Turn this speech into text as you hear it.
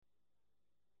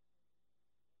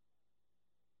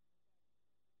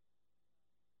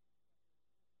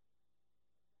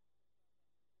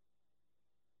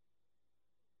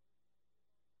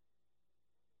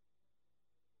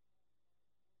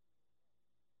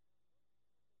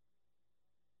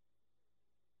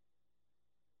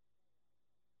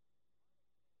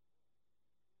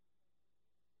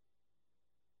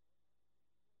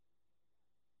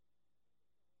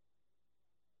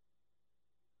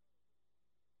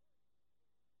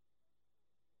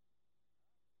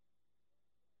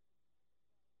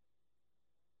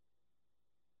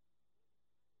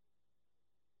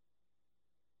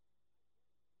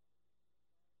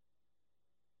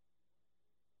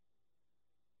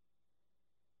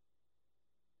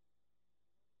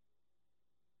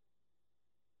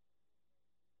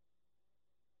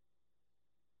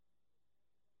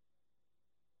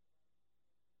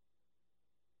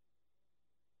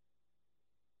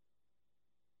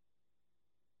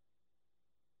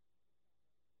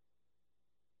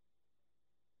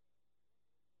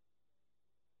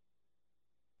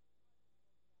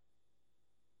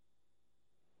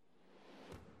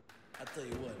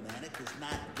man. It does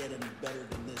not get any better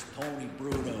than this. Tony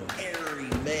Bruno, Harry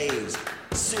Mays,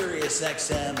 Sirius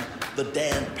XM, the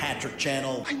Dan Patrick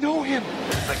Channel. I know him.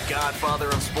 The godfather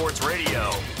of sports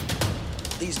radio.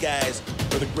 These guys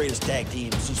are the greatest tag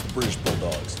team since the British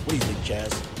Bulldogs. What do you think,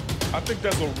 Chaz? I think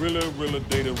that's a really, really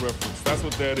dated reference. That's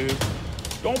what that is.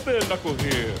 Don't be a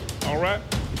knucklehead, all right?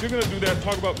 If you're going to do that,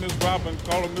 talk about Miss Robin,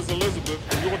 call her Miss Elizabeth,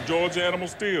 and you're George Animal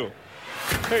Steel.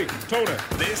 Hey, Tony.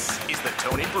 This is the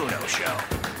Tony Bruno Show.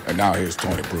 And now here's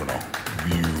Tony Bruno.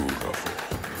 Beautiful.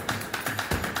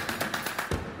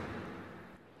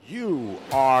 You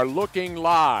are looking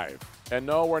live. And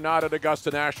no, we're not at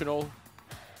Augusta National.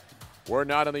 We're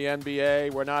not in the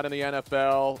NBA. We're not in the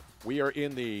NFL. We are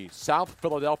in the South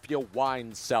Philadelphia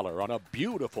Wine Cellar on a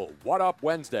beautiful What Up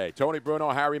Wednesday. Tony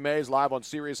Bruno, Harry Mays, live on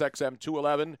Sirius XM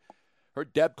 211.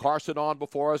 Heard Deb Carson on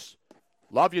before us.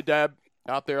 Love you, Deb,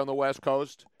 out there on the West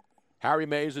Coast. Harry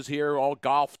Mays is here, all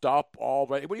golfed up, all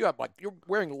ready. What do you have? Like, you're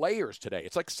wearing layers today.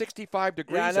 It's like 65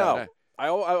 degrees out. Yeah, I know. Out. I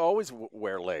always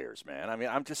wear layers, man. I mean,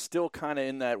 I'm just still kind of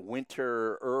in that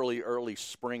winter, early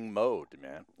spring mode,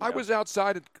 man. I was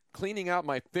outside cleaning out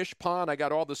my fish pond. I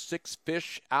got all the 6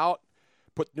 fish out,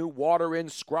 put new water in,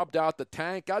 scrubbed out the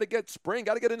tank. Got to get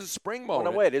into spring mode.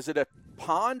 Oh, no, wait, is it a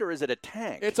pond or is it a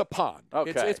tank? It's a pond.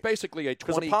 Okay. It's basically a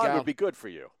 20-gallon. Because a pond would be good for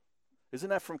you. Isn't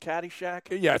that from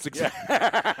Caddyshack? Yeah, it's exactly.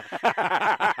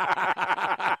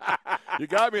 You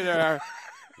got me there.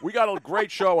 We got a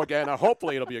great show again.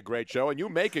 Hopefully it'll be a great show, and you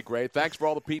make it great. Thanks for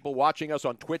all the people watching us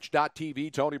on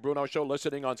twitch.tv, Tony Bruno Show,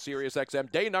 listening on Sirius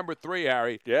XM. Day number 3,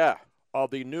 Harry. Yeah. Of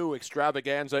the new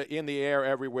extravaganza in the air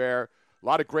everywhere. A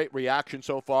lot of great reaction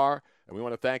so far, and we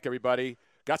want to thank everybody.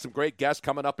 Got some great guests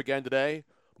coming up again today.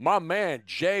 My man,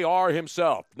 JR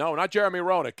himself. No, not Jeremy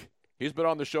Roenick. He's been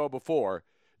on the show before.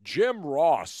 Jim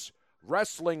Ross,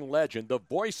 wrestling legend, the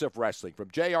voice of wrestling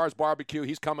from JR's Barbecue.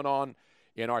 He's coming on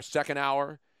in our second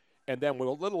hour. And then with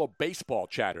a little baseball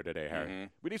chatter today, Harry. Mm-hmm.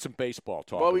 We need some baseball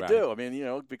talk. Well, we do. I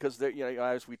mean, because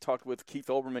as we talked with Keith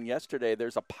Olbermann yesterday,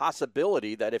 there's a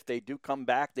possibility that if they do come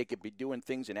back, they could be doing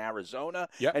things in Arizona.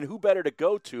 Yep. And who better to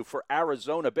go to for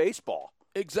Arizona baseball?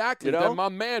 Exactly. Than my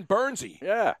man Bernsey.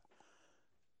 Yeah.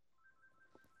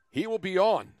 He will be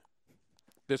on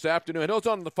this afternoon. He'll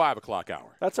on in the 5 o'clock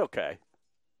hour. That's okay.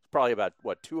 Probably about,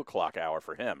 2 o'clock hour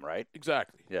for him, right?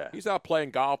 Exactly. Yeah. He's out playing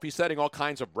golf. He's setting all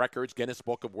kinds of records, Guinness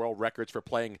Book of World Records for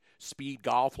playing speed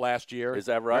golf last year. Is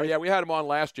that right? Yeah, we had him on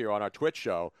last year on our Twitch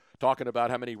show talking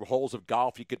about how many holes of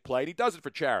golf he could play. And he does it for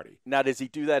charity. Now, does he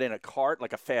do that in a cart,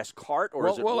 like a fast cart, or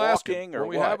is it we'll walking? Ask him. Or when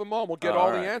we what? have him on, we'll get all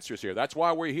the answers here. That's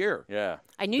why we're here. Yeah.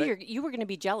 I knew you were going to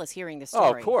be jealous hearing this story.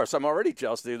 Oh, of course. I'm already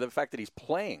jealous of the fact that he's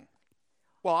playing.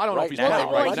 Well, I don't know if he's now.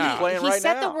 playing right now. He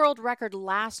set the world record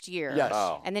last year. Yes.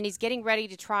 And then he's getting ready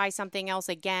to try something else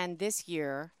again this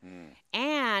year.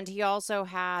 And he also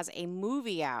has a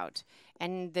movie out.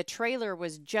 And the trailer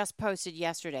was just posted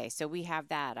yesterday, so we have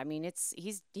that. I mean,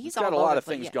 he's got a lot of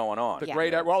things going on.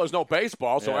 Well, there's no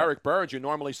baseball, so Eric Burns, you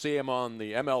normally see him on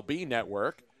the MLB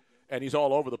network, and he's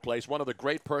all over the place. One of the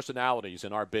great personalities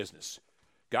in our business.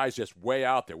 Guy's just way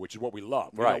out there, which is what we love.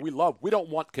 Right. We don't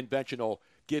want conventional,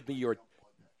 give me your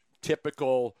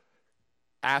typical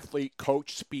athlete,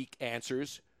 coach, speak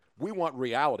answers. We want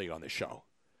reality on this show.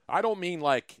 I don't mean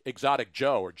like Exotic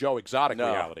Joe or Joe Exotic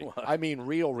reality. I mean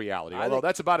real reality, although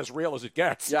that's about as real as it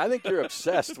gets. Yeah, I think you're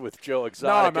obsessed with Joe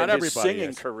Exotic and his singing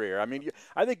is. career. I mean,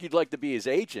 I think you'd like to be his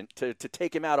agent to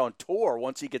take him out on tour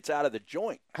once he gets out of the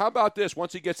joint. How about this?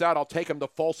 Once he gets out, I'll take him to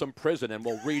Folsom Prison and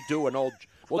we'll redo an old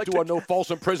We'll do a new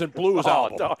Folsom Prison Blues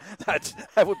album. No,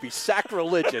 that would be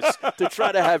sacrilegious to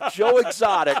try to have Joe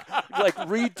Exotic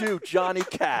redo Johnny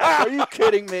Cash. Are you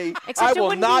kidding me? Except I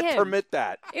will not permit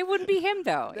that. It wouldn't be him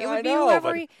though. Yeah, it would be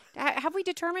whoever. Have we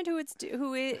determined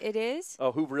who it is?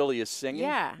 Oh, who really is singing?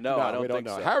 Yeah. No, I don't think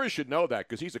know. so. Harry should know that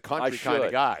because he's a country kind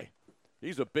of guy.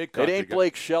 He's a big country guy. It ain't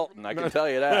Blake Shelton, I can tell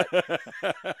you that.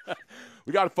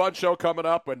 We got a fun show coming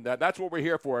up, and that's what we're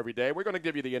here for every day. We're going to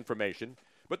give you the information.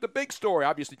 But the big story,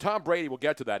 obviously, Tom Brady, we'll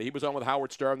get to that. He was on with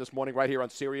Howard Stern this morning right here on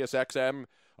Sirius XM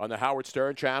on the Howard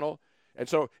Stern channel. And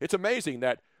so it's amazing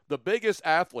that the biggest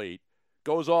athlete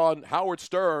goes on Howard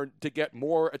Stern to get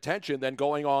more attention than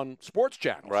going on sports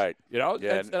channels. Right. You know?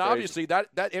 Yeah, and obviously that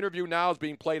interview now is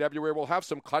being played everywhere. We'll have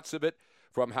some cuts of it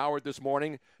from Howard this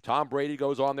morning. Tom Brady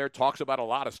goes on there, talks about a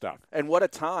lot of stuff. And what a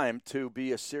time to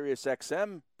be a Sirius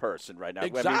XM person right now.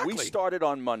 Exactly. I mean, we started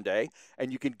on Monday,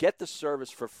 and you can get the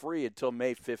service for free until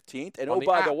May 15th. And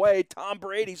by the way, Tom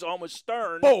Brady's on with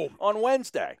Stern on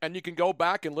Wednesday. And you can go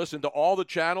back and listen to all the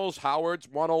channels, Howard's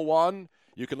 101.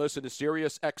 You can listen to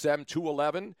Sirius XM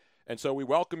 211. And so we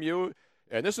welcome you.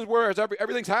 And this is where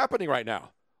everything's happening right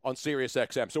now. on Sirius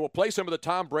XM. So we'll play some of the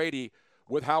Tom Brady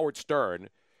with Howard Stern.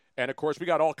 And, of course, we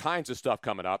got all kinds of stuff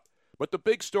coming up. But the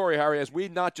big story, Harry, is we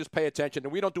not just pay attention,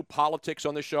 and we don't do politics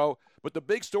on the show, but the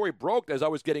big story broke as I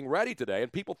was getting ready today,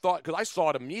 and people thought, because I saw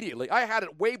it immediately, I had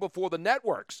it way before the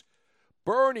networks.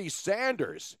 Bernie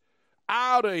Sanders,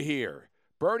 out of here.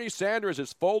 Bernie Sanders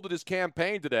has folded his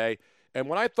campaign today, and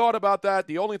when I thought about that,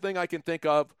 the only thing I can think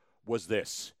of was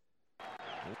this.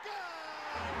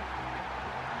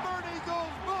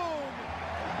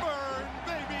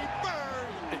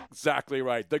 Exactly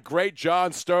right. The great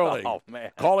John Sterling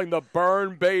calling the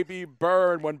burn, baby,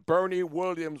 burn when Bernie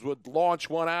Williams would launch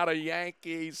one out of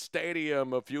Yankee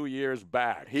Stadium a few years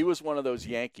back. He was one of those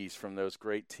Yankees from those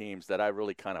great teams that I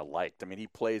really kind of liked. I mean, he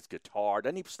plays guitar.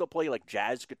 Doesn't he still play like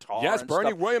jazz guitar? Yes, and Bernie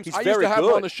stuff? Williams. He's I very used to have good.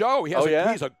 him on the show.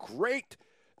 He's a great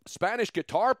Spanish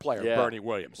guitar player, Yeah. Bernie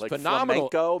Williams. Like phenomenal.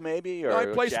 flamenco, maybe? Or No,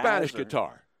 he plays jazz Spanish or...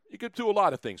 guitar. You could do a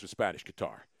lot of things with Spanish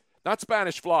guitar. Not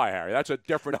Spanish fly, Harry. That's a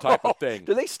different type of thing.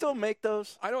 Do they still make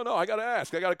those? I don't know. I got to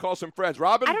ask. I got to call some friends.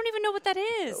 Robin? I don't even know what that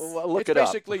is. Well, look it's it up.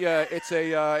 basically,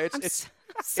 it's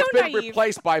So been naive.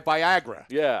 replaced by Viagra.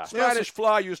 Yeah. Spanish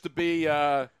fly used to be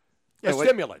a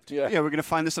stimulant. Yeah, we're going to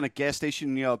find this on a gas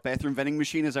station, bathroom vending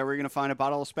machine. Is that where we're going to find a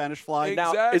bottle of Spanish fly? Now,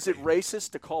 Exactly. is it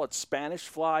racist to call it Spanish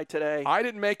fly today? I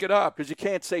didn't make it up. Because you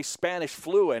can't say Spanish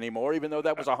flu anymore, even though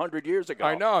that was 100 years ago.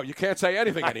 I know. You can't say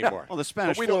anything anymore. Well, the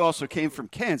Spanish But we flu don't- also came from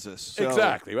Kansas. So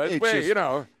Exactly. But it's wait,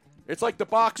 just- it's like the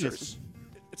boxers.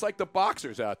 It's like the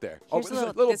boxers out there. Here's this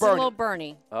is this is Bernie. little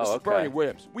Bernie. Oh, This is okay. Bernie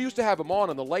Williams. We used to have him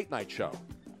on the late night show,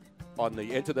 on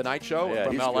the Into the Night show Yeah,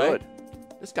 from he's LA. good.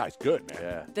 This guy's good, man.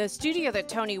 Yeah. The studio that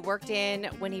Tony worked in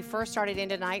when he first started In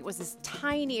Tonight was this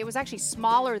tiny, it was actually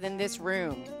smaller than this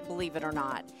room, believe it or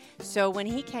not. So when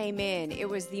he came in, it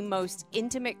was the most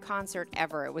intimate concert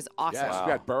ever. It was awesome. Yes,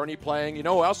 we had Bernie playing. You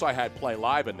know who else I had play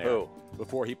live in there Who?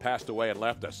 before he passed away and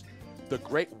left us? The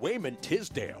great Wayman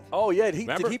Tisdale. Oh, yeah.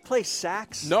 Remember? Did he play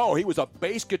sax? No, he was a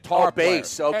bass guitar player.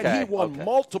 bass, okay, And he won okay.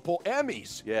 multiple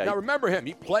Emmys. Yeah. Now, remember him.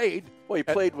 He played. Well, he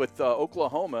at- played with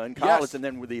Oklahoma in college Yes. and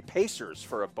then with the Pacers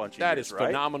for a bunch of That years, is right?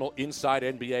 phenomenal inside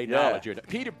NBA Yeah. knowledge.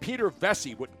 Peter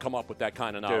Vesey wouldn't come up with that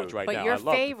kind of knowledge Dude. right But now. your I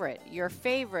love your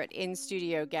favorite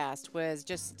in-studio guest was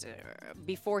just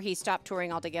before he stopped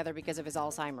touring altogether because of his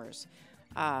Alzheimer's.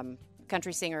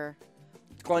 Country singer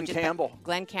Glenn Campbell.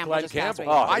 Glenn Campbell Glenn just passed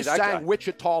Campbell. away. Oh, I that sang guy.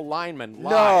 Wichita Lineman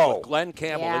live No. with Glenn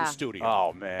Campbell in Yeah. studio.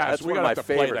 Oh, man. Yes, That's we're one of gonna my have to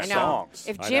play favorite that I know. songs.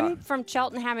 If I Jim know. from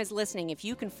Cheltenham is listening, if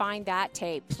you can find that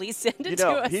tape, please send it You to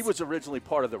know, us. he was originally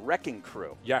part of the Wrecking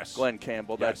Crew. Yes. Glenn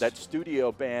Campbell, Yes. that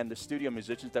studio band, the studio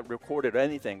musicians that recorded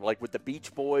anything, like with the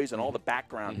Beach Boys and all the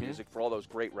background music for all those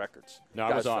great records. No, it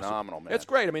Guy's was awesome. phenomenal, man. It's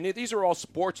great. I mean, these are all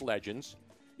sports legends,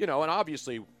 and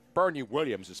obviously Bernie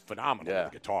Williams is phenomenal Yeah. on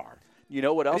the guitar. You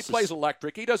know what And else? he plays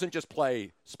electric. He doesn't just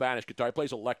play Spanish guitar. He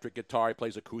plays electric guitar. He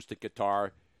plays acoustic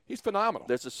guitar. He's phenomenal.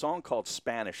 There's a song called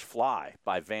Spanish Fly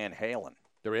by Van Halen.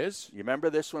 There is? You remember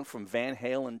this one from Van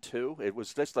Halen 2? It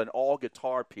was just an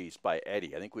all-guitar piece by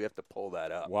Eddie. I think we have to pull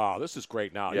that up. Wow, this is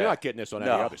great now. Yeah. You're not getting this on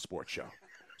No. any other sports show.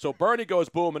 So Bernie goes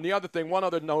boom. And the other thing, one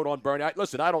other note on Bernie.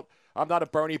 I'm not a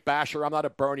Bernie basher. I'm not a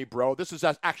Bernie bro. This is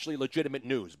actually legitimate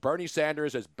news. Bernie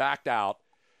Sanders has backed out,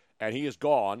 and he is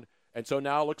gone. And so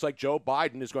now it looks like Joe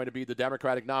Biden is going to be the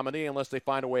Democratic nominee unless they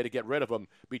find a way to get rid of him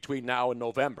between now and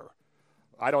November.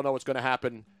 I don't know what's going to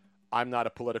happen. I'm not a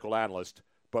political analyst.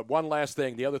 But one last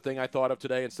thing, the other thing I thought of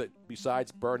today,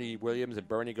 besides Bernie Williams and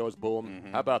Bernie goes boom,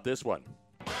 how about this one?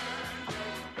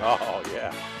 Oh,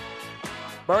 yeah.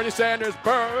 Bernie Sanders,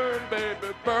 burn, baby,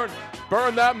 burn.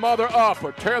 Burn that mother up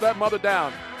or tear that mother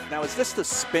down. Now, is this the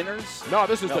Spinners? No,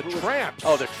 this is the who was- Tramps.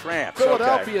 Oh, the Tramps.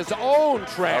 Philadelphia's own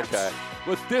Tramps. Okay.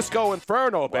 With Disco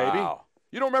Inferno, baby. Wow.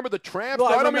 You don't remember the Tramps? No,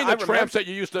 No, I I don't mean the remember- Tramps that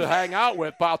you used to hang out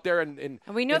with out there in And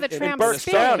we know the Tramps Berks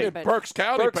spin, County. but- Berks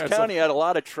County, Berks Pennsylvania. County had a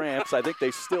lot of Tramps. I think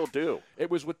they still do. It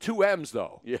was with two M's,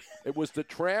 though. Yeah. It was the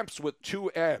Tramps with two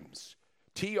M's.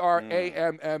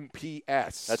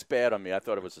 Tramps. That's bad on me. I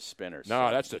thought it was the Spinners.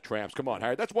 No, that's the Tramps. Come on,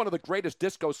 Harry. That's one of the greatest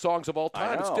disco songs of all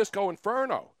time. It's know. Disco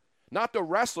Inferno. Not the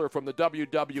wrestler from the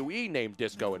WWE named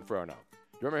Disco Inferno.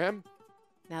 You remember him?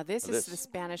 Now this This- is the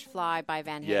Spanish Fly by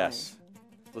Van Halen. Yes.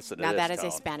 Listen to Now this, that is a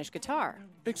Tone. Spanish guitar.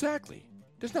 Exactly.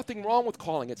 There's nothing wrong with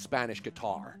calling it Spanish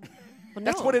guitar. Well,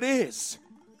 That's no, what it is.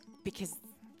 because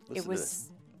Listen it to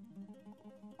was.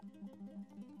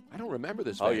 I don't remember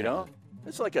this. Oh, Van you Halen. know?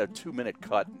 It's like a 2-minute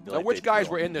cut. Now, like which they guys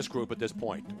do. were in this group at this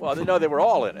point? Well, no, they were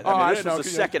all in it. Oh, I mean, I this didn't know, was the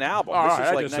 'cause second album. All This right, is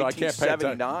I like just- I can't pay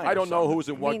attention. 1979. I don't know or who's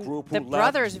in I what mean, group who the left.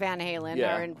 brothers Van Halen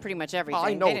Yeah. are in pretty much everything. I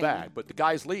They know didn't- that, but the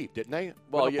guys leave, didn't they?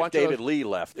 Well, With a bunch David of, Lee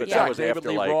left, but Yeah, that was David after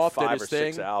Lee like Roth 5 did or his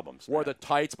 6 thing, albums. Wore man. the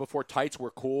tights before tights were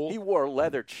cool. He wore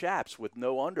leather chaps with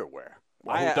no underwear.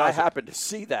 I happened to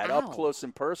see that Ow. up close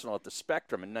and personal at the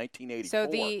Spectrum in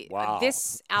 1984. So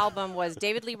this album was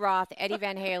David Lee Roth, Eddie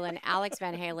Van Halen, Alex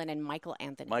Van Halen, and Michael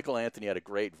Anthony. Michael Anthony had a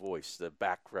great voice, the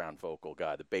background vocal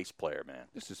guy, the bass player, man.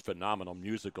 This is phenomenal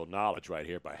musical knowledge right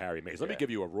here by Harry Mays. Let me give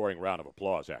you a roaring round of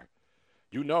applause, Harry.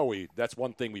 You know that's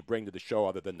one thing we bring to the show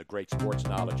other than the great sports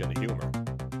knowledge and the humor.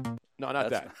 No,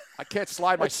 not that. I can't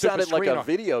slide my stupid sounded like screen a on.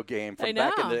 video game from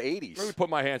back in the 80s. Let me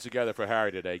put my hands together for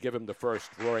Harry today. Give him the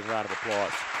first roaring round of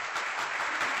applause.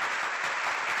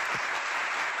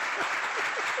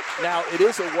 Now, it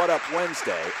is a What Up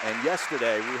Wednesday, and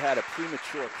yesterday we had a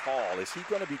premature call. Is he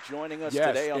going to be joining us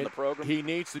today on the program? He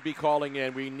needs to be calling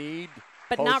in. We need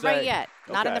But Jose. not right yet.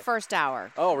 Not in the first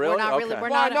hour. Oh, really? We're not Okay. really. We're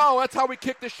Well, not. no, that's how we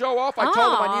kick the show off. I told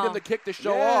him I need him to kick the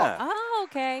show off. Oh,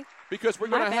 okay. Because we're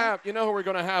going My to bad. have, you know who we're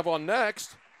going to have on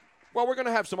next? Well, we're going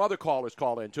to have some other callers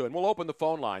call in, too, and we'll open the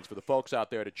phone lines for the folks out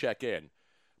there to check in.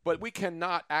 But we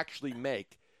cannot actually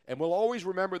make, and we'll always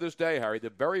remember this day, Harry, the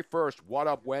very first What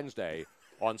Up Wednesday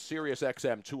on Sirius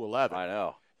XM 211. I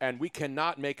know. And we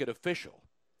cannot make it official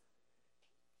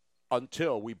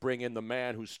until we bring in the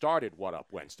man who started What Up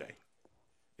Wednesday.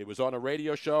 It was on a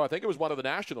radio show. I think it was one of the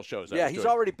national shows. Yeah, he's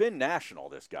already been national,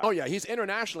 this guy. Oh, yeah, he's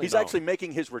internationally He's known. actually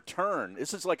making his return.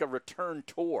 This is like a return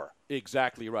tour.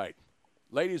 Exactly right.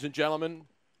 Ladies and gentlemen,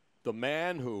 the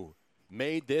man who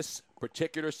made this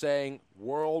particular saying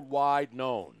worldwide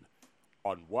known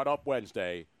on What Up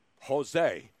Wednesday,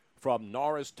 Jose from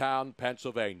Norristown,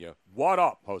 Pennsylvania. What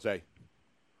up, Jose?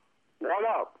 What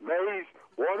up, Mays?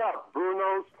 What up,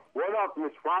 Bruno's? What up,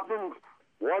 Miss Robbins?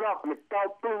 What up,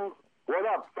 McDelphin? What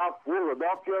up, South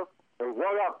Philadelphia? And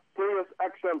what up, Sirius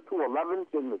XM 211s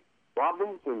and the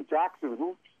Robbins and Jackson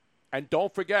Hoops? And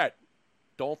don't forget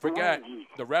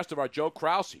the rest of our Joe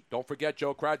Krause. Don't forget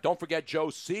Joe Krause. Don't forget Joe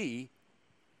C.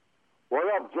 What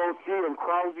up, Joe C. and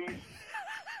Krause?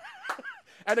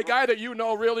 And a guy that you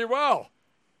know really well.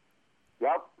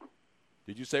 Yep.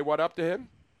 Did you say what up to him?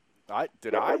 I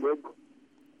did.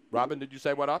 Robin, did you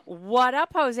say what up? What up,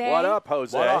 Jose? What up,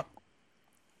 Jose? What up?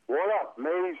 What up,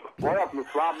 Mays? What up, Miss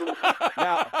Robbins?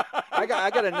 Now, I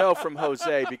got to know from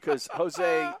Jose because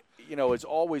Jose, is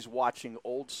always watching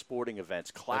old sporting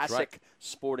events, classic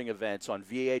sporting events on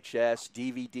VHS,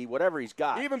 DVD, whatever he's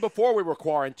got. Even before we were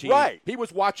quarantined, Right. He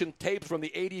was watching tapes from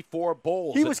the '84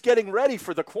 Bulls. He was getting ready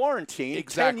for the quarantine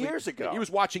exactly 10 years ago. He was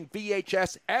watching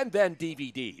VHS and then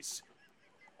DVDs.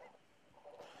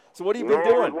 So what have you been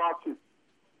doing? Watching,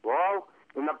 well,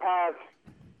 in the past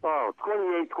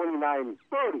 28, 29,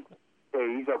 30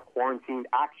 days of quarantine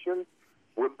action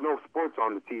with no sports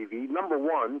on the TV. Number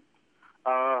one,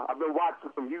 I've been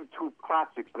watching some YouTube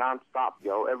classics nonstop,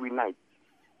 every night.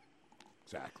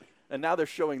 Exactly. And now they're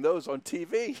showing those on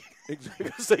TV.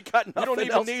 Because they got nothing You don't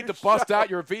even else need to to bust show. out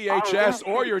your VHS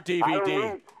or your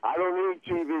DVD. I don't need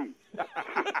TV.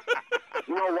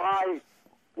 You know why?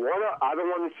 I don't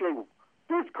want to say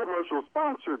this commercial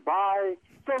sponsored by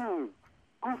some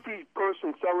goofy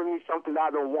person selling me something I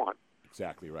don't want.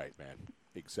 Exactly right, man.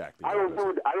 Exactly. I don't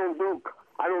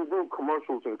do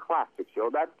commercials and classics,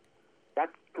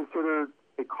 That's considered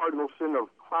a cardinal sin of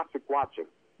classic watching.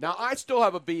 Now, I still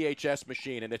have a VHS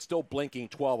machine, and it's still blinking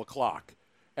 12 o'clock.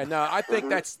 And I think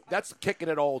that's kicking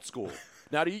it old school.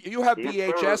 Now, you have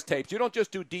VHS tapes. You don't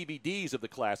just do DVDs of the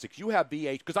classics. You have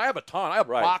VHS, because I have a ton. I have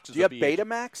boxes Do you have of VHS.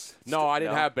 Betamax? No, I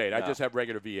didn't have Beta. I just have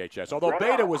regular VHS, although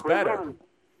Beta was better.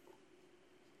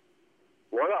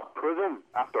 What up, Prism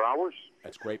After Hours?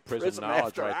 That's great Prism Prism knowledge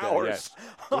After right Hours. there,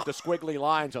 yes. With the squiggly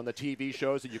lines on the TV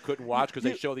shows that you couldn't watch because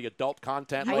they show the adult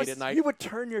content late at night. You would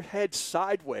turn your head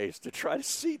sideways to try to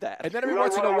see that. And then every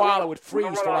once in a while it would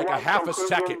freeze for like a half a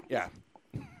second. Yeah.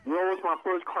 You know what's my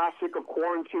first classic of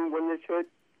quarantine when this hit?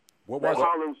 What was it?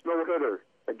 Holland's no-hitter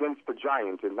against the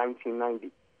Giants in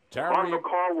 1990. Terry- On the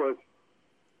call was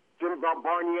Jim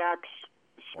Barniak,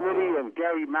 Smitty, and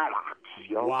Gary Maddox.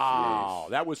 Wow.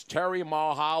 That was Terry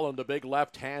Mulholland, the big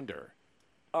left-hander.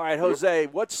 All right, Jose,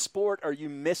 what sport are you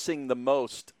missing the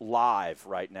most live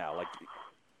right now?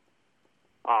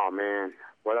 Oh, man,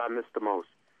 what I miss the most?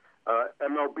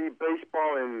 MLB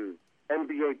baseball and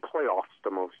NBA playoffs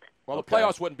the most. Well, the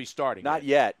playoffs wouldn't be starting. Not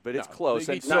yet, but it's close.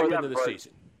 It's not the end of the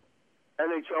season.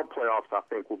 NHL playoffs, I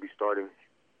think, will be starting.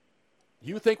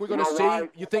 You think we're going to see? why?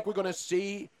 You think we're going to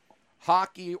see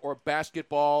hockey or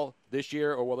basketball this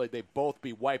year, or will they both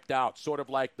be wiped out? Sort of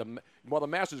like the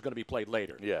Masters is going to be played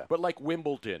later. Yeah. But like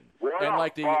Wimbledon Well, and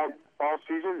like the all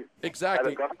season.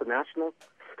 Exactly. At Augusta National.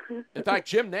 In fact,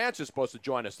 Jim Nance is supposed to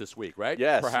join us this week, right?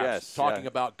 Yes, Perhaps yes, talking yeah.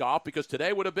 about golf because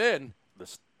today would have been the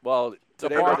par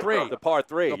three. The par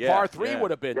three. The par three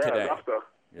would have been today. Augusta.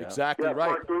 Exactly Yeah,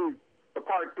 right. the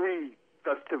par three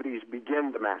festivities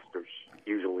begin the Masters.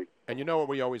 usually. And you know what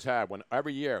we always have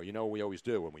every year. You know what we always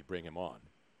do when we bring him on.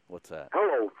 What's that?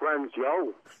 Hello, friends,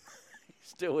 yo.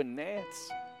 He's doing Nance.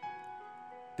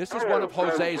 This is one of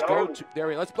Jose's go-to.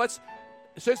 There, let's.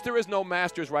 Since there is no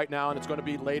Masters right now, and it's going to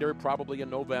be later, probably in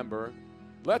November.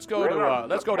 Let's go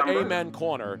to Amen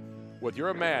Corner with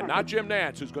your man, not Jim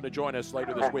Nance, who's going to join us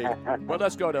later this week. But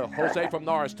let's go to Jose from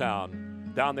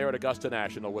Norristown, down there at Augusta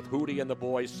National, with Whaddd and the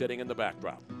boys sitting in the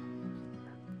backdrop.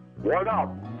 What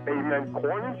up, Amen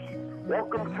Corners?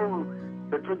 Welcome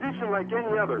to the tradition like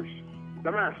any others,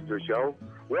 the Masters Show.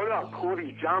 What up,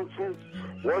 Whaddd Johnson?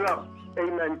 What up,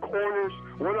 Amen Corners?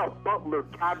 What up, Butler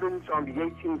Cabins on the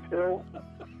 18th Hill?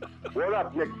 What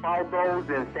up, Nick Faldos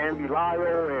and Sandy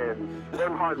Lyle and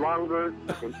Bernhard Longer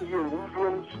and Ian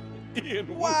Woosnams?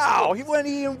 Wow, he went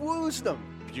Ian Woosnam.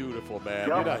 Beautiful, man.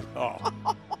 Yep. Oh.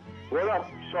 What up,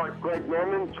 Shark Greg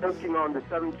Norman, choking on the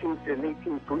 17th and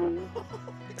 18th green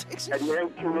at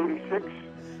 1986?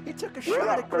 He took a What shot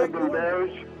up, at Greg Golden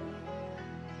Norman. Bears?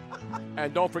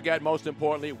 And don't forget, most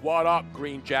importantly, what up,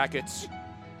 Green Jackets?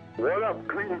 What up,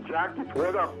 Green Jackets?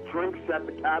 What up, Drinks at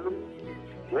the Cabin?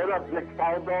 What up, Nick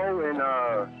Faldo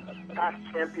and past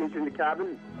champions in the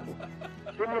cabin?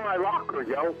 Give me my locker,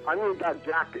 yo. I need that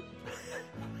jacket.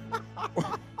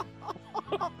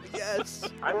 Yes.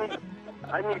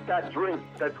 I need that drink.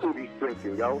 That's who he's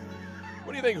drinking, yo.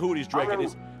 What do you think Whoody's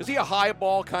drinking? Is he a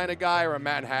highball kind of guy or a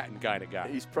Manhattan kind of guy?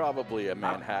 He's probably a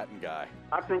Manhattan guy.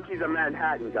 I think he's a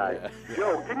Manhattan guy. Yeah.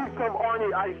 Yo, give me some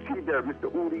Arnie Ice Tea there,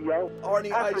 Mr. Whoody, yo.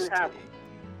 Arnie Half and Ice half. Tea.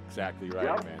 Exactly right,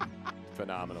 Yep. man.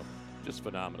 Phenomenal. Just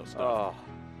phenomenal stuff. Oh,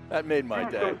 that made my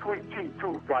Give me day. some sweet tea,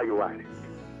 too, while you're at it.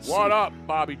 What up,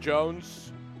 Bobby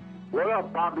Jones? What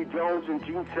up, Bobby Jones and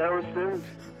Gene Saracen?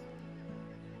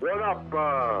 What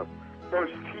up,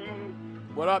 First T?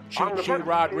 What up, On the Chi first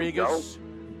Rodriguez?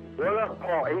 team, yo. What up,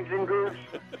 Paul Azingers?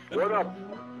 What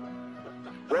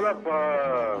up,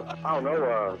 I don't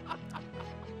know,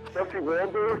 Jesse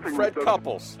Waldorf? and Fred the-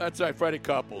 Couples. That's right, Freddie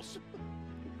Couples.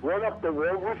 What up, the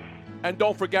Rovers? And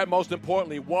don't forget, most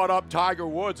importantly, what up, Tiger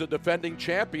Woods, a defending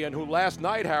champion who last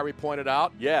night, Harry pointed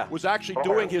out, was actually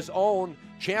doing his own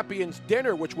Champions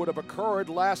Dinner, which would have occurred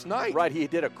last night. Right, he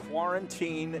did a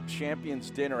quarantine Champions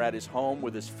Dinner at his home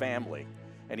with his family.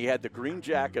 And he had the green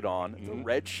jacket on, the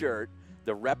red shirt,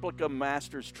 the replica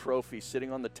Masters trophy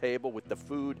sitting on the table with the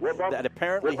food that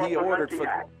apparently he ordered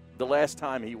for the last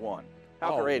time he won.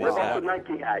 How great is What about that?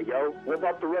 the Nike hat, yo? What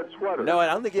about the red sweater? No, I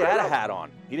don't think he had a What up? hat on.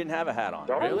 He didn't have a hat on.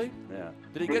 No? Really? Yeah.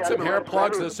 Did he He get had some the hair red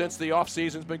plugs sweater. since the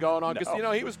off-season's been going on? Because,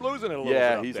 No. he was losing it a little bit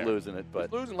Yeah, up he's there. losing it,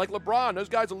 but He's losing. Like LeBron, those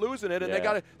guys are losing it, and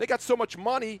Yeah. they got so much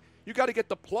money, you got to get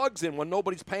the plugs in when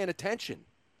nobody's paying attention.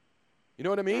 You know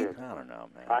what I mean? I don't know,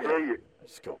 man. I hear you.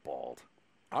 Just go bald.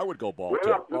 I would go bald, What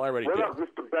too. up, Well, I already what did. up,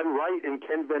 Mr. Ben Wright and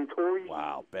Ken Venturi?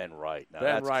 Wow, Ben Wright. Now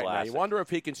Ben that's Wright. Now, classic. you wonder if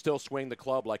he can still swing the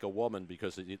club like a woman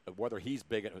because whether he's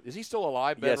big. Is he still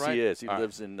alive, Ben Yes, Wright? he is. He All right.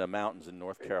 lives in the mountains in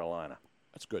North Carolina.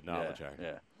 That's good knowledge, Harry.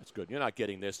 Yeah. That's good. You're not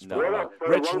getting this No. from What up,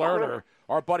 Rich Ron Lerner, Lerner?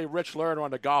 our buddy Rich Lerner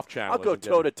on the Golf Channel. I'll go isn't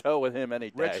getting it. toe-to-toe with him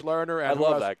any day. Rich Lerner. And I who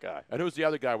love else? that guy. And who's the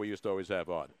other guy we used to always have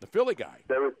on? The Philly guy.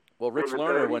 Well, Rich David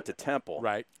Lerner Berry. went to Temple.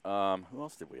 Right. Who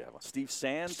else did we have? Steve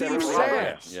Sands. Steve David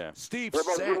Roberts. Sands. Yeah. Steve What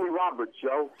about Sands. Jimmy Roberts,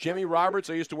 yo? Jimmy Roberts.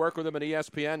 I used to work with him at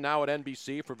ESPN, now at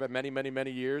NBC for many, many, many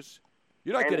years.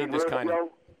 You're not Andy getting this Rick, kind of.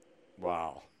 yo?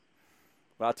 Wow.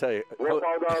 Well, I'll tell you, What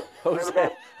about, what Jose,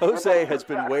 about- Jose has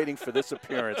been waiting for this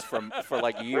appearance for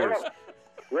like years.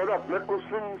 What up,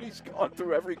 Nicholson? He's gone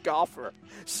through every golfer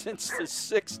since the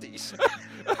 60s.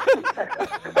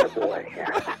 Boy.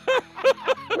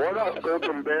 What up,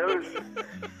 Golden Bears?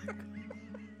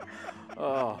 Oh,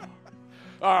 All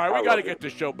right, we got to get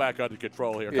this show back under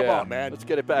control here. Come Yeah, on, man. let's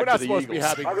get it back We're to not the supposed to be Eagles.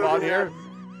 having Other fun than here.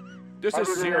 that, This Other is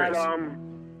than serious.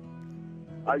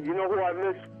 That, you know who I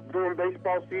miss during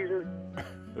baseball season?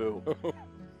 who?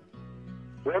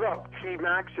 What up,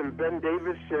 T-Max and Ben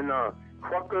Davis and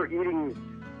Crocker eating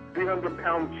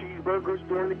 300-pound cheeseburgers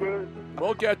during the game?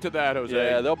 We'll get to that, Jose.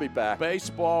 Yeah, they'll be back.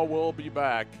 Baseball will be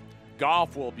back.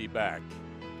 Golf will be back.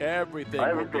 Everything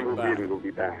Everything will be back. will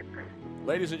be back.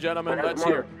 Ladies and gentlemen, But let's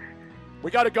that's hear. We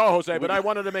got to go, Jose, but I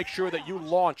wanted to make sure that you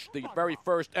launched the very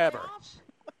first ever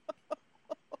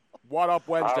What Up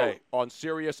Wednesday on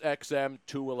Sirius XM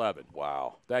 211.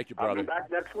 Wow. Thank you, I'll brother. be back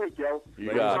next week, yo.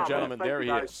 Ladies got and it. gentlemen, Thank there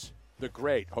you, he guys. is. The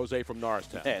great Jose from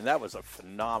Norristown. Man, that was a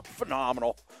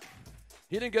phenomenal.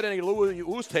 He didn't get any Louis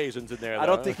Oosthuizens in there, though. I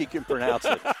don't think he can pronounce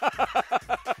it.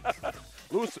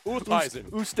 Oosthuizen.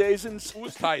 Oosthuizens?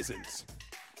 Oosthuizens.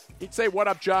 He'd say, "What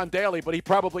up, John Daly?" But he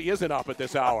probably isn't up at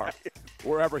this hour.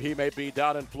 Wherever he may be,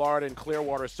 down in Florida in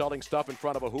Clearwater, selling stuff in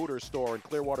front of a Hooters store in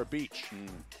Clearwater Beach.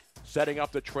 Setting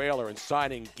up the trailer and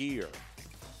signing gear.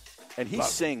 And he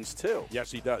sings, too.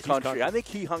 Yes, he does. Country. I think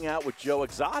he hung out with Joe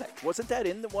Exotic. Wasn't that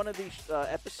in one of these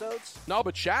episodes? No,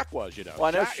 but Shaq was, you know. Well,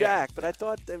 I know Shaq, but I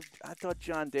thought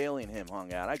John Daly and him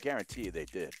hung out. I guarantee you they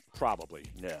did. Probably.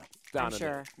 Yeah. Down I'm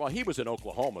sure. Well, he was in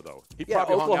Oklahoma, though. He Yeah,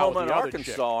 probably hung out Oklahoma with and the other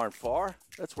Arkansas chick. aren't far.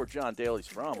 That's where John Daly's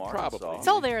from, Arkansas. Probably. It's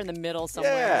all there in the middle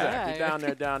somewhere. Yeah.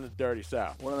 Exactly. Down in the dirty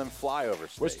South. One of them flyover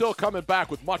states. We're still coming back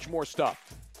with much more stuff.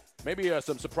 Maybe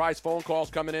some surprise phone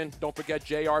calls coming in. Don't forget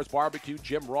JR's Barbecue.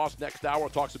 Jim Ross next hour. We'll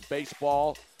talk some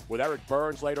baseball with Eric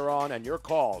Burns later on. And your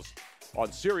calls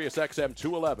on Sirius XM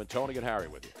 211. Tony and Harry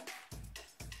with you.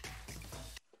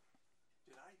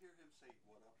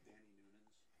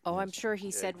 Oh, I'm sure he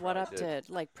said what up to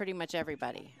like pretty much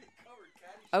everybody.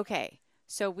 Okay,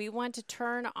 so we want to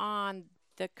turn on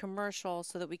the commercial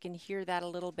so that we can hear that a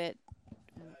little bit.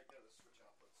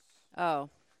 Oh.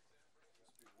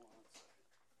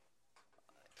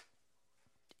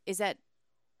 Is that,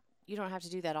 you don't have to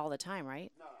do that all the time,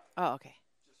 right? No. Oh, okay.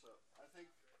 Just I think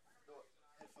the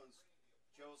headphones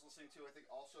Joe's listening to, I think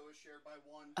also is shared by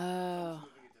one. Oh. I'm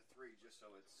moving it to 3 just so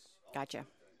it's. Gotcha.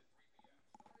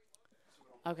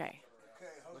 Okay.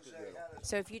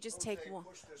 So if you just take one.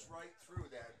 Push this right through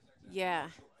that. Yeah.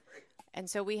 And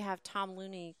so we have Tom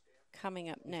Looney coming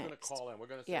up next. We're going to call in. We're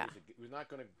going to say we're not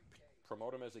going to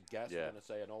promote him as a guest. We're going to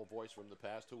say an old voice from the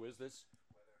past. Who is this?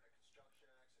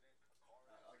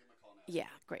 Yeah,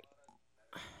 great.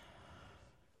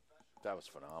 That was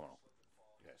phenomenal.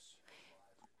 Yes.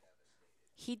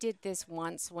 He did this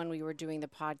once when we were doing the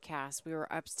podcast. We were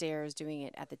upstairs doing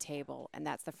it at the table, and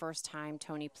that's the first time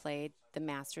Tony played the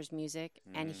Masters music.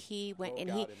 And he went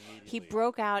he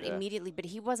broke out immediately, but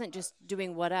he wasn't just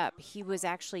doing what up. He was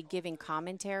actually giving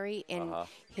commentary in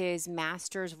his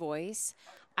Masters voice.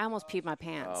 I almost peed my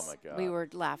pants. Oh, my God. We were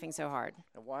laughing so hard.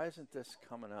 And why isn't this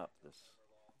coming up?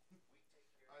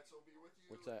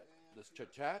 What's that? This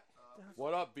chat?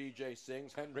 What up, BJ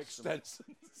Sings? Henrik Stenson.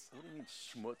 What do you mean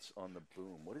schmutz on the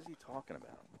boom? What is he talking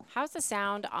about? How's the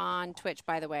sound on Twitch,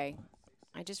 by the way?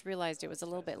 I just realized it was a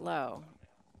little bit low.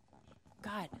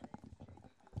 God.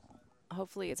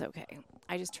 Hopefully it's okay.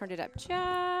 I just turned it up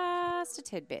just a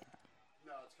tidbit.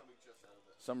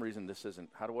 For some reason this isn't.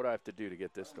 What do I have to do to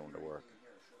get this going to work?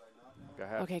 I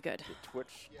have Okay, good. the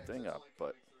Twitch thing up,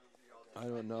 but I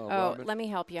don't know. Oh, Robert. let me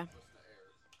help you.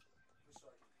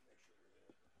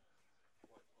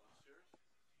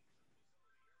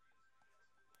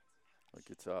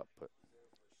 like it's up. But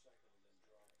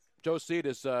Joe C,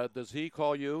 does he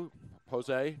call you,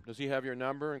 Jose? Does he have your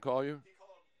number and call you?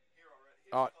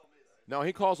 No,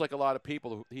 he calls like a lot of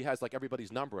people. He has like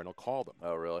everybody's number and he'll call them.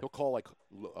 Oh, really? He'll call like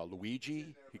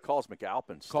Luigi. He calls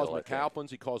McAlpin. Calls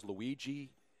McAlpin's. He calls Luigi.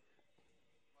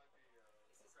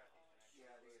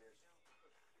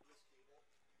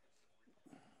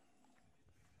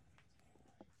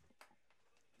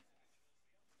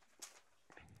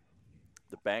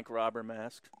 The bank robber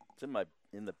mask. It's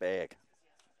in the bag.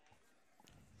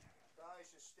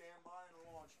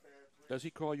 Does he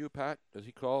call you, Pat? Does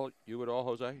he call you at all,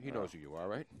 Jose? He knows who you are,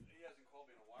 right?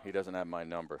 He doesn't have my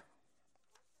number.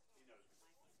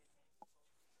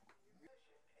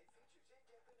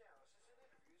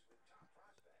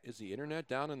 Is the internet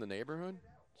down in the neighborhood?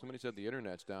 Somebody said the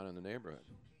internet's down in the neighborhood.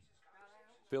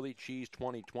 Philly Cheese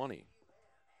 2020.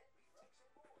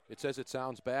 It says it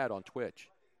sounds bad on Twitch.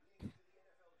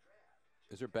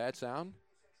 Is there bad sound?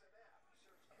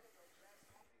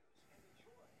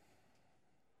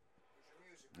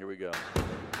 Here we go.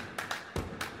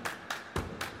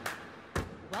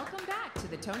 Welcome back to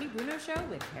the Tony Bruno Show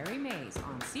with Harry Mays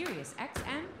on Sirius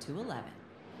XM 211.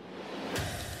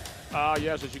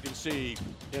 Yes, as you can see,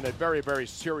 in a very, very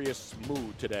serious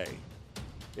mood today.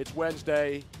 It's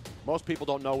Wednesday. Most people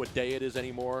don't know what day it is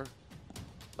anymore.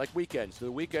 Like weekends.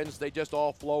 The weekends, they just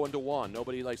all flow into one.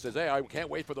 Nobody says, hey, I can't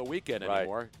wait for the weekend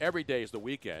anymore. Every day is the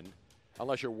weekend,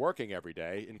 unless you're working every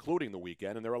day, including the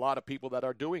weekend. And there are a lot of people that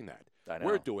are doing that. I know.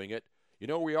 We're doing it. You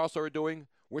know what we also are doing?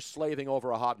 We're slaving over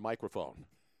a hot microphone.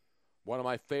 One of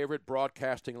my favorite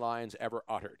broadcasting lines ever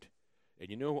uttered. And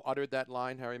you know who uttered that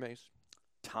line, Harry Mace?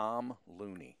 Tom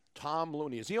Looney. Tom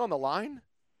Looney. Is he on the line?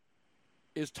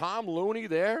 Is Tom Looney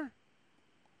there?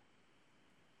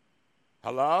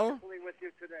 Hello? With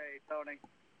you today, Tony.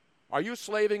 Are you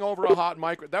slaving over a hot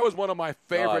microphone? That was one of my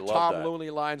favorite Tom that. Looney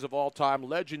lines of all time.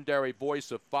 Legendary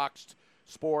voice of Fox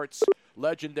Sports.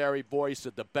 Legendary voice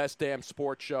of the best damn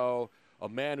sports show. A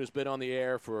man who's been on the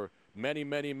air for many,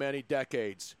 many, many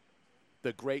decades.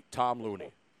 The great Tom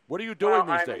Looney. What are you doing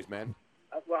these days, man?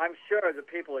 Well, I'm sure the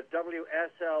people at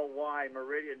WSLY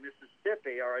Meridian,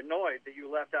 Mississippi are annoyed that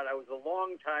you left out. I was a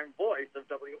longtime voice of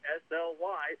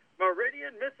WSLY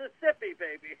Meridian, Mississippi,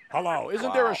 baby. Hello.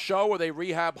 Isn't there a show where they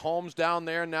rehab homes down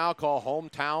there now called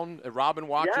Hometown that Robin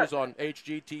watches on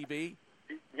HGTV?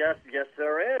 Yes,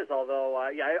 there is. Although,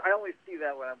 I only see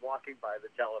that when I'm walking by the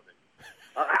television.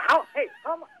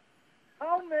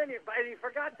 How many? And you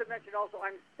forgot to mention also,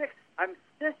 I'm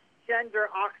cisgender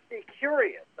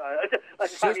oxy-curious.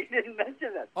 You didn't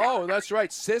mention that. Oh, that's right.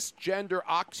 Cisgender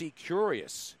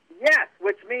oxy-curious. Yes,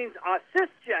 which means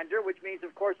cisgender, which means,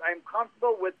 of course, I'm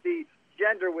comfortable with the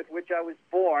gender with which I was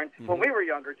born. Mm-hmm. When we were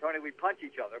younger, Tony, we'd punch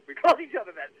each other. We called each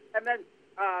other that. And then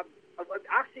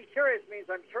oxy-curious means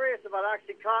I'm curious about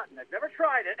OxyContin. I've never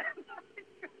tried it.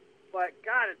 But,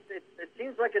 God, it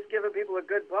seems like it's giving people a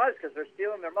good buzz because they're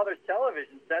stealing their mother's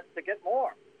television sets to get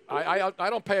more. I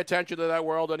don't pay attention to that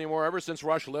world anymore. Ever since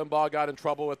Rush Limbaugh got in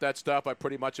trouble with that stuff, I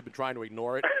pretty much have been trying to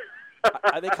ignore it.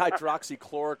 I think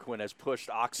hydroxychloroquine has pushed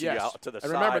oxy out to the side.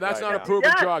 And remember, that's not now. a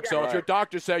proven drug, so if your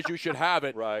doctor says you should have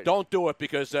it, don't do it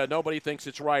because nobody thinks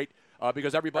it's right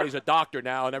because everybody's a doctor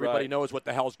now and everybody knows what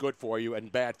the hell's good for you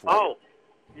and bad for you.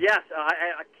 Yes,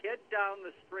 a kid down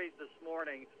the street this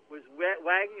morning was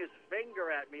wagging his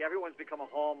finger at me. Everyone's become a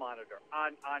hall monitor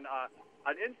on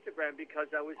Instagram because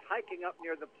I was hiking up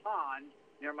near the pond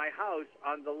near my house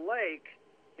on the lake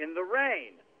in the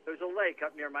rain. There's a lake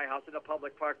up near my house in a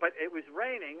public park, but it was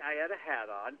raining. I had a hat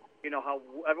on. You know how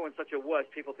everyone's such a wuss.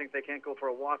 People think they can't go for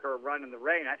a walk or a run in the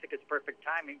rain. I think it's perfect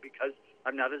timing because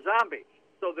I'm not a zombie.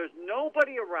 So there's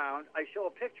nobody around. I show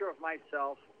a picture of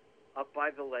myself up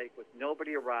by the lake with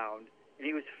nobody around, and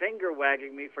he was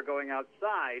finger-wagging me for going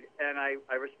outside, and I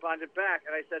responded back,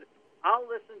 and I said, I'll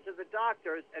listen to the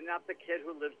doctors and not the kid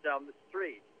who lives down the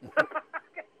street.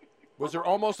 Was there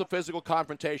almost a physical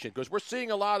confrontation? Because we're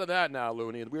seeing a lot of that now,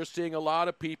 Looney, and we're seeing a lot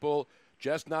of people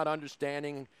just not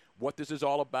understanding what this is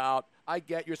all about. I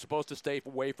get you're supposed to stay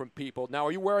away from people. Now,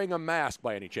 are you wearing a mask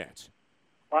by any chance?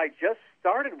 I just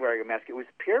started wearing a mask. It was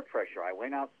peer pressure. I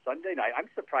went out Sunday night. I'm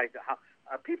surprised at how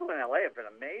people in L.A. have been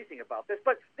amazing about this.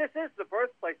 But this is the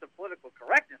birthplace of political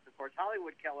correctness, of course,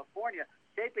 Hollywood, California,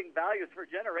 shaping values for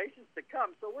generations to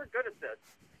come. So we're good at this.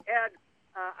 And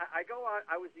I go on.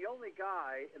 I was the only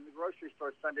guy in the grocery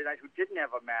store Sunday night who didn't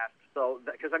have a mask, so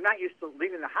because I'm not used to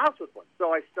leaving the house with one.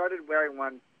 So I started wearing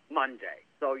one Monday.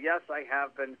 So, yes, I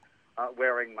have been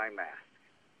wearing my mask.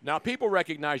 Now, people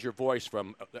recognize your voice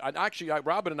from actually,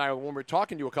 Robin and I, when we were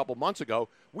talking to you a couple months ago,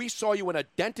 we saw you in a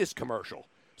dentist commercial.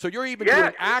 So you're even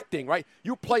doing acting, right?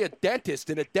 You play a dentist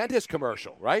in a dentist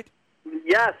commercial, right?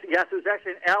 Yes. It was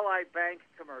actually an Ally Bank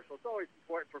commercial. It's always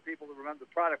important for people to remember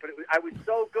the product, but I was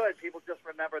so good, people just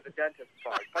remember the dentist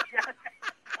part. But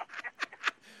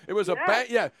It was a bank.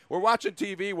 Yeah, we're watching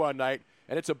TV one night,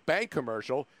 and it's a bank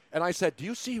commercial. And I said, "Do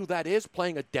you see who that is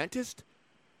playing a dentist?"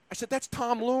 I said, "That's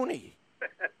Tom Looney."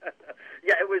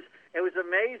 Yeah, it was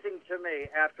amazing to me.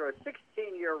 After a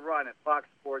 16-year run at Fox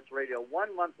Sports Radio,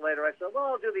 1 month later, I said, "Well,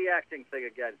 I'll do the acting thing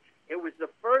again." It was the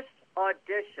first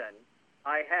audition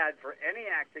I had for any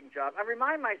acting job. I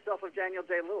remind myself of Daniel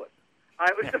Day-Lewis.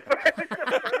 It was the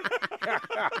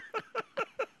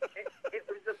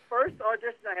first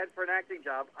audition I had for an acting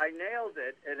job. I nailed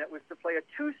it, and it was to play a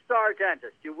 2-star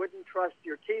dentist. You wouldn't trust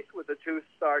your teeth with a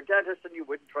 2-star dentist, and you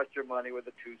wouldn't trust your money with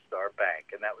a 2-star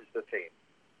bank, and that was the theme.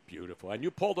 Beautiful. And you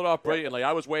pulled it off brilliantly.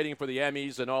 I was waiting for the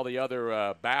Emmys and all the other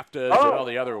BAFTAs and all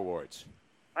the other awards.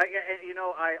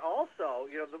 I also,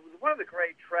 one of the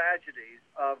great tragedies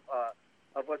of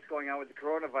what's going on with the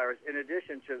coronavirus, in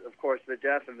addition to, of course, the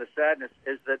death and the sadness,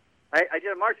 is that I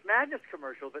did a March Madness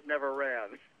commercial that never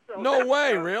ran. So no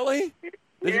way, really?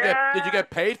 Did you get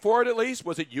paid for it at least?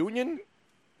 Was it union?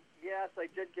 Yes, I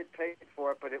did get paid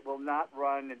for it, but it will not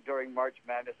run during March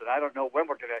Madness, and I don't know when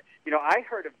we're going to. I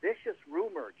heard a vicious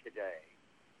rumor today,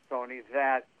 Tony,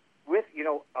 that with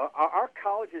our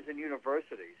colleges and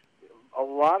universities, a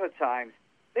lot of times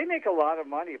they make a lot of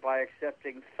money by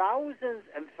accepting thousands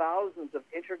and thousands of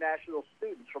international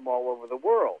students from all over the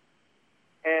world.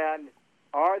 And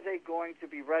are they going to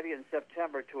be ready in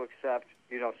September to accept,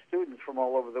 students from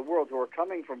all over the world who are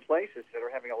coming from places that are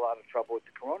having a lot of trouble with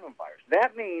the coronavirus?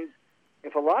 That means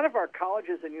if a lot of our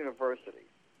colleges and universities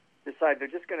decide they're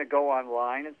just going to go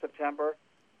online in September,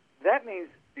 that means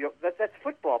that's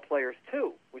football players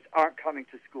too, which aren't coming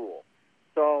to school.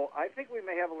 So I think we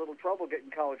may have a little trouble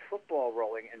getting college football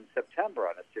rolling in September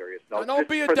on a serious note. Now, don't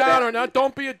be a downer.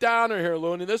 Don't be a downer here,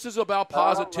 Looney. This is about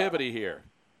positivity here.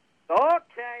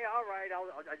 Okay, all right.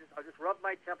 I'll just rub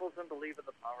my temples and believe in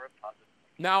the power of positivity.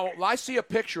 Now, I see a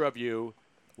picture of you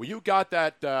where you got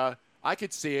that I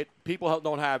could see it. People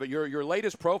don't have it. Your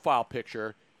latest profile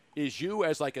picture is you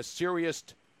as like a serious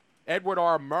Edward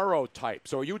R. Murrow type.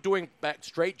 So are you doing back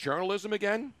straight journalism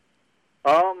again?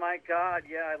 Oh my God!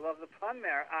 Yeah, I love the pun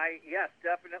there. Yes,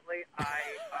 definitely. I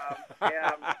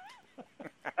am.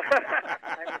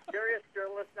 I'm a serious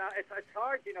journalist now. It's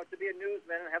hard, to be a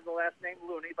newsman and have the last name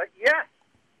Looney. But yes,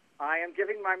 I am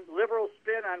giving my liberal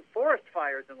spin on forest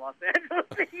fires in Los Angeles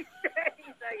these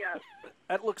days.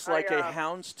 That looks like a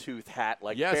houndstooth hat,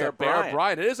 like yes, Bear a Bear Bryant.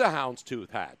 Bryant. It is a houndstooth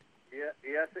hat. Yeah,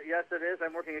 yes, it is.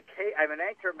 I'm working I'm an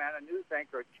anchor man, a news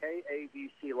anchor at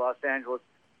KABC Los Angeles.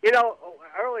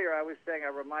 Earlier I was saying I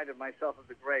reminded myself of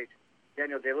the great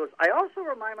Daniel Day-Lewis. I also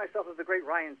remind myself of the great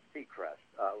Ryan Seacrest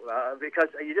because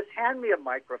you just hand me a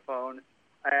microphone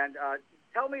and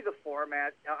tell me the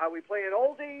format. Are we playing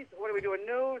oldies? What are we doing,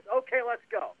 news? Okay, let's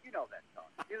go. You know that,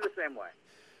 Tony. You're the same way.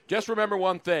 Just remember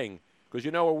one thing, because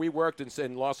where we worked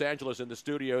in Los Angeles in the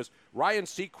studios, Ryan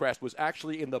Seacrest was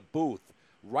actually in the booth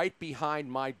right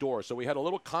behind my door. So we had a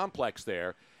little complex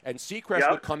there, and Seacrest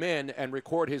would come in and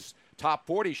record his Top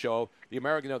 40 show,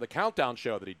 the Countdown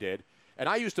show that he did, and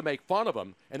I used to make fun of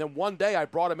him. And then one day I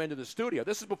brought him into the studio.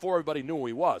 This is before everybody knew who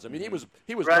he was. I mean, he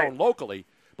was known locally,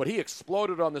 but he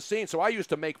exploded on the scene. So I used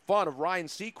to make fun of Ryan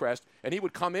Seacrest, and he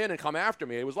would come in and come after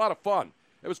me. It was a lot of fun.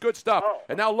 It was good stuff. Oh.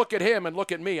 And now look at him and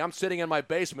look at me. I'm sitting in my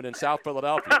basement in South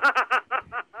Philadelphia.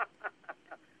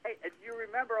 Hey, and you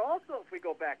remember also, if we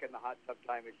go back in the hot tub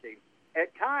time machine,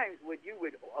 at times when you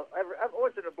would,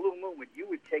 once in a blue moon, when you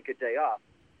would take a day off,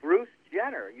 Bruce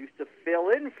Jenner used to fill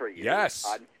in for you. Yes.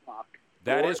 On Fox.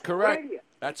 That is correct. Radio.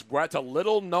 That's a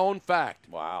little-known fact.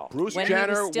 Wow. Bruce When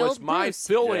Jenner he was my Bruce.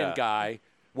 fill-in guy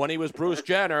when he was Bruce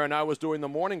Jenner, and I was doing the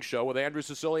morning show with Andrew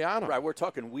Siciliano. Right, we're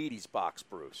talking Wheaties box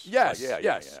Bruce. Yes,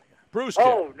 Yeah. Bruce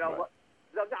Oh, Jenner. no.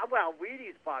 Right. Well,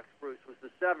 Wheaties box Bruce was the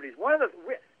 70s. One of the,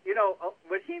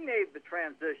 when he made the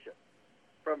transition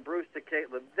from Bruce to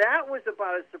Caitlin, that was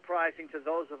about as surprising to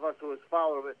those of us who was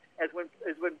followers as when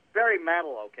Barry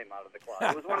Manilow came out of the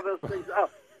closet. It was one of those things.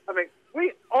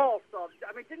 We all saw.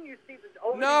 Didn't you see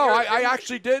the? No, I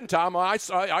actually didn't, Tom.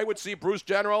 I would see Bruce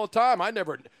Jenner all the time. I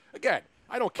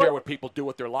don't care what people do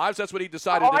with their lives. That's what he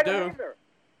decided to do.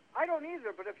 I don't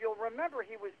either. But if you'll remember,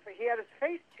 he had his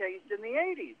face changed in the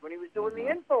 80s when he was doing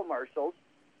the infomercials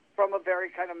from a very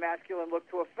kind of masculine look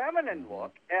to a feminine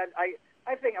look. And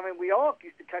I think, we all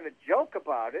used to kind of joke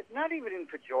about it, not even in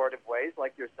pejorative ways,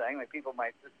 like you're saying, like people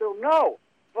might assume. No,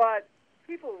 but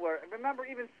people were. Remember,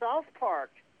 even South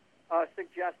Park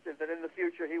suggested that in the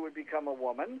future he would become a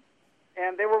woman,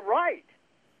 and they were right.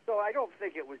 So I don't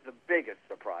think it was the biggest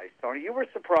surprise, Tony. You were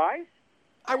surprised?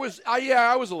 I was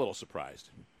a little surprised.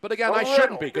 But again, I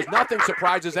shouldn't be, because nothing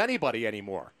surprises anybody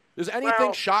anymore. Is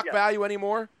anything shock value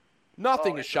anymore?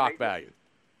 Nothing is shock value.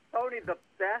 Tony, the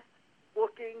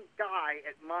best-looking guy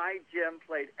at my gym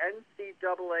played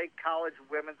NCAA college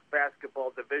women's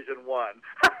basketball Division I.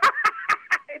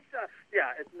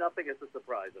 It's nothing is a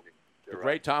surprise anymore. The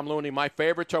great Tom Looney, my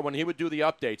favorite term, when he would do the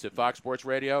updates at Fox Sports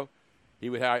Radio, he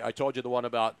would have, I told you the one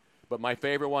about, but my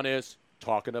favorite one is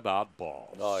talking about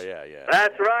balls. Oh, yeah.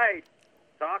 That's right.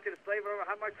 Talking flavor.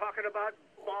 How am I talking about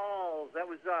balls? That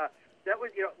was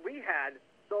we had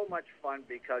so much fun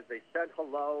because they said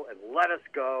hello and let us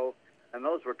go, and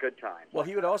those were good times. Well,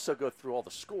 he would also go through all the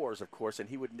scores, of course, and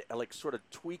he would sort of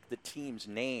tweak the team's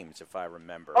names, if I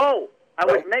remember. Oh, I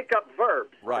would make up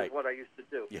verbs. Right. Is what I used to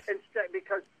do. Yeah. Instead,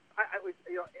 because I was,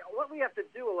 what we have to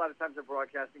do a lot of times in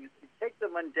broadcasting is take the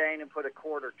mundane and put a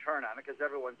quarter turn on it because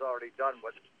everyone's already done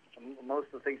what most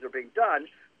of the things are being done.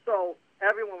 So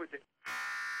everyone was.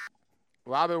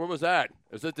 Robin, what was that?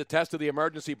 Is it the test of the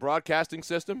emergency broadcasting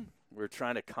system? We were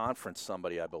trying to conference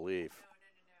somebody, I believe. No.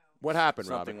 What happened,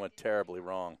 Something Robin? went terribly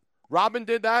wrong. Robin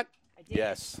did that? I did.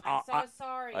 Yes. I'm so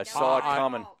sorry. I saw it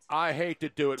coming. I hate to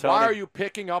do it. Tony, why are you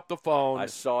picking up the phone? I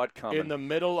saw it coming. In the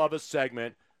middle of a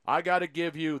segment. I got to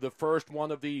give you the first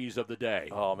one of these of the day.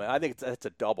 Oh, man, I think that's a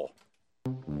double.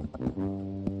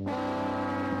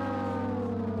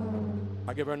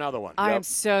 I'll give her another one. I'm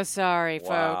so sorry,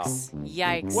 Wow. folks.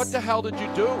 Yikes. What the hell did you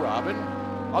do, Robin?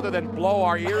 Other than blow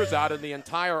our ears out in the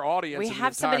entire audience. We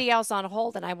have somebody else on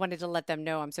hold, and I wanted to let them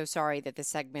know I'm so sorry that this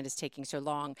segment is taking so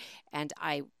long, and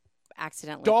I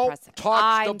accidentally pressed it.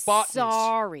 touch the I'm buttons.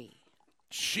 sorry.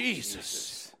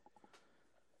 Jesus.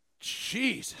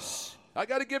 I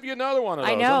got to give you another one of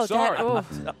those. I know. I'm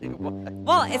sorry.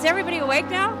 Well, is everybody awake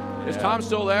now? Is Tom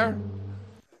still there?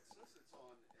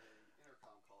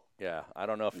 Yeah, I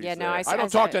don't know if he's Yeah, no, there. I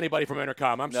don't talk to anybody from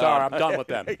Intercom. I'm sorry. I'm done with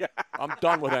them. I'm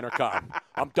done with Intercom.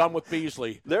 I'm done with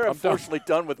Beasley. They're unfortunately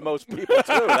done with most people,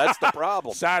 too. That's the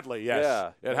problem. Sadly, yes.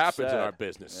 Yeah, it happens in sad. our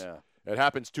business. Yeah. It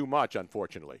happens too much,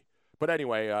 unfortunately. But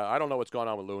anyway, I don't know what's going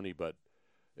on with Looney, but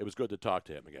it was good to talk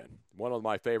to him again. One of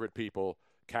my favorite people,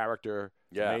 character,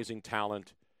 amazing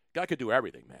talent. Guy could do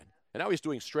everything, man. And now he's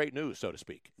doing straight news, so to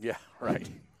speak. Yeah, right.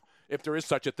 If there is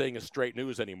such a thing as straight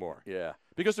news anymore. Yeah.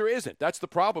 Because there isn't. That's the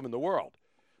problem in the world.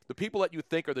 The people that you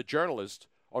think are the journalists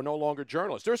are no longer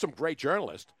journalists. There are some great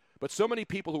journalists, but so many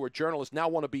people who are journalists now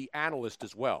want to be analysts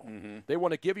as well. Mm-hmm. They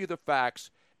want to give you the facts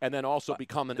and then also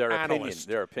become an analyst.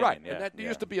 Their opinion, right. Yeah, and there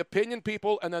used to be opinion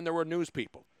people, and then there were news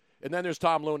people. And then there's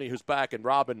Tom Looney, who's back, and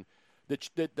Robin.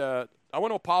 I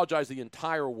want to apologize to the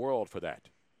entire world for that.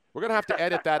 We're going to have to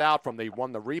edit that out from the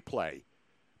replay,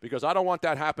 because I don't want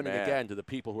that happening again to the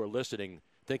people who are listening,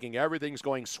 thinking everything's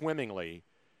going swimmingly,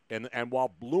 and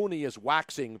while Looney is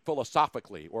waxing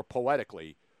philosophically or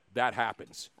poetically, that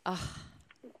happens.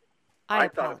 I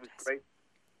thought it was great.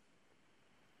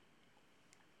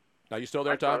 Are you still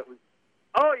there, Tom?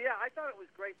 Oh, yeah. I thought it was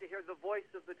great to hear the voice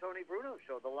of the Tony Bruno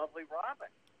Show, the lovely Robin.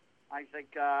 I think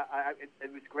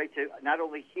it was great to not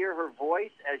only hear her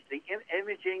voice as the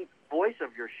imaging voice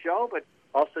of your show, but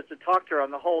also to talk to her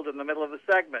on the hold in the middle of the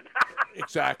segment.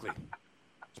 Exactly.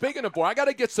 Speaking of voice, I got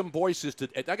to get some voices.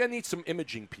 I got to need some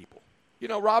imaging people. You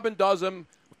know, Robin does them.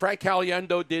 Frank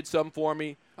Caliendo did some for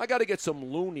me. I got to get some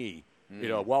Looney. You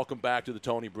know, welcome back to the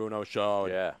Tony Bruno Show.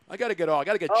 Yeah. I got to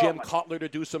get Jim Cutler to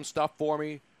do some stuff for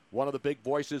me. One of the big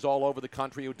voices all over the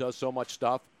country who does so much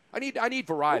stuff. I need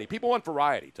variety. People want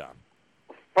variety, Tom.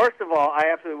 First of all, I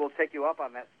absolutely will take you up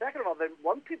on that. Second of all, then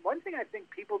one thing I think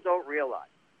people don't realize,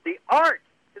 the art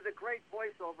to the great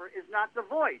voiceover is not the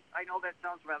voice. I know that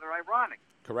sounds rather ironic.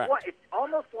 Correct. It's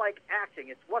almost like acting.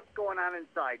 It's what's going on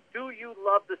inside. Do you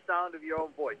love the sound of your own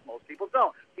voice? Most people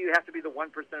don't. So you have to be the 1%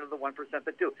 of the 1%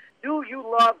 that do. Do you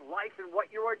love life and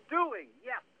what you are doing?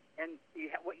 Yes. And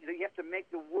you have to make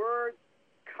the words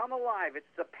come alive. It's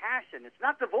the passion. It's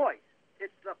not the voice.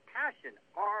 It's the passion.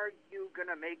 Are you going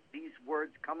to make these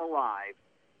words come alive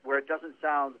where it doesn't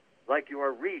sound like you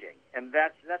are reading? And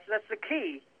that's the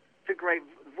key to great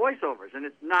voiceovers. And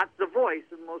it's not the voice,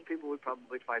 and most people would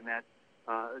probably find that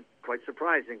quite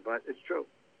surprising, but it's true.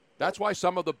 That's why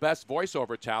some of the best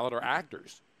voiceover talent are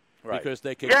actors, right? Because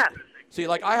they can see.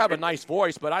 Like I have a nice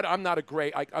voice, but I'm not a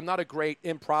great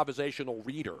improvisational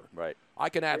reader. Right. I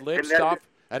can ad lib stuff,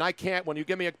 and I can't. When you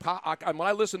give me when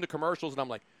I listen to commercials, and I'm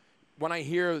like, when I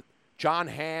hear John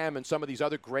Hamm and some of these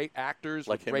other great actors,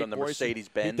 like him great on the voices,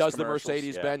 Mercedes-Benz he does the commercials.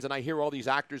 Mercedes-Benz, and I hear all these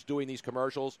actors doing these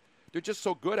commercials. They're just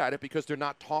so good at it because they're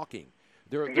not talking.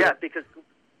 Because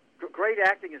great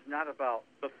acting is not about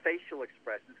the facial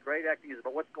expressions. Great acting is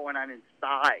about what's going on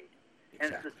inside.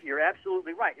 Exactly. And you're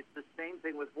absolutely right. It's the same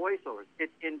thing with voiceovers.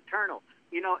 It's internal.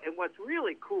 You know, and what's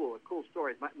really cool, a cool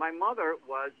story, is my mother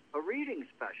was a reading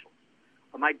specialist.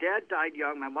 My dad died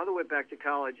young. My mother went back to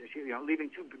college, and she, leaving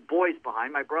two boys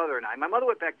behind, my brother and I. My mother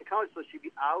went back to college so she'd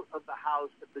be out of the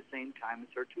house at the same time as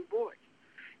her two boys.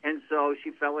 And so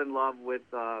she fell in love with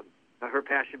her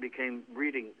passion became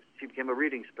reading. She became a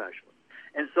reading specialist.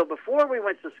 And so before we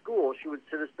went to school, she would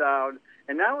sit us down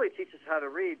and not only teach us how to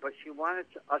read, but she wanted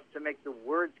us to make the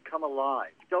words come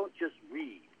alive. Don't just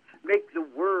read. Make the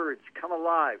words come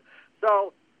alive.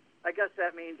 So I guess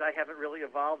that means I haven't really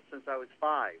evolved since I was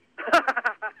 5.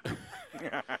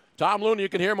 Tom Looney, you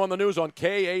can hear him on the news on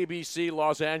KABC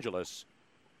Los Angeles.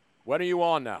 When are you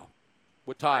on now?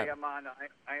 What time?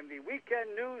 I am the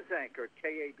weekend news anchor,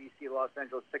 KABC Los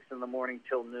Angeles, 6 in the morning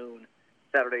till noon,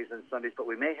 Saturdays and Sundays. But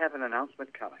we may have an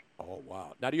announcement coming. Oh,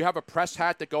 wow. Now, do you have a press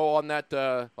hat to go on that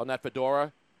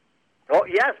fedora? Oh,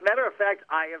 yes. Matter of fact,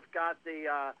 I have got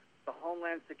the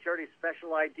Homeland Security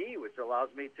Special ID, which allows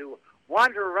me to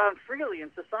wander around freely in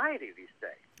society these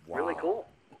days. Wow. Really cool.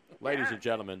 Ladies and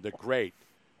gentlemen, the great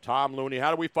Tom Looney.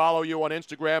 How do we follow you on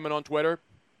Instagram and on Twitter?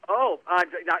 Oh,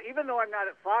 now even though I'm not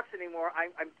at Fox anymore,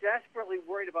 I'm desperately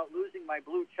worried about losing my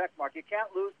blue check mark. You can't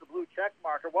lose the blue check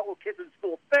mark, or what will kids in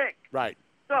school think? Right.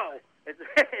 So it's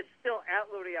still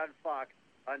at Looney on Fox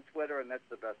on Twitter, and that's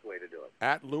the best way to do it.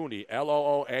 At Looney,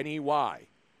 Looney.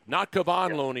 Not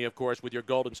Kevon Looney, of course, with your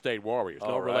Golden State Warriors.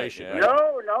 No relation. Yeah.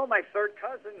 Right? No, my third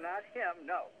cousin, not him.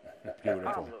 No.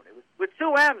 Beautiful. Tom Looney, with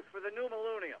 2 M's for the new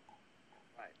millennium.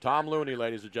 Right. Tom Looney,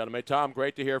 ladies and gentlemen. Tom,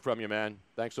 great to hear from you, man.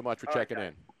 Thanks so much for checking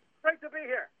in. Great to be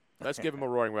here. Let's give him a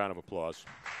roaring round of applause.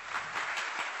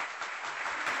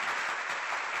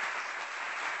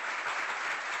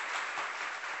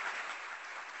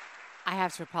 I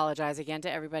have to apologize again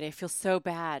to everybody. I feel so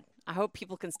bad. I hope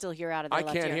people can still hear out of their I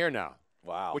left can't ear. hear now.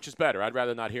 Wow. Which is better. I'd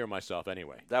rather not hear myself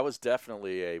anyway. That was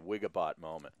definitely a Wigabot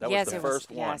moment. That Yes, was the it was-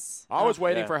 first one. yes. I was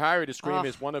waiting Yeah. for Harry to scream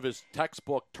is one of his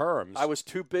textbook terms. I was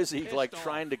too busy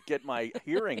trying to get my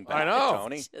hearing back, I know.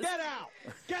 Tony.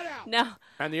 Get out! No.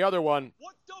 And the other one,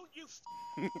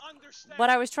 What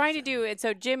I was trying to do, and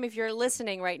so Jim, if you're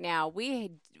listening right now,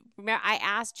 I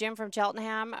asked Jim from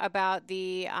Cheltenham about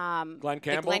the Glenn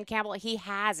Campbell? Glenn Campbell. He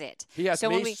has it. he has so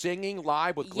me when we, singing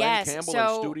live with Glenn yes, Campbell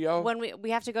so in studio. when we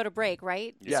have to go to break,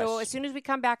 right? Yes. So as soon as we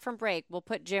come back from break, we'll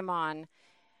put Jim on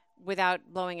without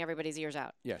blowing everybody's ears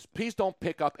out. Yes. Please don't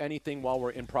pick up anything while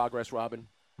we're in progress, Robin.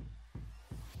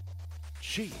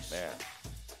 Jeez. Man.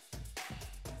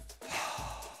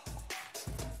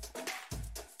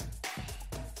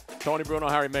 Tony Bruno,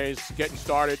 Harry Mays, getting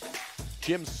started.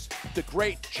 The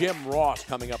great Jim Ross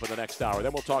coming up in the next hour.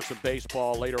 Then we'll talk some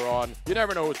baseball later on. You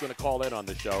never know who's going to call in on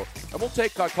the show. And we'll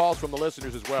take calls from the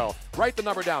listeners as well. Write the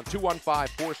number down,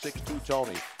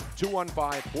 215-462-TONY,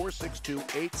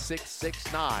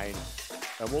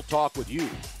 215-462-8669. And we'll talk with you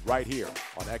right here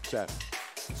on XM,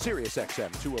 Sirius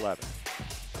XM 211.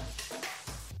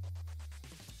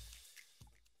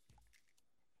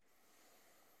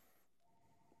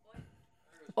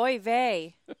 Oy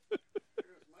vey.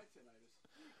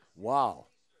 Wow.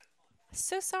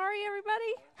 So sorry,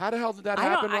 everybody. How the hell did that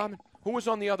happen, Robin? Who was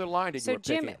on the other line that you So were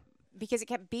Jim, picking? because it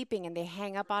kept beeping and they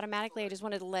hang up automatically, I just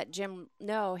wanted to let Jim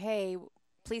know, hey,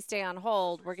 please stay on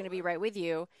hold. We're going to be right with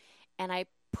you. And I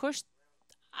pushed.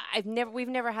 We've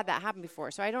never had that happen before,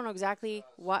 so I don't know exactly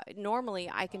what. Normally,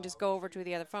 I can just go over to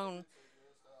the other phone.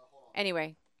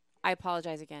 Anyway, I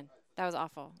apologize again. That was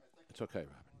awful. It's okay,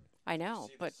 Robin. I know,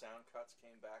 but the sound cuts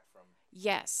came back from.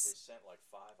 yes, They sent like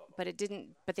 5 of them. but it didn't.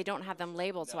 But they don't have them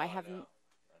labeled, so I have.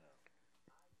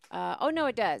 Oh no,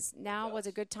 it does. Now was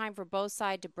a good time for both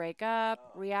sides to break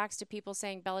up. Reacts to people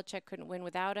saying Belichick couldn't win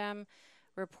without him.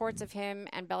 Reports of him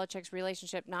and Belichick's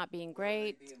relationship not being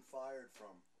great. Being fired from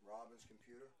Robin's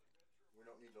computer. We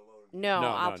don't need to load it. No,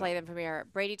 I'll play them from here.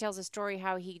 Brady tells a story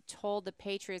how he told the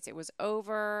Patriots it was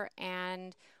over,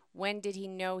 and when did he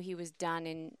know he was done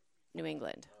in New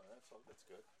England? That's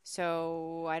good.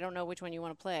 So I don't know which one you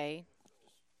want to play,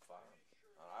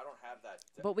 I don't have that.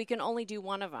 but we can only do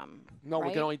one of them. No, we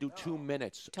right? can only do 2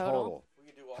 minutes Total? total. We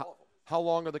can do all of them. How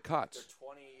long are the cuts? They're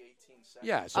 20, 18 seconds.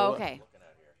 Yeah. So Oh, okay.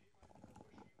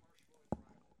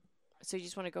 So you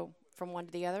just want to go from one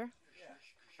to the other?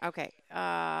 Yeah. Okay.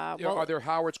 are there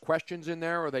Howard's questions in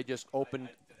there, or are they just open? I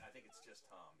think it's just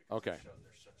Tom. Because Okay. They're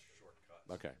such short cuts.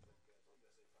 Okay.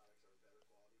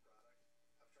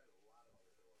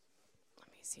 Let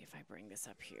me see if I bring this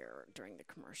up here during the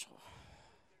commercial.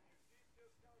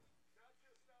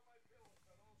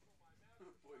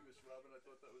 Boy, Miss Robin, I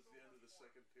thought that was the end of the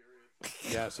second period.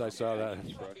 Yes, I saw that.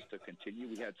 For us to continue,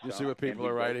 we had You see what people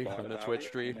are writing on the Twitch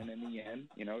stream? And then in the end,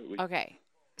 you know, it was Okay.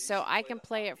 So I can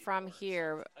play it from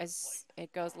here as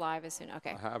it goes live as soon.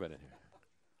 Okay. I have it in here.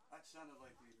 That sounded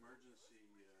like the emergency.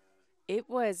 It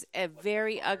was a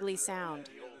very ugly sound.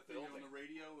 The old thing on the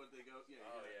radio where they go, yeah.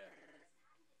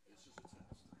 This is a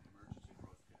test. Emergency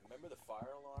broadcast. Remember the fire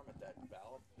alarm at that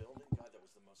ballot building? God, that was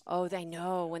the most. Oh, I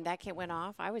know. When that kid went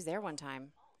off, I was there one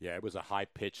time. Yeah, it was a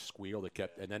high-pitched squeal that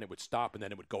kept, and then it would stop, and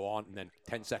then it would go on, and then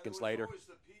 10 seconds later. It was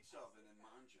the pizza oven in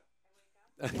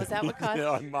Manja. Was that what caused? Yeah,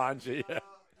 on Manji. Yeah.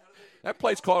 That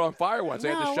place caught on fire once. They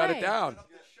had to No shut way. it down.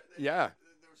 Yeah.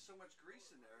 There was so much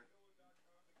grease in there.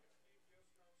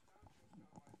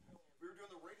 We were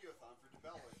doing the radiothon for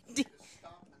DeBella. They just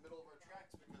stopped in the middle of our tracks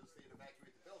because they had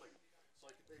evacuated the building. So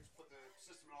like they just put the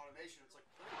system in automation. It's like.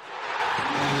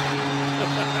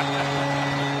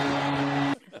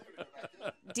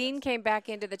 Dean came back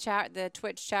into the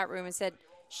Twitch chat room and said,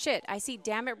 "Shit, I see.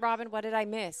 Damn it, Robin, what did I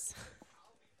miss?"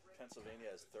 Pennsylvania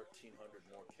has 1,300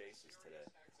 more cases today.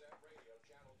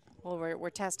 Well, we're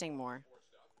testing more.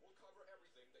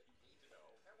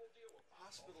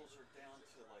 Hospitals are down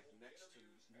to like next to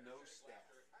no staff.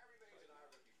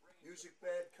 Music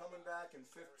bed coming back in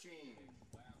 15.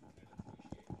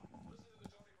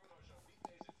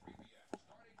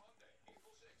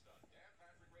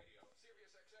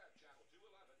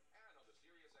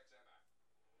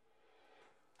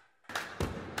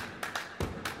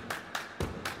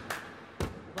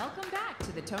 Welcome back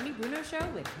to the Tony Bruno Show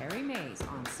with Harry Mays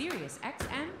on Sirius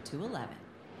XM 211.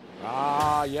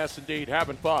 Ah, yes, indeed.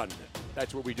 Having fun.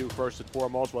 That's what we do first and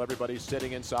foremost while everybody's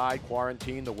sitting inside,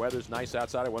 quarantined. The weather's nice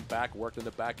outside. I went back, worked in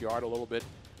the backyard a little bit.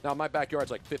 Now, my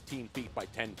backyard's like 15 feet by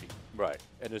 10 feet. Right.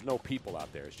 And there's no people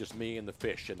out there. It's just me and the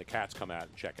fish, and the cats come out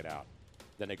and check it out.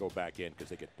 Then they go back in because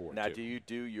they get bored, Now, too. do you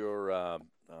do your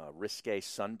risque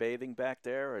sunbathing back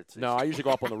there? No, I usually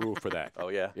go up on the roof for that. Oh,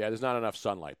 yeah? Yeah, there's not enough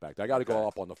sunlight back there. I got to go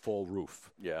up on the full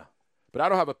roof. Yeah. But I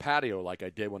don't have a patio like I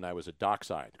did when I was at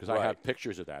Dockside because I have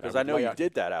pictures of that. Because I know you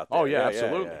did that out there. Oh, yeah,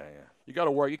 absolutely. Yeah. You got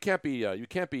to work. You can't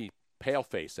be pale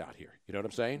face out here. You know what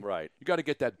I'm saying? Right. You got to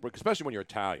get that, especially when you're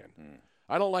Italian.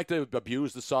 I don't like to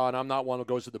abuse the sun. I'm not one who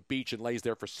goes to the beach and lays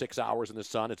there for 6 hours in the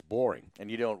sun. It's boring. And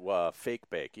you don't fake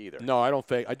bake either. No, I don't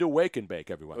fake. I do wake and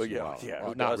bake every once in a while. Yeah,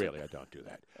 well, not really. I don't do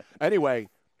that. Anyway,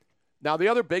 now the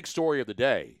other big story of the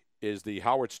day is the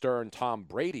Howard Stern-Tom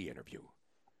Brady interview.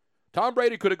 Tom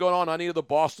Brady could have gone on any of the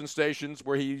Boston stations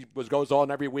where he goes on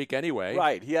every week anyway.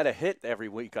 Right. He had a hit every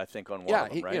week, I think, on one of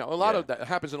them, right? A lot of that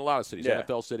happens in a lot of cities. Yeah.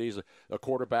 NFL cities, a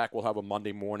quarterback will have a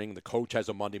Monday morning. The coach has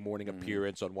a Monday morning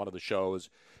appearance on one of the shows.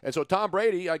 And so Tom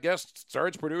Brady, I guess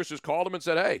Stern's producers called him and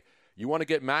said, hey, you want to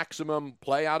get maximum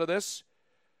play out of this?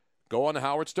 Go on the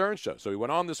Howard Stern show. So he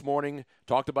went on this morning,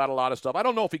 talked about a lot of stuff. I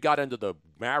don't know if he got into the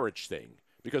marriage thing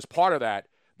because part of that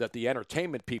the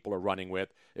entertainment people are running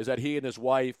with is that he and his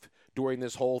wife – during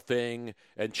this whole thing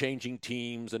and changing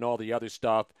teams and all the other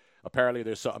stuff. Apparently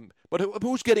there's something. But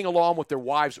who's getting along with their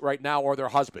wives right now or their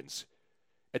husbands?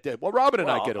 Well, Robin and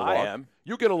I get along. I am.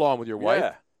 You get along with your wife.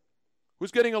 Yeah.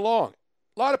 Who's getting along?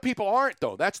 A lot of people aren't,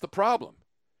 though. That's the problem.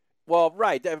 Well,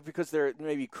 right, because they're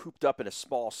maybe cooped up in a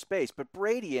small space. But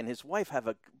Brady and his wife have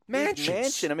a big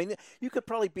mansion. I mean, you could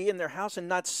probably be in their house and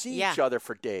not see each other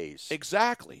for days.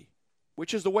 Exactly,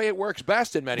 which is the way it works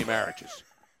best in many marriages.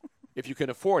 If you can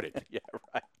afford it. Yeah,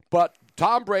 right. But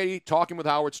Tom Brady talking with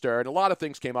Howard Stern, a lot of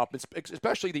things came up,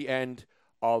 especially the end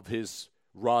of his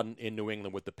run in New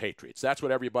England with the Patriots. That's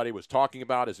what everybody was talking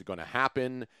about. Is it going to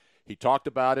happen? He talked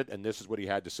about it, and this is what he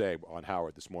had to say on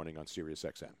Howard this morning on Sirius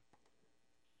XM.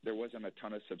 There wasn't a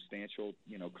ton of substantial,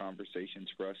 conversations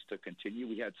for us to continue.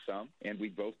 We had some, and we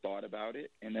both thought about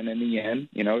it. And then in the end,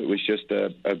 it was just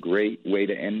a great way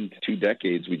to end 2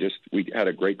 decades. We had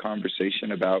a great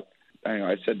conversation about,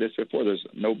 I said this before, there's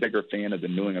no bigger fan of the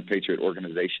New England Patriot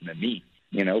organization than me,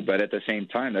 but at the same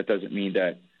time, that doesn't mean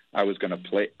that I was going to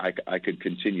play. I could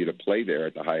continue to play there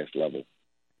at the highest level.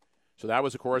 So that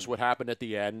was, of course, what happened at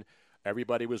the end.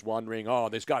 Everybody was wondering,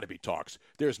 there's got to be talks.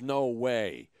 There's no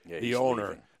way the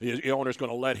owner's going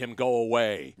to let him go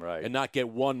away and not get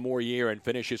one more year and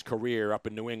finish his career up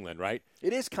in New England, right?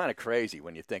 It is kind of crazy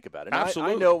when you think about it.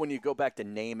 Absolutely. I know when you go back to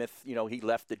Namath, he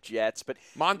left the Jets, but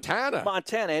Montana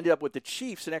ended up with the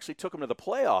Chiefs and actually took him to the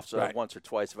playoffs once or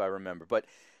twice, if I remember. But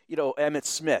Emmitt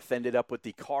Smith ended up with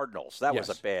the Cardinals. That was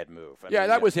a bad move.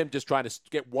 That was him just trying to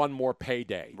get one more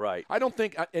payday. Right. I don't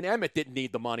think – and Emmitt didn't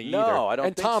need the money either. No, I don't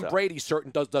think so. And Tom Brady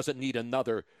doesn't need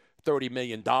another $30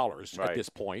 million at this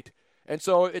point. And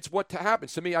so it's what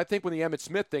happens. To me, I think when the Emmitt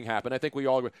Smith thing happened, I think we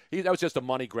all that was just a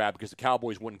money grab because the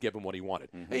Cowboys wouldn't give him what he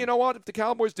wanted. Mm-hmm. Hey, you know what? If the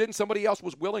Cowboys didn't, somebody else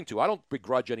was willing to. I don't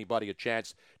begrudge anybody a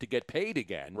chance to get paid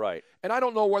again. Right. And I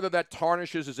don't know whether that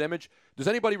tarnishes his image. Does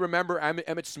anybody remember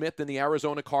Emmitt Smith in the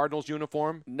Arizona Cardinals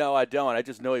uniform? No, I don't. I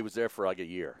just know he was there for like a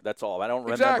year. That's all. I don't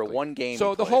remember one game.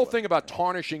 So the whole thing about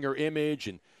tarnishing your image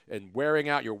and wearing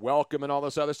out your welcome and all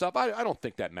this other stuff, I don't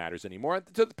think that matters anymore.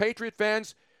 To the Patriot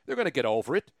fans, they're going to get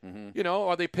over it. Mm-hmm.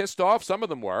 Are they pissed off? Some of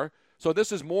them were. So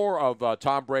this is more of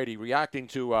Tom Brady reacting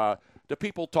to the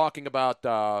people talking about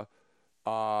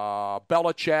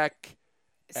Belichick.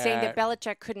 Saying that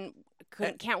Belichick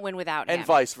can't win without him. And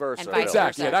vice versa.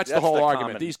 Exactly. That's the whole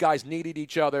argument. Common. These guys needed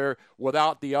each other.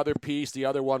 Without the other piece, the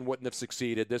other one wouldn't have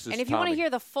succeeded. And if you want to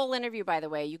hear the full interview, by the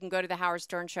way, you can go to the Howard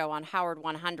Stern Show on Howard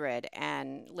 100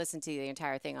 and listen to the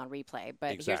entire thing on replay.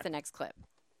 But here's the next clip.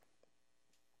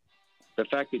 The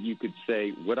fact that you could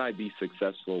say, would I be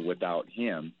successful without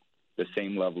him, the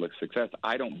same level of success,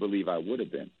 I don't believe I would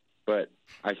have been. But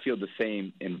I feel the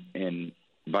same in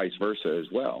vice versa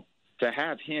as well. To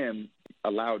have him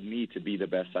allowed me to be the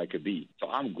best I could be. So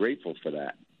I'm grateful for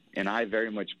that. And I very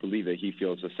much believe that he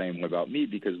feels the same way about me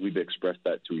because we've expressed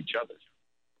that to each other.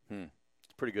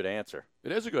 It's a pretty good answer.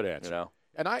 It is a good answer.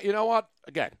 And you know what?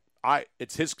 Again,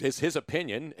 it's his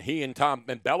opinion. He and Tom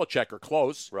and Belichick are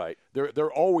close. Right.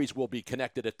 There always will be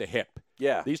connected at the hip.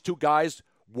 Yeah. These two guys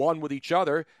won with each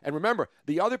other. And remember,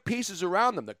 the other pieces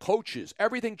around them, the coaches,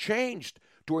 everything changed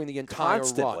during the entire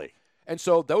run. And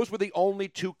so those were the only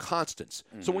two constants.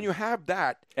 Mm-hmm. So when you have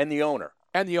that. And the owner.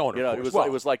 It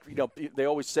was like, they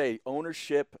always say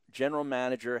ownership, general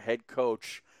manager, head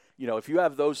coach. If you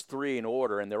have those three in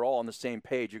order and they're all on the same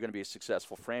page, you're going to be a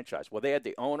successful franchise. Well, they had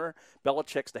the owner,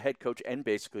 Belichick's the head coach, and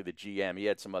basically the GM. He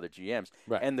had some other GMs,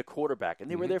 and the quarterback,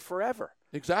 and they were there forever.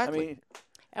 Exactly.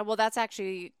 Well, that's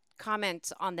actually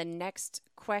comment on the next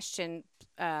question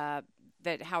that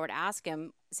Howard asked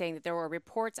him. saying that there were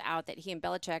reports out that he and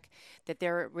Belichick, that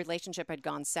their relationship had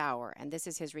gone sour. And this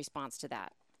is his response to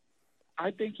that. I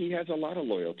think he has a lot of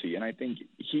loyalty, and I think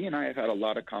he and I have had a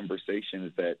lot of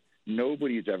conversations that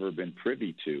nobody's ever been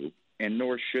privy to, and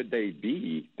nor should they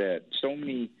be, that so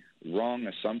many wrong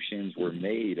assumptions were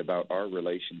made about our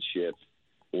relationship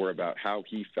or about how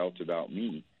he felt about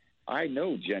me. I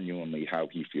know genuinely how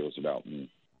he feels about me.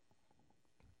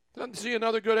 See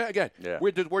another good again. Yeah.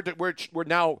 We're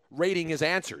now rating his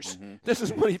answers. This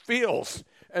is what he feels,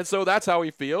 and so that's how he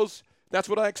feels. That's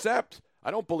what I accept. I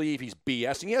don't believe he's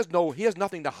BSing. He has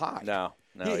nothing to hide. No,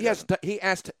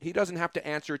 he doesn't have to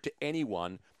answer to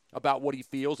anyone about what he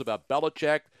feels about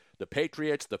Belichick, the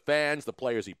Patriots, the fans, the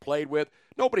players he played with.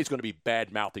 Nobody's going to be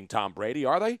bad-mouthing Tom Brady,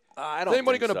 are they? I don't Is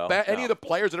anybody think going so. to any of the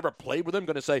players that ever played with him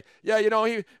going to say, yeah,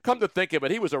 he come to think of it,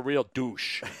 he was a real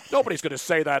douche. Nobody's going to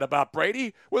say that about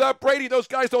Brady. Without Brady, those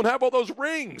guys don't have all those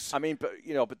rings. I mean,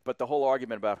 but the whole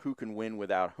argument about who can win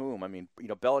without whom. I mean,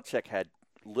 Belichick had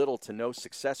little to no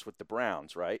success with the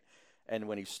Browns, right? And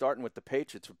when he's starting with the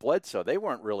Patriots with Bledsoe, they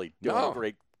weren't really doing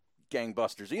great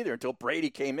gangbusters either until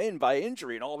Brady came in by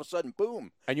injury, and all of a sudden,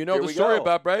 boom. And you know the story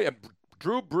about Brady? And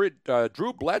Drew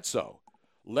Bledsoe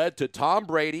led to Tom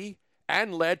Brady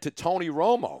and led to Tony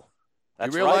Romo.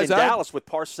 That's you realize right, in that? Dallas with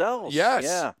Parcells. Yes.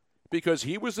 Yeah. Because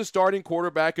he was the starting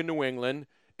quarterback in New England,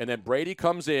 and then Brady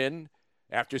comes in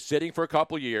after sitting for a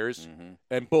couple years,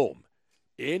 and boom.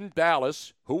 In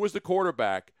Dallas, who was the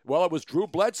quarterback? Well, it was Drew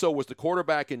Bledsoe was the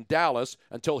quarterback in Dallas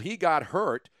until he got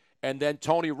hurt, and then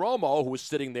Tony Romo, who was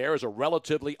sitting there as a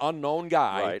relatively unknown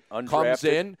guy, comes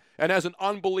in and has an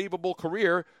unbelievable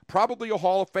career, probably a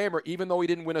Hall of Famer, even though he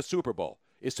didn't win a Super Bowl.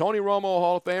 Is Tony Romo a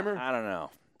Hall of Famer? I don't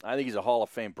know. I think he's a Hall of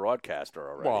Fame broadcaster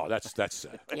already. Well, that's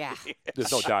yeah.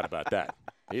 There's no doubt about that.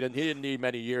 He didn't need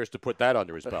many years to put that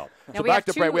under his belt. Now So back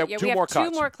to Brady. We have two more cuts.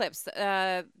 Two more clips.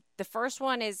 The first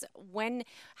one is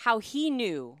how he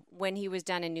knew when he was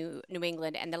done in New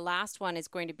England, and the last one is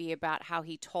going to be about how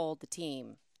he told the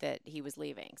team that he was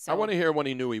leaving. So I want to hear when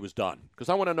he knew he was done, because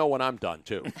I want to know when I'm done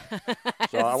too.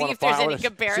 So I see want if there's any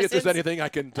comparisons. See if there's anything I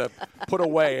can put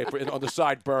away on the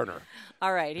side burner.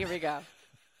 All right, here we go.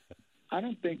 I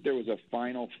don't think there was a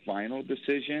final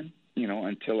decision,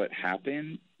 until it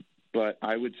happened. But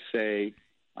I would say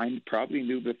I probably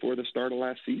knew before the start of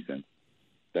last season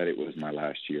that it was my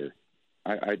last year.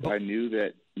 I knew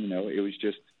that, it was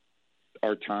just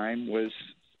our time was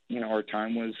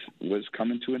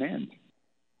coming to an end.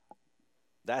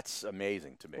 That's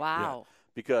amazing to me. Wow. Yeah.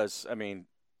 Because, I mean,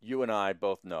 you and I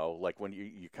both know, like when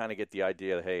you kind of get the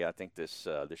idea that, hey, I think this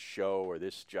show or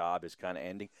this job is kind of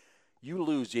ending, you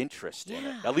lose interest in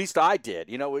it. At least I did.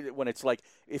 When it's like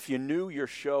if you knew your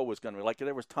show was going to be, like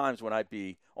there was times when I'd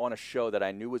be on a show that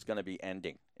I knew was going to be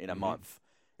ending in a month.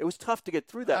 It was tough to get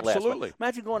through that last month.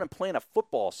 Imagine going and playing a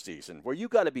football season where you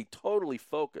got to be totally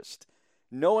focused,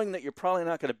 knowing that you're probably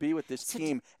not going to be with this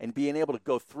team and being able to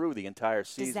go through the entire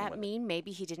season. Does that mean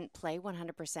maybe he didn't play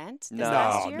 100% No,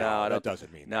 last year? no, that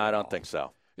doesn't mean that. No, I don't think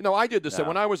so. I did this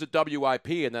when I was at WIP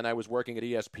and then I was working at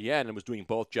ESPN and was doing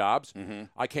both jobs.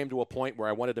 I came to a point where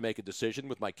I wanted to make a decision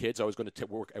with my kids. I was going to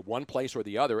work at one place or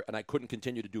the other, and I couldn't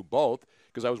continue to do both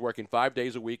because I was working 5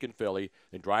 days a week in Philly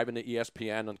and driving to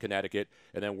ESPN in Connecticut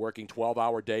and then working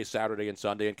 12-hour days Saturday and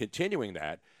Sunday and continuing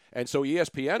that. And so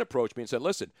ESPN approached me and said,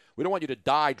 listen, we don't want you to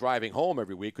die driving home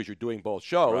every week because you're doing both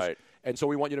shows. Right. And so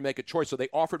we want you to make a choice. So they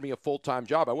offered me a full-time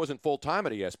job. I wasn't full-time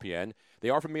at ESPN. They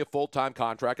offered me a full-time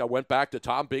contract. I went back to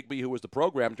Tom Bigby, who was the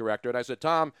program director, and I said,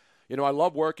 Tom, I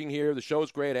love working here. The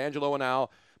show's great, Angelo and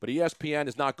Al, but ESPN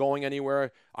is not going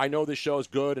anywhere. I know this show's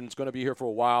good and it's going to be here for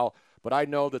a while, but I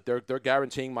know that they're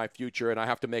guaranteeing my future, and I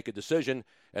have to make a decision,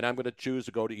 and I'm going to choose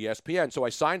to go to ESPN. So I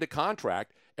signed a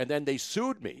contract, and then they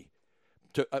sued me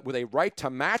with a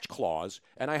right-to-match clause,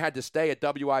 and I had to stay at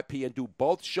WIP and do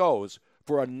both shows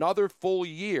for another full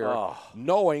year,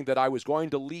 knowing that I was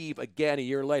going to leave again a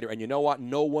year later. And you know what?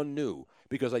 No one knew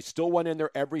because I still went in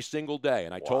there every single day.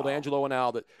 And I told Angelo and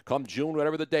Al that come June,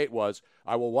 whatever the date was,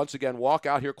 I will once again walk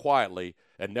out here quietly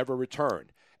and never return.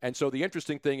 And so the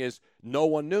interesting thing is no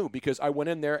one knew because I went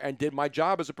in there and did my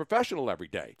job as a professional every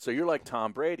day. So you're like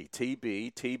Tom Brady,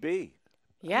 TB.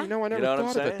 Yeah. I never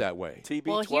thought of it that way. TB12.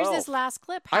 Well, here's this last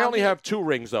clip. I only have 2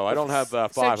 rings, though. I don't have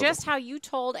 5 So of them. just how you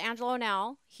told Angelo and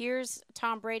Al, here's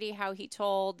Tom Brady, how he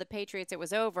told the Patriots it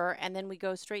was over, and then we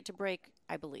go straight to break,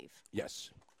 I believe. Yes.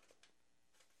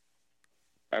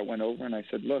 I went over and I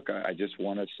said, look, I just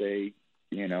want to say,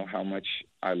 how much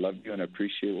I love you and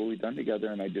appreciate what we've done together.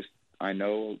 And I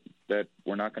know that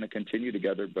we're not going to continue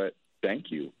together, but thank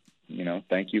you.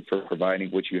 thank you for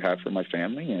providing what you have for my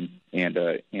family and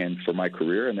for my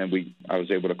career. And then I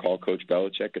was able to call Coach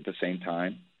Belichick at the same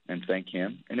time and thank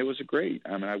him. And it was great.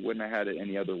 I mean, I wouldn't have had it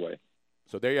any other way.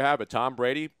 So there you have it. Tom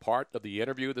Brady, part of the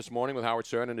interview this morning with Howard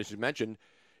Stern. And as you mentioned,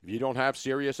 if you don't have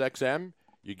SiriusXM,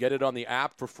 you get it on the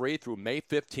app for free through May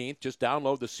 15th. Just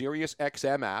download the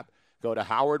SiriusXM app. Go to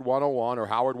Howard 101 or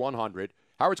Howard 100.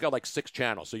 Howard's got like 6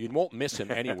 channels, so you won't miss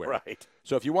him anywhere. Right.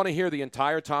 So if you want to hear the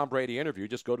entire Tom Brady interview,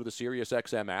 just go to the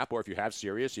SiriusXM app, or if you have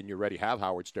Sirius and you already have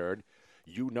Howard Stern,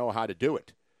 you know how to do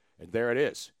it. And there it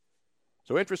is.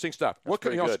 So interesting stuff.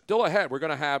 Still ahead, we're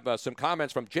going to have some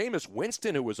comments from Jameis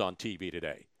Winston, who was on TV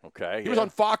today. Okay. He was on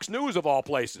Fox News, of all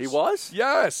places. He was?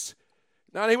 Yes.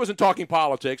 Now, he wasn't talking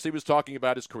politics. He was talking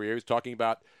about his career. He was talking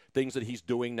about things that he's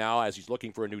doing now as he's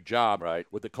looking for a new job. Right.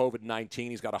 With the COVID-19,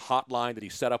 he's got a hotline that he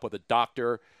set up with a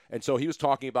doctor. And so he was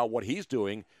talking about what he's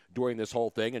doing during this whole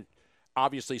thing, and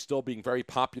obviously still being very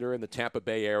popular in the Tampa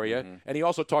Bay area. Mm-hmm. And he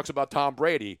also talks about Tom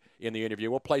Brady in the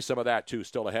interview. We'll play some of that, too,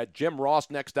 still ahead. Jim Ross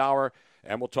next hour,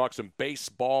 and we'll talk some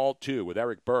baseball, too, with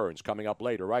Eric Burns coming up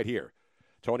later right here.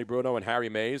 Tony Bruno and Harry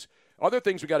Mays. Other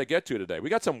things we got to get to today. We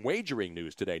got some wagering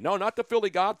news today. No, not the Philly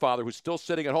Godfather, who's still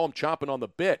sitting at home chomping on the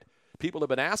bit. People have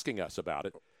been asking us about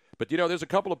it. But, there's a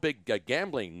couple of big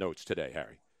gambling notes today,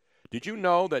 Harry. Did you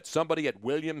know that somebody at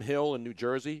William Hill in New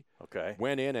Jersey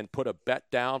went in and put a bet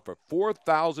down for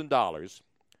 $4,000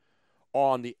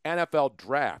 on the NFL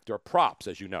draft, or props,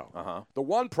 as you know? Uh-huh. The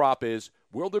one prop is,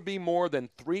 will there be more than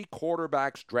 3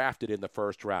 quarterbacks drafted in the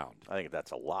first round? I think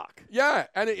that's a lock. Yeah,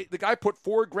 and the guy put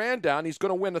 $4,000 down. He's going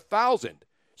to win $1,000.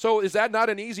 So is that not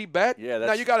an easy bet? Yeah.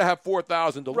 Now, you got to have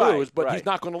 $4,000 to lose, but he's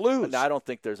not going to lose. And I don't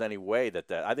think there's any way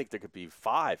that I think there could be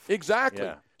 5. Exactly.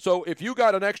 Yeah. So if you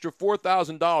got an extra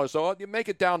 $4,000, so you make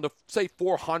it down to, say,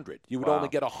 $400, you would only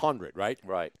get $100, right?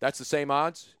 Right. That's the same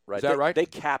odds? Right. Is that right? They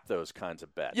cap those kinds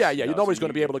of bets. Yeah. Nobody's going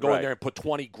to be able to go in right. there and put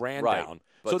 $20,000 Right. down.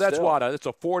 But So that's still. what? It's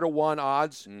a 4-to-1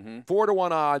 odds. Mm-hmm.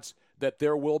 4-to-1 odds that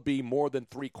there will be more than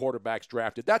 3 quarterbacks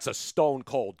drafted. That's a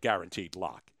stone-cold guaranteed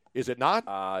lock. Is it not?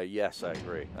 Yes, I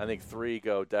agree. I think 3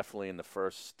 go definitely in the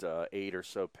first 8 or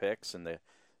so picks, and the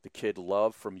kid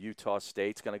Love from Utah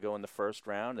State's going to go in the first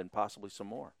round, and possibly some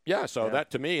more. Yeah, so that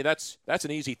to me, that's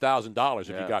an easy $1,000 if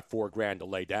you got $4,000 to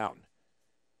lay down.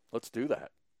 Let's do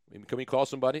that. Can we call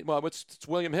somebody? Well, it's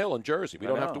William Hill in Jersey. We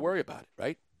don't have to worry about it,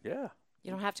 right? Yeah.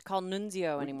 You don't have to call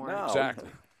Nunzio anymore. No. Exactly.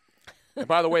 And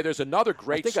by the way, there's another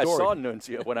great story. I think I saw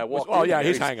Nunzio when I walked in. Oh, yeah,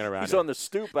 he's hanging around. He's on the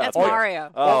stoop out That's there.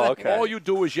 Mario. Oh, okay. All you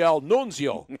do is yell,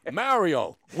 Nunzio,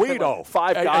 Mario, Guido.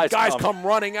 5 and guys guys come. come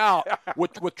running out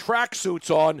with tracksuits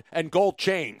on and gold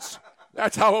chains.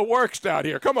 That's how it works down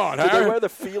here. Come on, Do Harry. they wear the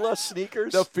Fila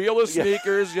sneakers? The Fila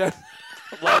sneakers, yeah.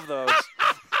 Love those.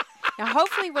 Now,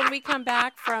 hopefully, when we come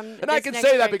back from And I can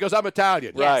say that because I'm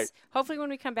Italian. Yes. Right. Hopefully, when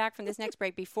we come back from this next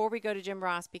break, before we go to Jim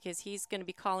Ross, because he's going to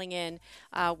be calling in,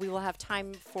 we will have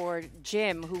time for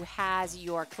Jim, who has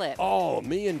your clip. Oh,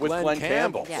 me and With Glenn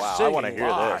Campbell. Yes. Wow, I Singing want to hear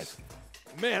live. this.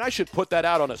 Man, I should put that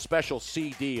out on a special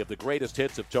CD of the greatest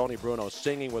hits of Tony Bruno,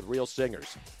 singing with real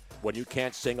singers when you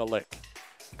can't sing a lick.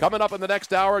 Coming up in the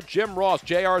next hour, Jim Ross,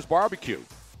 JR's Barbecue.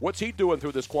 What's he doing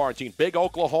through this quarantine? Big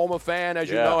Oklahoma fan, as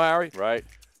you know, Harry. Right.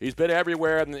 He's been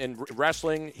everywhere in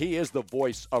wrestling. He is the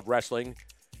voice of wrestling.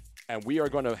 And we are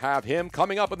going to have him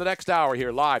coming up in the next hour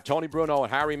here live. Tony Bruno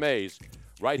and Harry Mays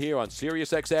right here on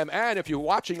SiriusXM. And if you're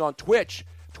watching on Twitch,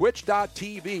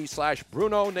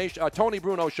 twitch.tv/Bruno Nation, Tony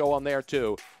Bruno Show on there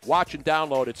too. Watch and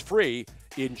download. It's free.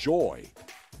 Enjoy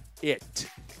it.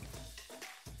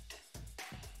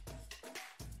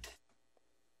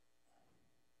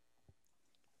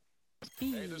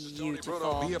 Hey, this is Tony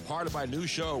Bruno. Be a part of my new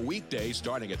show weekdays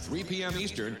starting at 3 p.m.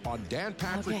 Eastern on Dan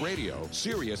Patrick Radio,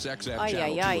 Sirius XM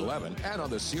Channel 211, and on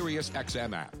the Sirius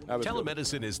XM app.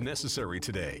 Telemedicine is necessary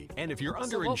today. And if you're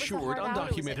underinsured,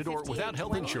 undocumented, or without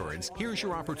health insurance, here's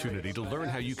your opportunity to learn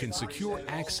how you can secure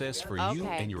access for you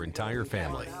and your entire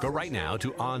family. Go right now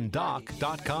to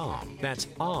ondoc.com. That's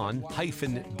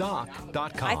on-doc.com.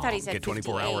 I thought he said Get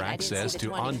 24-hour access to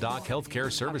OnDoc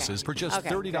healthcare services for just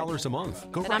 $30 a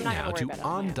month. Go right now to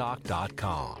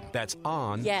ondoc.com. That's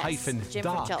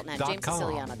on-doc.com.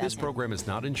 This program is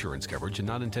not insurance coverage and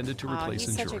not intended to replace he's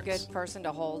insurance. Such a good person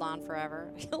to hold on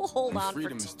forever. He'll hold on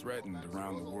freedom for is threatened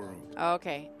around the world.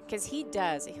 Okay, because he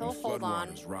does. He'll hold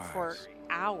on floodwaters rise. for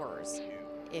hours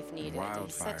if needed.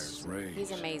 Wildfires rage.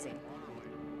 He's amazing.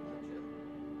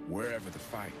 Wherever the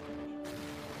fight,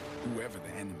 whoever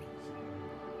the enemy,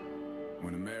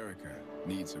 when America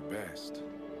needs her best,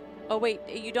 Oh, wait,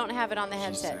 you don't have it on the she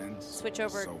headset. sends Switch a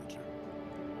over. soldier.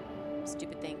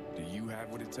 Stupid thing. Do you have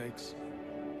what it takes?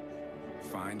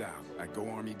 Find out at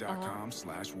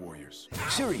GoArmy.com/warriors.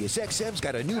 SiriusXM's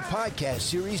got a new podcast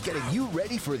series getting you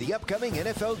ready for the upcoming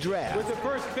NFL Draft. With the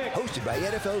first pick. Hosted by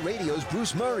NFL Radio's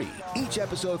Bruce Murray. Each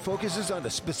episode focuses on a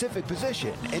specific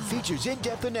position and features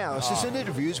in-depth analysis and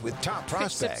interviews with top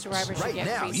prospects. Right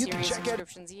now, you can check out.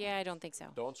 Yeah, I don't think so.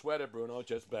 Don't sweat it, Bruno.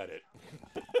 Just bet it.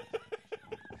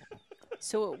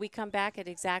 So we come back at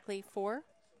exactly 4?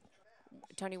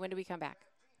 Tony, when do we come back?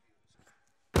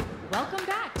 Welcome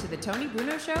back to the Tony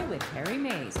Bruno Show with Harry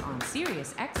Mays on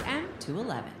Sirius XM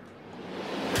 211.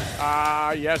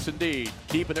 Yes, indeed.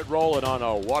 Keeping it rolling on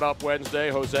a What Up Wednesday.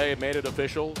 Jose made it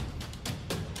official.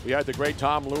 We had the great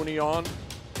Tom Looney on.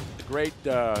 The great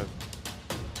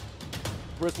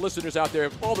listeners out there,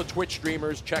 all the Twitch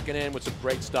streamers checking in with some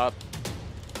great stuff.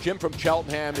 Jim from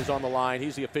Cheltenham is on the line.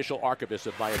 He's the official archivist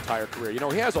of my entire career. You know,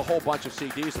 he has a whole bunch of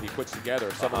CDs that he puts together,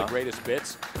 some of the greatest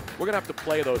bits. We're going to have to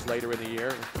play those later in the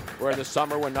year or in the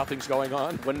summer when nothing's going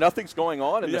on. When nothing's going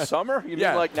on in the summer? You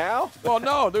mean like now? Well,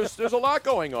 no, there's a lot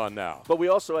going on now. But we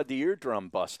also had the eardrum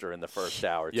buster in the first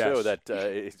hour, too. That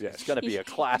it's going to be a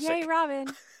classic. Yay, Robin.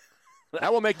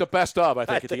 That will make the best of, I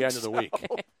think, at the end of the week.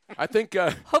 I think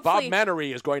Bob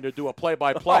Menery is going to do a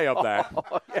play-by-play of that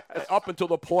up until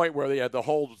the point where the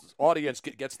whole audience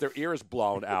gets their ears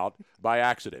blown out by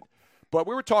accident. But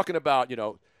we were talking about,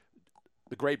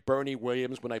 the great Bernie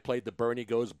Williams when I played the Bernie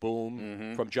Goes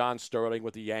Boom from John Sterling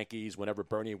with the Yankees whenever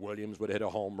Bernie Williams would hit a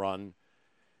home run.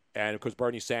 And, of course,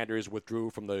 Bernie Sanders withdrew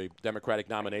from the Democratic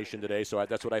nomination today, so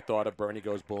that's what I thought of Bernie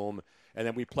Goes Boom. And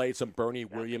then we played some Bernie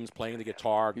Williams playing the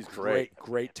guitar. He's great.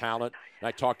 Great talent. And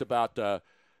I talked about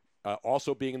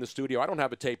also being in the studio. I don't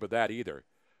have a tape of that either.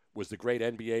 Was the great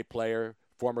NBA player,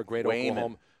 former great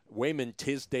Oklahoma, Wayman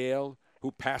Tisdale,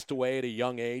 who passed away at a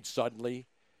young age suddenly.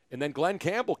 And then Glenn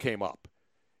Campbell came up.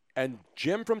 And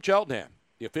Jim from Cheltenham,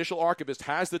 the official archivist,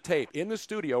 has the tape in the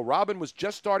studio. Robin was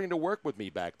just starting to work with me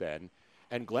back then.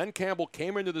 And Glenn Campbell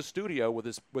came into the studio with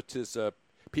his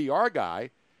PR guy,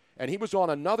 and he was on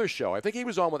another show. I think he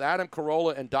was on with Adam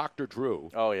Carolla and Dr. Drew.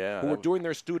 Oh, yeah. Who were doing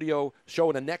their studio show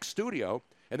in the next studio.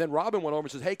 And then Robin went over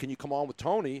and says, hey, can you come on with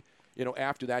Tony,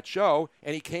 after that show?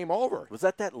 And he came over. Was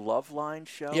that Love Line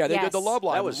show? Yeah, they did the Love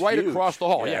Line. That was right huge. Across the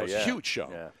hall. Yeah, it was a huge show.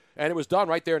 Yeah. And it was done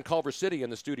right there in Culver City in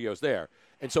the studios there.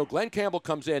 And so Glenn Campbell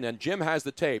comes in, and Jim has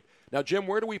the tape. Now, Jim,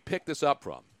 where do we pick this up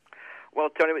from? Well,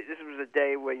 Tony, this was a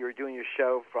day where you were doing your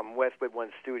show from Westwood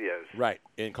One Studios. Right,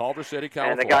 in Culver City,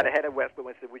 California. And the guy ahead of Westwood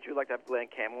One said, would you like to have Glenn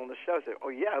Campbell on the show? I said, oh,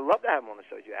 yeah, I'd love to have him on the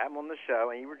show. You have him on the show,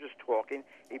 and you were just talking.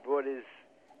 He brought his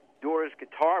daughter's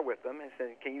guitar with him and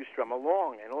said, can you strum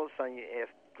along? And all of a sudden you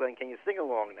asked Glenn, can you sing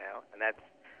along now? And that's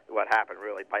what happened,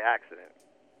 really, by accident.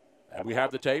 And we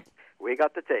have the tape? We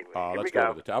got the tape. Oh, let's go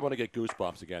with the tape. I want to get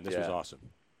goosebumps again. This was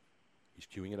awesome. He's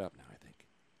queuing it up now, I think.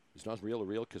 It's not a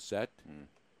real cassette.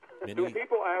 Do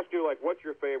people ask you, like, what's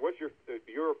your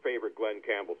favorite Glenn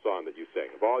Campbell song that you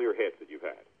sing, of all your hits that you've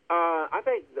had? I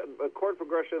think the chord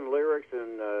progression, lyrics,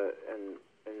 and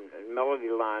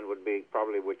melody line would be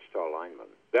probably Wichita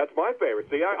Lineman. That's my favorite.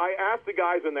 See, I asked the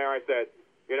guys in there, I said,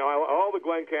 all the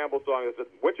Glenn Campbell songs, I said,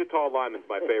 Wichita Lineman's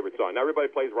my favorite song. Now everybody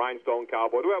plays Rhinestone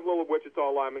Cowboy. Do we have a little Wichita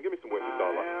Lineman? Give me some Wichita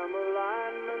Lineman. I am a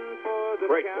lineman for the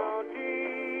Great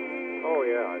county. Oh,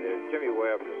 yeah, Jimmy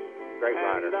Webb. Great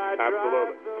writer.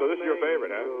 Absolutely. So this is your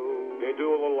favorite, huh? Can you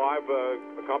do a little live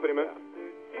accompaniment?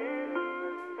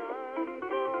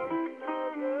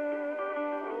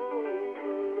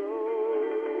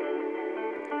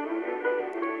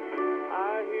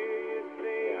 I hear you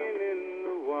singing in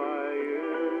the wire.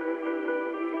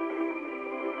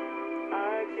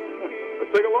 I can hear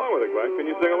Let's sing along with it, Glenn. Can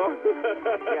you sing along?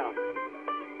 Yeah.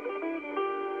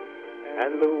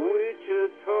 And the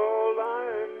Wichita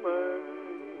Lineman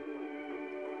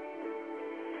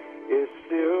is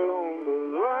still on the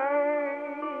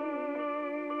line.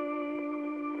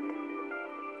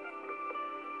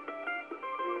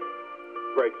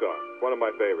 Great song. One of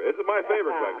my favorites. This is my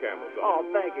favorite Glenn Campbell song. Oh,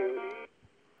 thank you.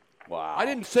 Wow. I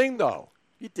didn't sing, though.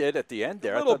 You did at the end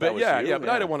there. A little bit, yeah, but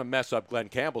I didn't want to mess up Glenn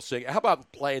Campbell singing. How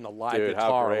about playing the live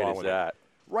guitar how great along is with that? it?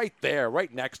 Right there,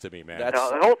 right next to me, man. The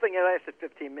whole thing lasted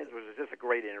 15 minutes. Was just a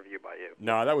great interview by you.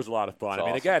 No, that was a lot of fun. That's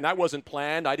awesome. Again, that wasn't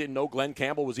planned. I didn't know Glenn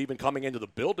Campbell was even coming into the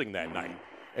building that night.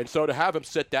 And so to have him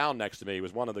sit down next to me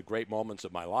was one of the great moments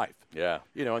of my life. Yeah.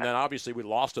 And then obviously we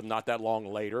lost him not that long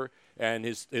later. And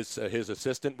his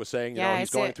assistant was saying, he's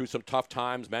going through some tough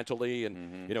times mentally,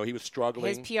 and he was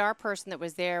struggling. His PR person that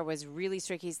was there was really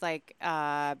strict. He's like,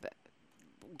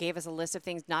 gave us a list of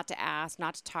things not to ask,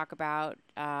 not to talk about.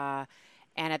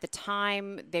 And at the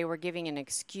time, they were giving an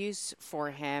excuse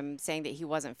for him, saying that he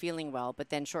wasn't feeling well. But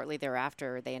then shortly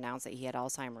thereafter, they announced that he had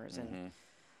Alzheimer's. And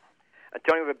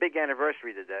Tony, we have a big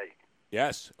anniversary today.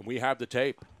 Yes, we have the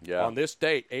tape. Yeah. On this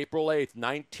date, April 8th,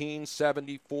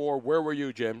 1974. Where were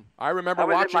you, Jim? I remember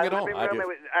watching it home.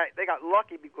 They got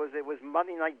lucky because it was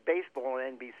Monday Night Baseball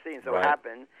on NBC, and so it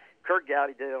happened. Kurt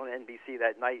Gowdy did it on NBC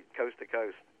that night, coast to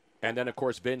coast. And then, of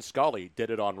course, Vin Scully did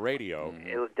it on radio.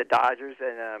 The Dodgers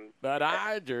and the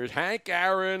Dodgers, Hank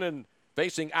Aaron, and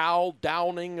facing Al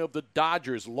Downing of the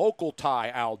Dodgers, local tie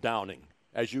Al Downing,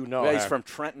 as you know. Yeah, he's from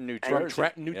Trenton, New Jersey. From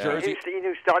Trenton, New Jersey. He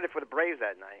knew started for the Braves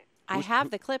that night. I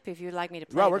have the clip if you'd like me to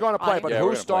play. Well, we're going to play, but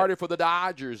who started for the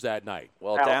Dodgers that night?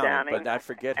 Well, Downing, but I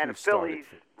forget who started. And Phillies,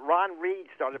 Ron Reed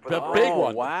started for the Braves. The big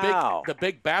one. Wow. The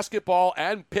big basketball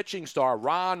and pitching star,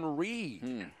 Ron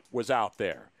Reed, was out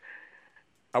there.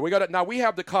 Now we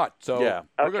have the cut, so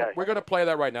we're gonna play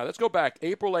that right now. Let's go back.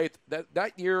 April 8th.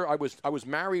 That year, I was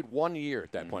married 1 year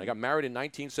at that point. I got married in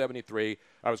 1973.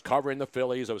 I was covering the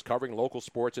Phillies. I was covering local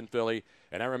sports in Philly,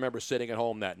 and I remember sitting at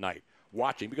home that night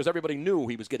watching because everybody knew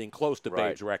he was getting close to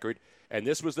Babe's record, and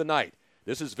this was the night.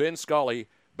 This is Vin Scully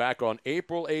back on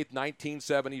April 8th,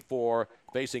 1974,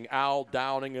 facing Al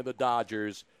Downing of the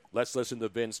Dodgers. Let's listen to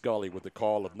Vin Scully with the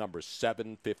call of number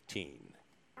 715.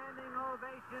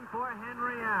 For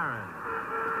Henry Aaron.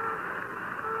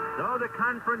 So the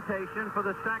confrontation for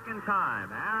the second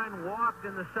time. Aaron walked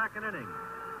in the second inning.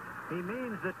 He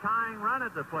means the tying run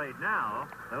at the plate now.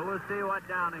 So we'll see what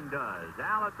Downing does.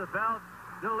 Al at the belt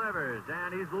delivers,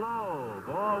 and he's low.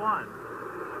 Ball one.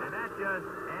 And that just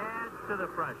adds to the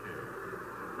pressure.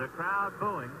 The crowd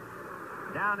booing.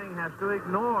 Downing has to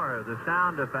ignore the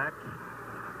sound effects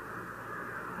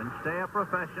and stay a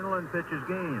professional and pitch his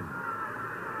game.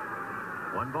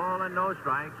 1 ball and no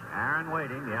strikes. Aaron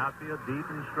waiting. The outfield deep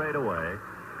and straight away.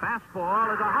 Fastball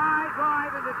is a high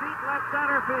drive into deep left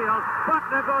center field.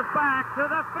 Buckner goes back to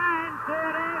the fence.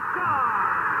 It is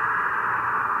gone.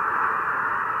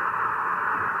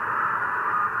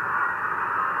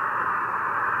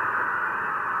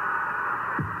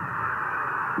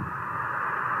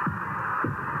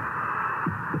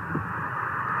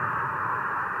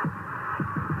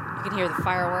 You can hear the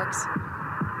fireworks.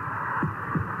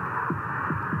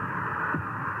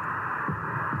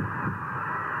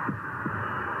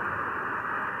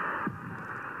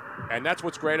 And that's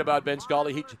what's great about Ben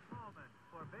Scully.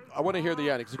 I want to hear the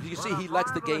end. You see, he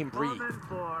lets the game breathe.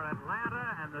 For Atlanta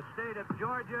and the state of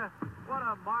Georgia, what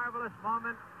a marvelous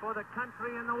moment for the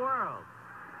country and the world.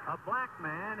 A black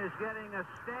man is getting a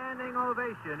standing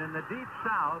ovation in the Deep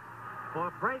South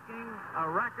for breaking a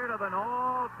record of an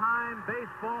all-time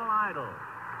baseball idol.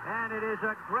 And it is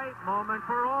a great moment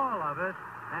for all of us,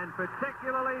 and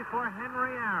particularly for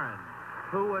Henry Aaron,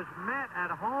 who was met at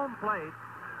home plate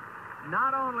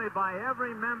not only by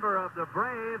every member of the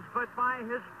Braves, but by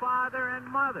his father and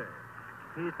mother.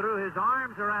 He threw his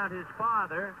arms around his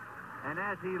father, and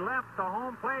as he left the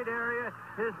home plate area,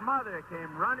 his mother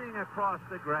came running across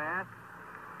the grass,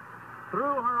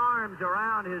 threw her arms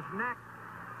around his neck,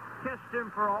 kissed him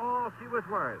for all she was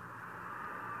worth.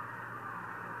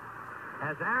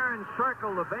 As Aaron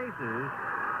circled the bases,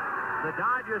 the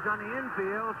Dodgers on the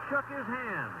infield shook his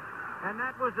hand, and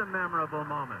that was a memorable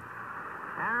moment.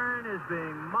 Aaron is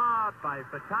being mobbed by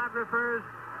photographers.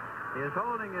 He is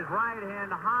holding his right hand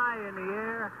high in the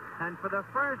air, and for the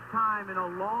first time in a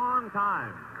long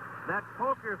time, that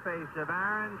poker face of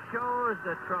Aaron shows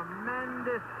the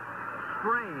tremendous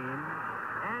strain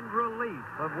and relief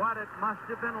of what it must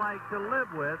have been like to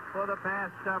live with for the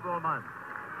past several months.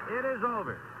 It is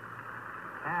over.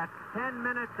 At 10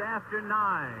 minutes after 9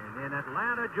 in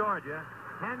Atlanta, Georgia,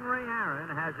 Henry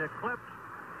Aaron has eclipsed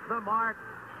the mark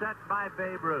set by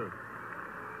Babe Ruth.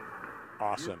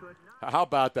 Awesome. How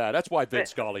about that? That's why Vin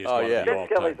Scully is one of the all-time. Vin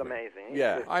Scully's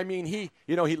amazing. I mean, he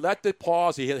let the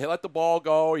pause. He let the ball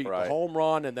go. He home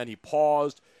run, and then he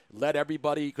paused, let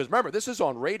everybody. Because remember, this is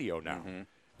on radio now.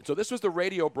 So this was the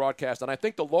radio broadcast, and I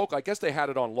think I guess they had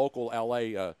it on local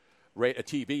L.A.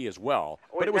 TV as well.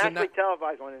 But it was nationally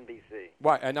televised on NBC.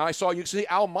 Right, and I saw, you see,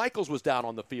 Al Michaels was down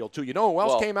on the field, too. You know who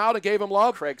else came out and gave him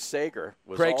love? Craig Sager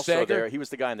was also there. He was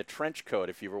the guy in the trench coat,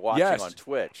 if you were watching on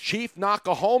Twitch. Chief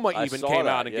Nakahoma even came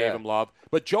out and gave him love.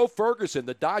 But Joe Ferguson,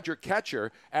 the Dodger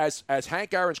catcher, as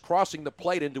Hank Aaron's crossing the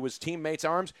plate into his teammate's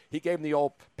arms, he gave him the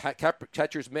old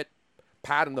catcher's mitt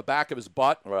pat in the back of his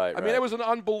butt. I mean, it was an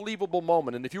unbelievable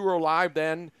moment. And if you were alive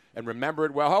then and remember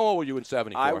it well, how old were you in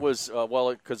 74? I was,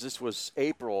 because this was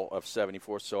April of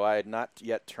 74, so I had not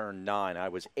yet turned 9. I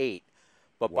was 8.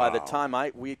 But by the time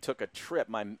we took a trip,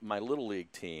 my Little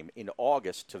League team, in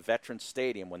August to Veterans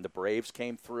Stadium when the Braves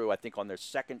came through, I think on their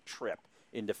second trip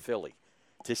into Philly,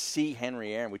 to see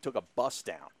Henry Aaron. We took a bus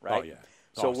down, right? Oh, yeah.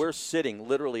 So Awesome. we're sitting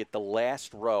literally at the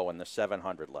last row in the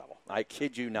 700 level. I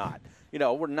kid you not. We're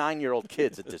 9-year-old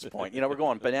kids at this point. We're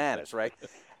going bananas, right?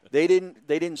 They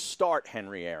didn't start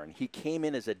Henry Aaron. He came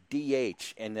in as a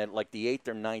DH in the 8th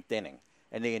or 9th inning,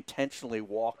 and they intentionally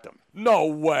walked him. No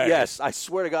way. Yes, I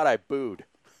swear to God, I booed.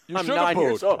 I'm should have 9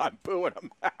 years booed. old. I'm booing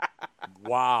him.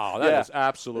 Wow, that is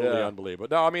absolutely Yeah. unbelievable.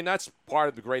 No, I mean, that's part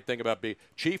of the great thing about being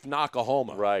Chief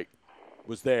Nakahoma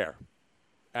was there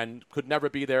and could never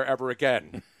be there ever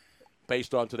again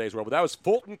based on today's world. But that was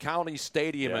Fulton County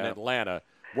Stadium in Atlanta.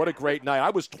 What a great night.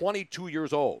 I was 22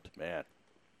 years old. Man.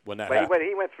 When that But happened. when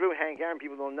he went through Hank Aaron,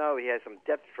 people don't know he had some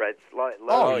depth threats.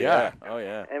 Oh, yeah. Oh,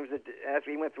 yeah. And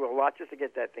he went through a lot just to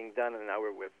get that thing done, and now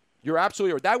we're with. You're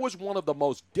absolutely right. That was one of the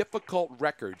most difficult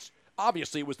records.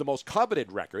 Obviously, it was the most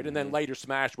coveted record, and then later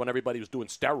smashed when everybody was doing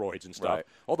steroids and stuff. Right.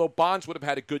 Although Bonds would have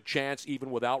had a good chance even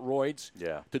without roids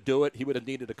to do it. He would have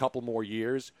needed a couple more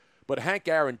years. But Hank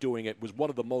Aaron doing it was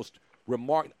one of the most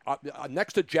remarkable.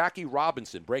 Next to Jackie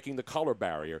Robinson breaking the color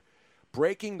barrier,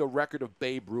 breaking the record of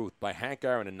Babe Ruth by Hank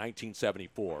Aaron in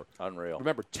 1974. Unreal.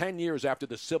 Remember, 10 years after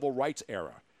the Civil Rights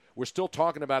era, we're still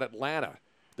talking about Atlanta,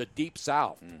 the Deep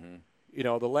South,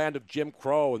 the land of Jim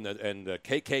Crow and the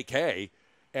KKK,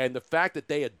 and the fact that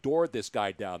they adored this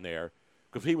guy down there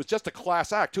because he was just a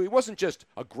class act, too. He wasn't just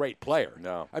a great player.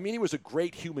 No. I mean, he was a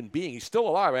great human being. He's still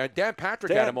alive. Dan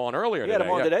Patrick had him on earlier today. He had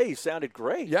him on today. He sounded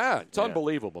great. Yeah, it's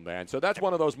unbelievable, man. So that's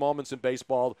one of those moments in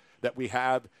baseball that we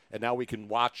have, and now we can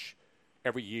watch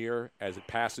every year as it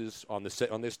passes on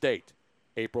this date,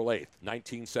 April 8th,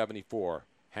 1974,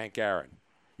 Hank Aaron.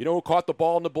 You know who caught the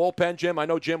ball in the bullpen, Jim? I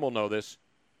know Jim will know this.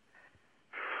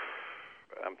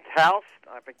 House.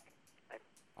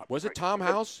 Was it Tom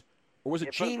House? Or was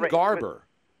it Gene Ray- Garber?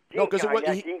 No, because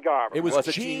Gene Garber. It was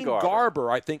Gene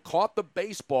Garber, I think, caught the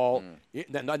baseball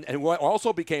and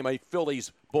also became a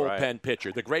Phillies bullpen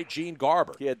pitcher, the great Gene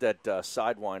Garber. He had that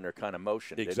sidewinder kind of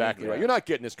motion. Exactly right. You're not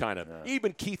getting this kind of.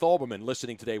 Even Keith Olbermann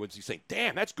listening today would say,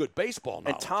 "Damn, that's good baseball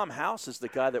knowledge." And Tom House is the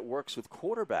guy that works with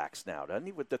quarterbacks now, doesn't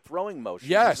he? With the throwing motion.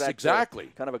 Yes,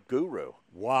 exactly. Kind of a guru.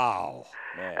 Wow.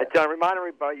 Man. John, remind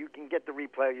everybody you can get the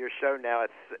replay of your show now.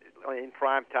 It's in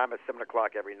prime time at 7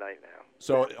 o'clock every night now.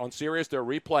 So on Sirius, they're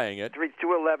replaying it.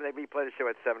 211, they replay the show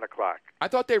at 7 o'clock. I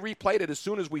thought they replayed it as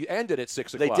soon as we ended at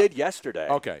 6 o'clock. They did yesterday.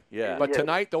 Okay. Yeah. But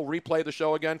tonight they'll replay the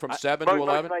show again from 7 to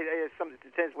 11? It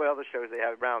depends what other shows they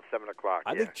have around 7 o'clock.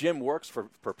 I think Jim works for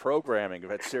programming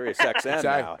at Sirius XM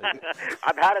now.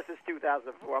 I've had it since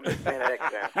 2004. I'm a big fan of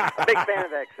XM. I'm a big fan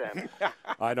of XM.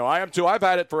 I know. I am too. I've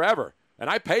had it forever. And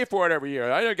I pay for it every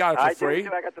year. I got it for free.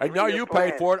 I know you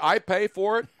pay for it. I pay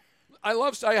for it. I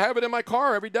have it in my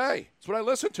car every day. That's what I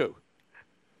listen to.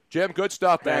 Jim, good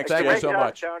stuff, man. Thank you so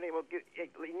much. Tony. If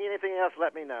you need anything else,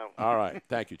 let me know. All right.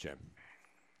 Thank you, Jim.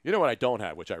 You know what I don't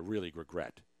have, which I really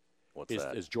regret? What's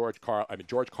that? Is George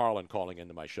Carlin calling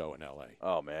into my show in L.A.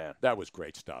 Oh, man. That was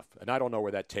great stuff. And I don't know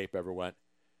where that tape ever went.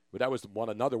 But that was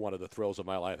another one of the thrills of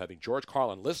my life, having George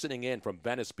Carlin listening in from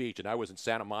Venice Beach, and I was in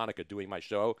Santa Monica doing my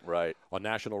show on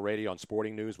national radio on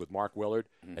Sporting News with Mark Willard,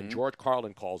 and George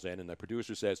Carlin calls in, and the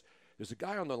producer says, there's a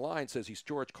guy on the line says he's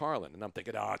George Carlin, and I'm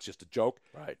thinking, it's just a joke.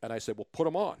 Right. And I said, well, put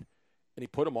him on. And he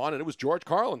put him on, and it was George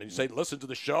Carlin. And he said, listen to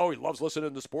the show. He loves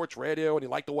listening to sports radio, and he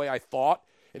liked the way I thought,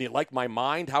 and he liked my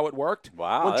mind, how it worked.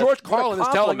 Wow. Well, George Carlin is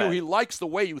telling you he likes the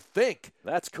way you think.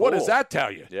 That's cool. What does that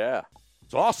tell you? Yeah.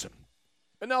 It's awesome.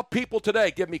 And now people today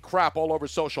give me crap all over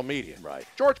social media. Right.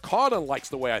 George Carlin likes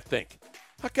the way I think.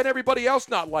 How can everybody else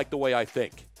not like the way I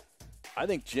think? I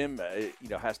think Jim,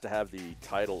 has to have the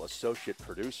title associate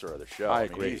producer of the show. I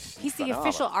agree. He's the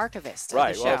official archivist.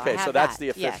 Right. Of the well, show. okay. So that's the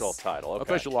official title. Okay.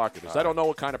 Official archivist. I don't know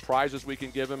what kind of prizes we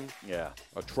can give him. Yeah.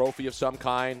 A trophy of some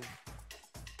kind.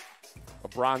 A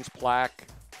bronze plaque.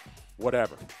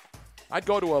 Whatever. I'd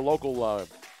go to a local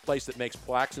place that makes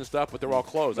plaques and stuff, but they're all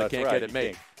closed. That's I can't right. get it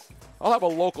made. I'll have a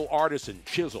local artisan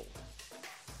chisel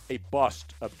a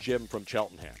bust of Jim from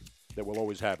Cheltenham that we'll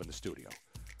always have in the studio.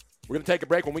 We're going to take a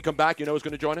break. When we come back, you know who's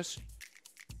going to join us?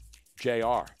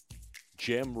 JR.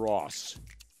 Jim Ross.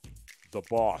 The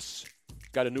boss.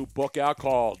 Got a new book out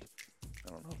called I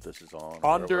don't know if this is on.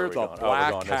 Under the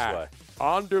Black Hat.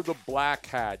 Under the Black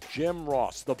Hat. Jim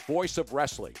Ross, the voice of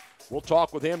wrestling. We'll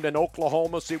talk with him in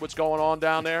Oklahoma, see what's going on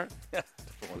down there.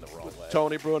 Going the wrong way.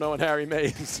 Tony Bruno and Harry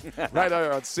Mays. Right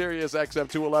there on Sirius XM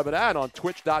 211 and on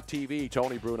Twitch.tv,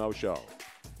 Tony Bruno Show.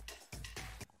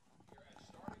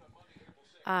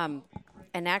 And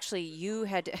actually,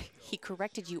 he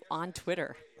corrected you on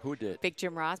Twitter. Who did? Big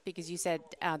Jim Ross, because you said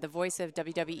the voice of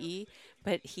WWE,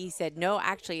 but he said, no,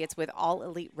 actually, it's with All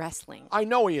Elite Wrestling. I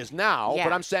know he is now, Yeah.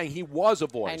 but I'm saying he was a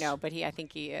voice. I know, but I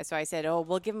think he is. So I said,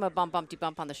 we'll give him a bumpty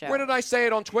bump on the show. Where did I say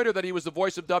it on Twitter that he was the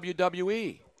voice of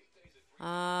WWE?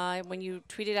 When you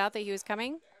tweeted out that he was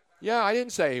coming? Yeah, I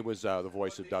didn't say he was the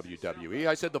voice of WWE.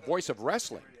 I said the voice of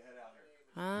wrestling.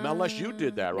 Unless you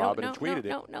did that, Robin, and tweeted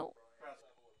it. No.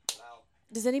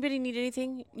 Does anybody need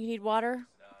anything? You need water?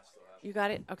 You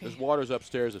got it? Okay. There's waters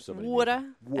upstairs if somebody Water,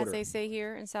 needs as they say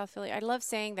here in South Philly. I love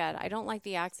saying that. I don't like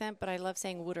the accent, but I love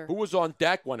saying water. Who was on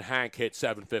deck when Hank hit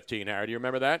 7:15, Harry? Do you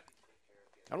remember that?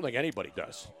 I don't think anybody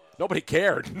does. Nobody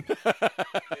cared.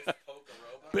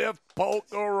 Biff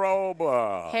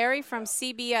Polkaroba. Harry from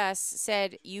CBS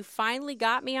said, you finally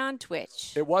got me on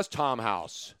Twitch. It was Tom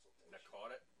House.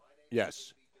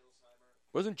 Yes.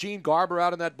 Wasn't Gene Garber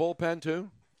out in that bullpen,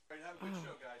 too?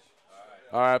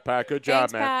 All right, Pat. Good job,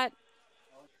 Thanks, man. Pat.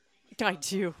 I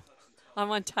do. I'm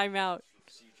on timeout.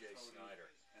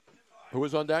 Who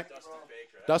was on deck?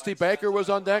 Dusty Baker was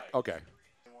on deck? Okay.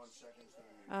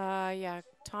 Yeah.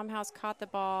 Tom House caught the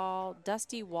ball.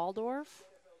 Dusty Waldorf.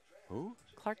 Who?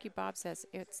 Clarky Bob says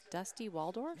it's Dusty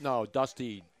Waldorf. No,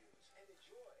 Dusty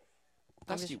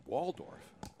Waldorf.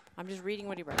 I'm just reading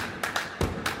what he wrote.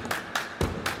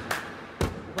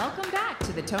 Welcome back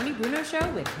to the Tony Bruno Show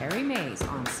with Harry Mays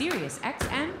on Sirius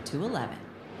XM 211.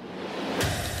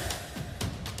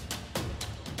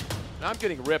 Now, I'm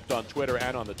getting ripped on Twitter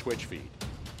and on the Twitch feed.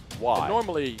 Why? And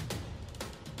normally,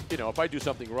 if I do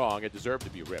something wrong, I deserve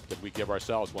to be ripped, and we give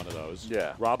ourselves one of those.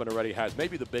 Yeah. Robin already has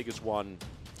maybe the biggest one,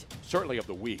 certainly of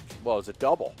the week. Well, it's a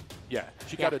double. Yeah,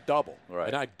 she got a double.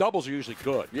 Right. And doubles are usually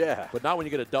good. Yeah. But not when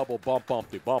you get a double bump on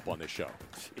this show.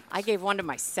 I gave one to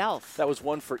myself. That was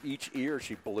one for each ear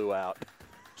she blew out.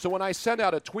 So when I sent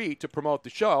out a tweet to promote the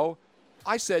show,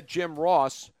 I said Jim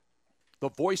Ross, the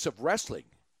voice of wrestling.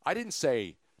 I didn't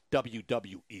say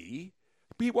WWE.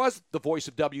 He was the voice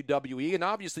of WWE, and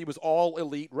obviously it was All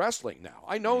Elite Wrestling now.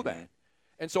 I know that.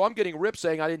 And so I'm getting ripped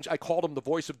saying I called him the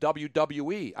voice of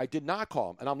WWE. I did not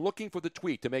call him. And I'm looking for the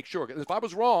tweet to make sure. If I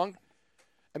was wrong,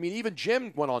 even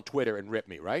Jim went on Twitter and ripped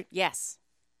me, right? Yes.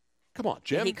 Come on,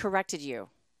 Jim. He corrected you.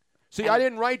 See, I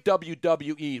didn't write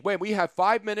WWE. Wait, we have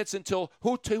 5 minutes until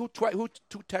who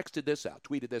texted this out,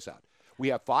 tweeted this out. We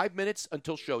have 5 minutes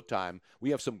until showtime. We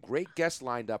have some great guests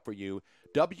lined up for you.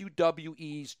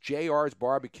 WWE's JR's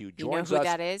Barbecue joins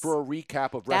us for a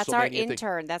recap of WrestleMania. That's our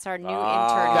intern. That's our new intern.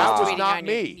 That was not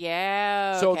me.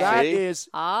 Yeah. So okay. that is.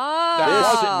 That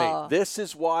wasn't me. This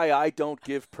is why I don't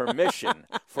give permission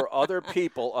for other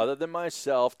people other than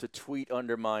myself to tweet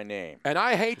under my name. And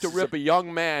I hate to rip a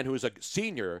young man who's a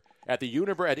senior at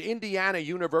Indiana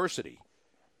University.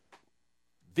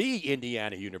 The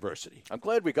Indiana University. I'm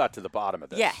glad we got to the bottom of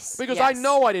this. Yes. Because I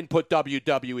know I didn't put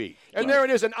WWE. And there it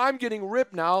is. And I'm getting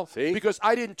ripped now because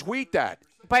I didn't tweet that.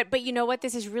 But you know what?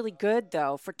 This is really good,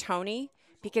 though, for Tony,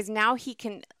 because now he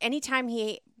can, anytime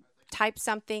he types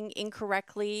something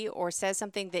incorrectly or says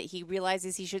something that he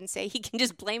realizes he shouldn't say, he can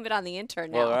just blame it on the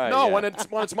intern now. When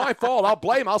it's my fault, I'll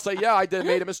blame. I'll say, I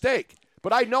made a mistake.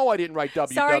 But I know I didn't write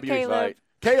WWE. Sorry, Caleb. Right.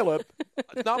 Caleb,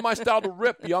 it's not my style to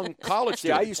rip young college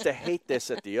students. I used to hate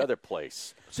this at the other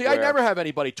place. See, I never have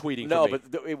anybody tweeting for me.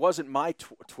 But it wasn't my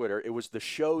Twitter. It was the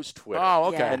show's Twitter. Oh,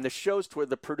 okay. Yeah. And the show's Twitter,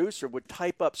 the producer would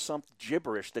type up some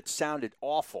gibberish that sounded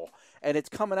awful, and it's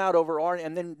coming out over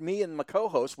and then me and my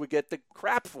co-host would get the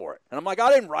crap for it. And I'm like,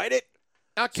 I didn't write it.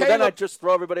 Now, so then I'd just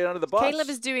throw everybody under the bus. Caleb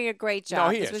is doing a great job.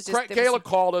 No, he is. Caleb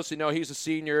called us. He's a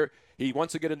senior. He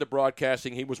wants to get into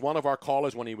broadcasting. He was one of our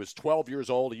callers when he was 12 years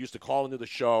old. He used to call into the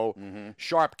show.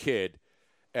 Sharp kid.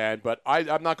 But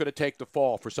I'm not going to take the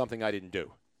fall for something I didn't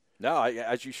do. No,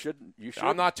 as you shouldn't. You should.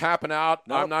 I'm not tapping out.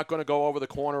 Nope. I'm not going to go over the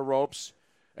corner ropes.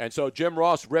 And so Jim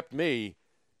Ross ripped me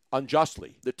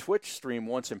unjustly. The Twitch stream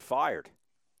wants him fired.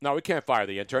 No, we can't fire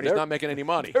the intern. He's not making any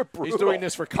money. He's doing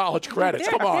this for college credits.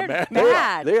 Come on, man.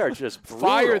 They are just brutal.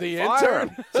 Fire the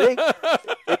intern. See?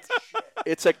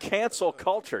 It's a cancel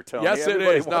culture, Tony. Yes,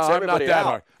 Everybody it is. No, wants I'm not everybody that out.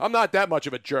 hard. I'm not that much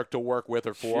of a jerk to work with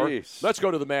or for. Jeez. Let's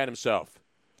go to the man himself,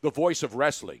 the voice of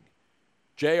wrestling.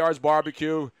 JR's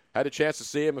Barbecue. Had a chance to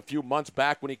see him a few months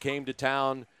back when he came to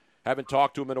town. Haven't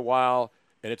talked to him in a while,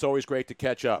 and it's always great to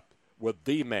catch up with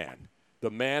the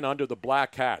man under the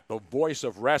black hat, the voice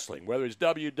of wrestling, whether it's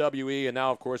WWE and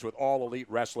now, of course, with All Elite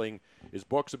Wrestling, his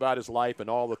books about his life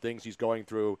and all the things he's going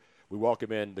through. We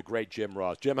welcome in the great Jim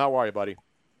Ross. Jim, how are you, buddy?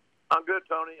 I'm good,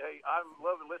 Tony. Hey, I'm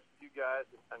loving listening to you guys.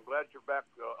 I'm glad you're back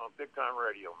on Big Time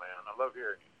Radio, man. I love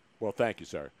hearing you. Well, thank you,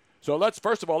 sir. So let's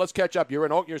catch up. You're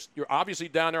obviously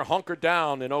down there, hunkered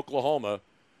down in Oklahoma.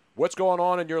 What's going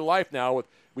on in your life now?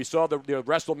 We saw the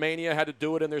WrestleMania had to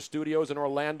do it in their studios in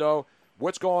Orlando.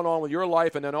 What's going on with your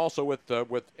life, and then also with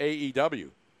AEW?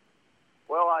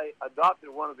 Well, I adopted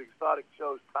one of the exotic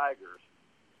shows, Tigers,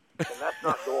 and that's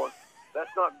not going. That's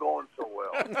not going so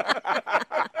well.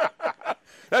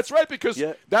 That's right, because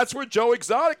that's where Joe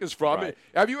Exotic is from. Right.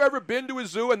 Have you ever been to a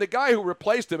zoo? And the guy who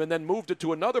replaced him and then moved it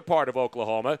to another part of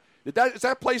Oklahoma, is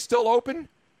that place still open?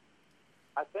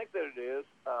 I think that it is.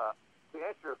 To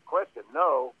answer your question,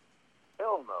 no.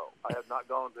 Hell no. I have not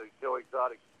gone to Joe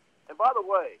Exotic. And by the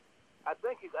way, I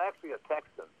think he's actually a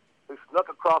Texan who snuck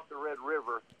across the Red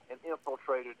River and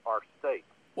infiltrated our state.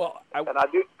 Well,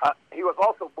 he was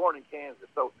also born in Kansas,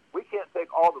 so we can't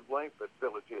take all the blame for this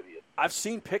village idiot. I've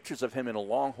seen pictures of him in a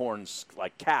Longhorns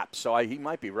cap, so he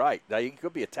might be right. He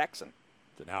could be a Texan.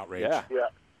 It's an outrage. Yeah,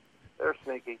 they're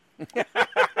sneaky.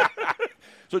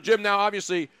 So, Jim, now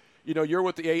obviously, you're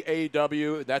with the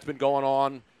AEW. That's been going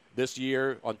on this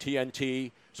year on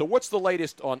TNT. So what's the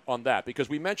latest on that? Because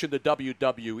we mentioned the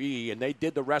WWE, and they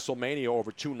did the WrestleMania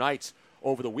over 2 nights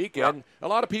over the weekend. Yep. A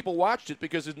lot of people watched it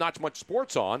because there's not much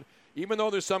sports on. Even though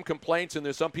there's some complaints and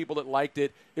there's some people that liked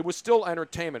it, it was still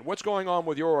entertainment. What's going on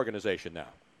with your organization now?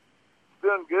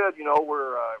 Doing good.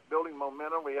 We're building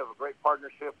momentum. We have a great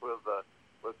partnership with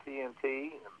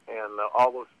TNT and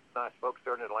all those nice folks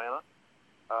there in Atlanta.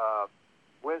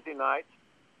 Wednesday nights.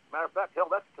 Matter of fact, hell,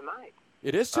 that's tonight.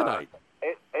 It is tonight.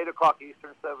 8 o'clock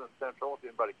Eastern, 7 Central, if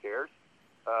anybody cares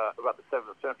about the 7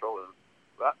 Central. And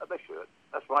they should.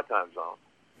 That's my time zone.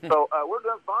 So we're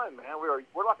doing fine, man.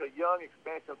 We're like a young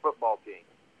expansion football team.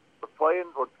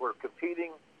 We're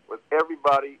competing with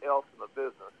everybody else in the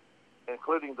business,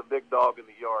 including the big dog in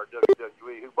the yard,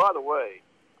 WWE, who, by the way,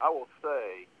 I will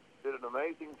say, did an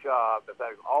amazing job of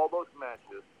having all those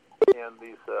matches in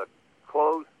these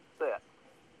closed sets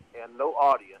and no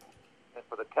audience. And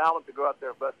for the talent to go out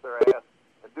there and bust their ass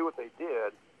and do what they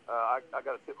did, I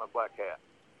got to tip my black hat.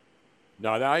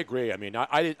 No, I agree. I mean,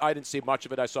 I didn't see much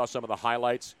of it. I saw some of the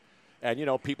highlights, and,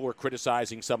 people were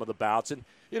criticizing some of the bouts. And,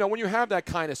 when you have that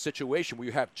kind of situation where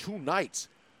you have 2 nights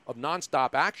of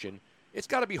nonstop action, it's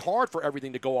got to be hard for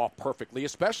everything to go off perfectly,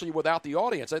 especially without the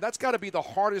audience. That's got to be the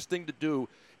hardest thing to do,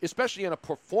 especially in a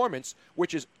performance,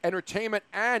 which is entertainment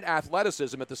and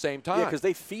athleticism at the same time. Yeah, because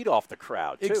they feed off the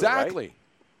crowd, too, exactly. Right?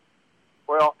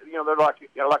 Well,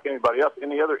 they're like anybody else,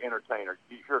 any other entertainer.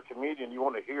 If you're a comedian, you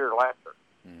want to hear laughter.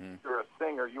 Mm-hmm. If you're a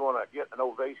singer, you want to get an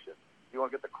ovation. You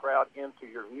want to get the crowd into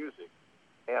your music.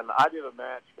 And I did a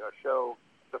show,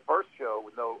 the first show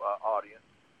with no audience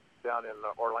down in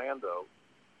Orlando.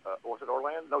 Was it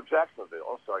Orlando? No, Jacksonville.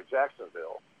 I'm sorry,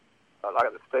 Jacksonville. I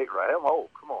got the state right. I'm old.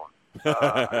 Come on.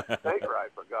 State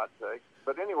right, for God's sake.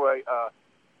 But anyway,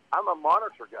 I'm a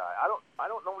monitor guy. I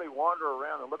don't normally wander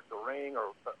around and look at the ring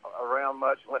or around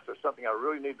much unless there's something I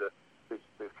really need to.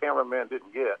 The cameraman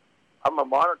didn't get. I'm a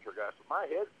monitor guy, so my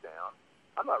head's down.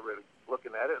 I'm not really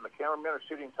looking at it, and the cameramen are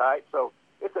shooting tight. So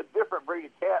it's a different breed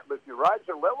of cat. But if you rise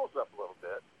your levels up a little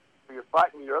bit, so you're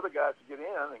fighting your other guys to get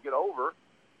in and get over,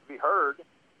 to be heard,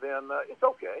 then it's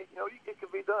okay. It can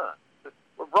be done.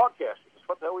 We're broadcasters. That's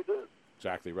what the hell we do.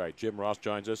 Exactly right. Jim Ross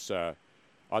joins us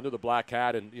under the black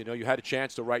hat, and you had a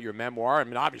chance to write your memoir. I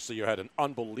mean, obviously you had an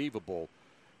unbelievable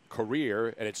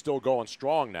career, and it's still going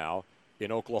strong now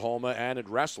in Oklahoma and in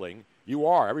wrestling.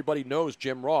 Everybody knows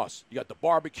Jim Ross. You got the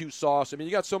barbecue sauce. I mean,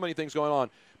 you got so many things going on.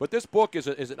 But this book is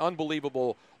an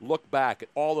unbelievable look back at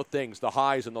all the things, the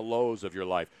highs and the lows of your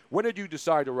life. When did you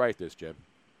decide to write this, Jim?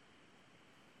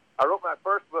 I wrote my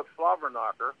first book, Slobber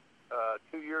Knocker,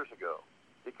 2 years ago.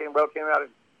 It came out in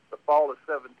the fall of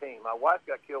 17. My wife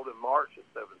got killed in March of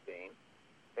 17,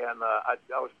 and I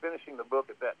was finishing the book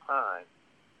at that time.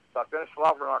 So I finished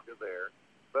Slobber Knocker there.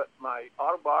 But my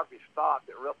autobiography stopped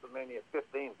at WrestleMania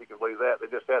 15, if you can believe that. They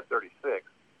just had 36.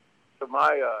 So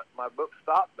my book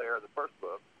stopped there, the first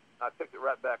book. I picked it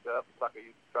right back up. It's like I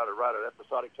used to try to write an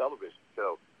episodic television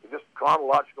show. It's just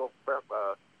chronological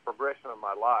progression of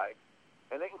my life.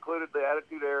 And it included the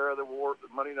Attitude Era, the War, the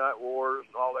Monday Night Wars,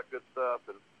 and all that good stuff.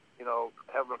 And,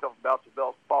 having a couple bouts of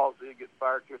Bell's palsy, getting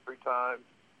fired 2 or 3 times.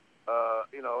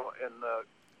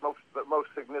 Most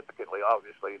significantly,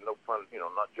 obviously, no fun,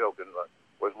 not joking, but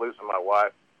was losing my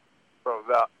wife from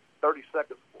about a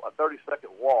 30-second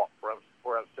walk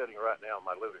where I'm sitting right now in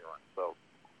my living room. So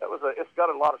it's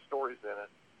got a lot of stories in it,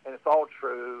 and it's all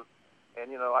true.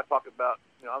 And, I talk about,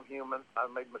 I'm human. I've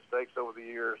made mistakes over the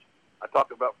years. I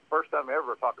talk about, first time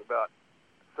ever, talk about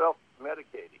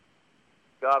self-medicating.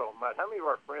 God almighty. How many of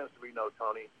our friends do we know,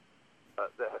 Tony,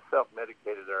 that have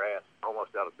self-medicated their ass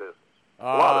almost out of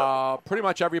business? Pretty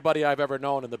much everybody I've ever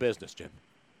known in the business, Jim.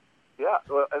 Yeah,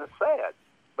 well, and it's sad.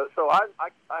 But so I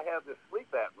have this sleep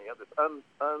apnea that's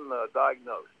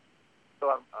undiagnosed.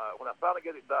 So when I finally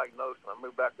get it diagnosed and I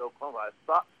moved back to Oklahoma, I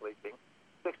stopped sleeping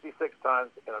 66 times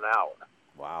in an hour.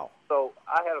 Wow. So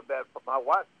I had my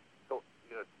wife,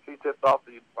 she tipped off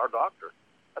our doctor.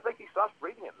 I think he stops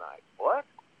breathing at night. What?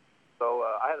 So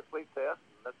I had a sleep test,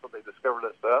 and that's what they discovered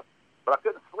that stuff. But I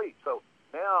couldn't sleep. So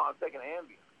now I'm taking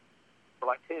Ambien for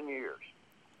like 10 years.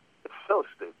 It's so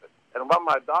stupid. And while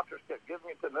my doctors kept giving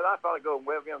it to me, then I finally go to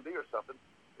WebMD or something.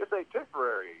 It's a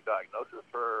temporary diagnosis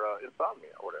for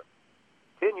insomnia or whatever.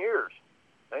 10 years.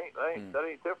 That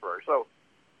ain't temporary. So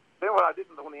then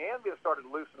when the Ambien started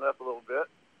to loosen up a little bit,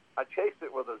 I chased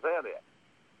it with a Xanax.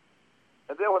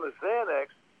 And then when the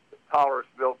Xanax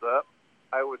tolerance built up,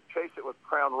 I would chase it with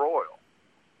Crown Royal.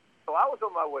 So I was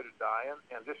on my way to dying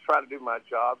and just trying to do my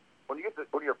job. When you're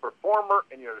a performer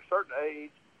and you're at a certain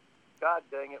age, God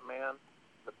dang it, man,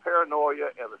 the paranoia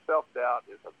and the self-doubt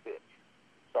is a bitch.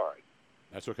 Sorry.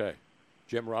 That's okay.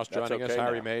 Jim Ross joining us,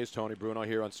 Harry Mays, Tony Bruno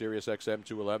here on Sirius XM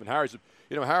 211.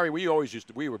 Harry, we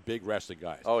were big wrestling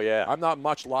guys. Oh, yeah. I'm not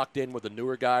much locked in with the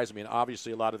newer guys. I mean,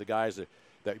 obviously a lot of the guys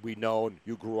that we know and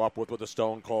you grew up with the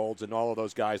Stone Colds and all of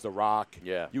those guys, The Rock.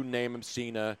 Yeah. You name them,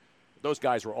 Cena. Those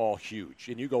guys were all huge.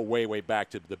 And you go way, way back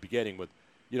to the beginning with,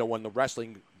 when the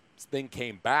wrestling thing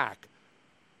came back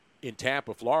in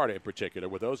Tampa, Florida in particular,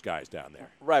 with those guys down there.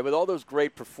 Right, with all those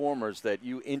great performers that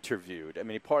you interviewed. I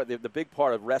mean, the big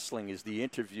part of wrestling is the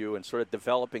interview and sort of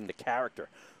developing the character.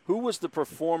 Who was the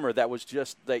performer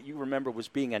that you remember was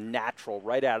being a natural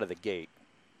right out of the gate?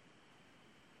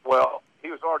 Well, he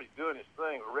was already doing his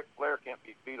thing. Ric Flair can't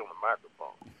be beat on the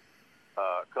microphone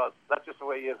because that's just the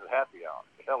way he is at happy hour.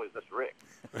 The hell is this Rick?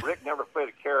 Rick never played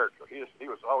a character. He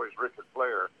was always Richard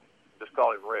Flair. Just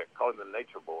call him Rick. Call him the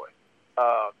Nature Boy.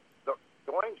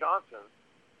 Dwayne Johnson,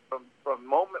 from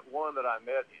moment one that I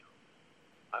met him,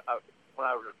 when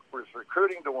I was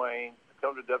recruiting Dwayne to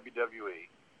come to WWE,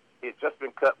 he had just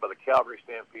been cut by the Calgary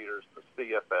Stampeders, the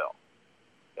CFL.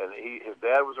 And his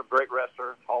dad was a great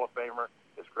wrestler, Hall of Famer.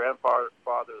 His grandfather,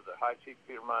 the High Chief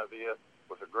Peter Maivia,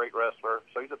 was a great wrestler.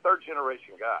 So he's a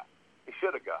third-generation guy. He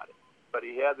should have got it. But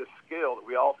he had this skill that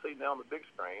we all see now on the big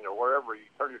screen or wherever you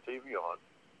turn your TV on.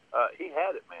 He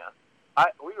had it, man.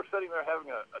 We were sitting there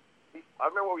having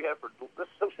I remember what we had this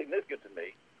is so significant to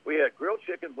me. We had grilled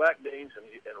chicken, black beans,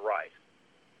 and rice.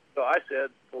 So I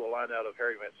said, pull a line out of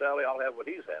Harry Van Sally, I'll have what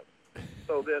he's having.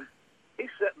 So then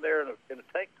he's sitting there in a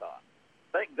tank top.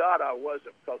 Thank God I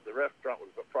wasn't, because the restaurant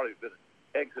would have probably been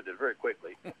exited very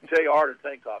quickly. JR in a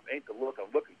tank top ain't the look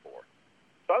I'm looking for.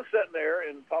 So I'm sitting there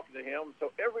and talking to him.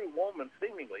 So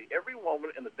seemingly every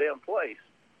woman in the damn place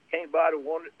came by and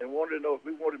wanted to know if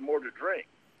we wanted more to drink.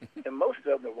 And most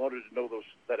of them that wanted to know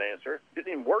that answer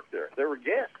didn't even work there. They were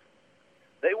guests.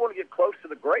 They want to get close to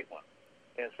the great one.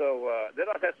 And so then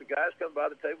I've had some guys come by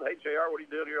the table. Hey, JR, what are you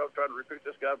doing here? I'm trying to recruit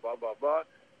this guy, blah, blah, blah.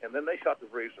 And then they shot the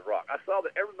breeze of rock. I saw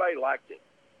that everybody liked him.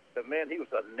 But, man, he was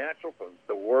a natural from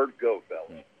the word go,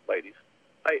 fellas, ladies.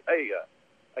 Hey,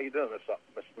 how you doing, this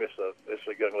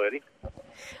young lady?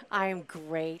 I'm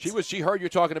great. She heard you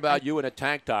talking about you in a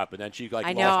tank top, and then she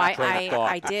I know, lost her train of thought.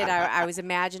 I did. I was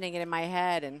imagining it in my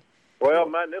head, and well,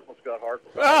 my nipples got hard.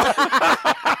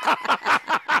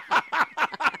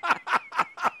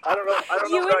 I don't know.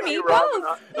 You and me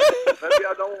both. Maybe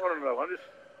I don't want to know. I'm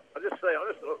just saying. I'm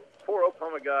just a poor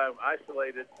Oklahoma guy. I'm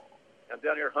isolated. I'm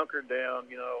down here hunkered down,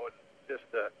 and just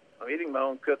I'm eating my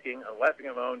own cooking. I'm laughing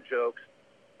at my own jokes.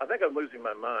 I think I'm losing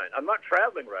my mind. I'm not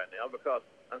traveling right now because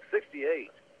I'm 68,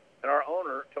 and our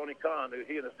owner, Tony Khan,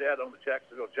 he and his dad own the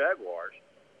Jacksonville Jaguars,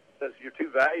 says you're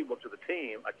too valuable to the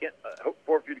team. I can't hope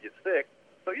for you to get sick,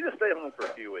 so you just stay home for a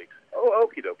few weeks. Oh,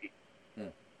 okie dokie.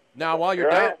 Now, while you're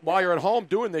at home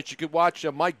doing this, you could watch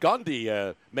Mike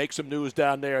Gundy make some news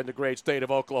down there in the great state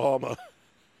of Oklahoma.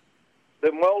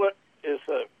 The mullet is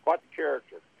quite the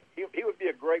character. He would be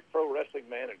a great pro wrestling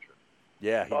manager.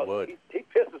 Yeah, he would. He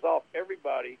pisses off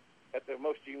everybody at the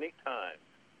most unique time,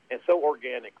 and so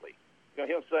organically.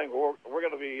 Him saying, we're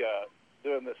going to be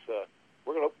doing this,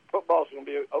 football's going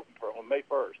to be open on May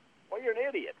 1st. Well, you're an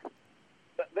idiot.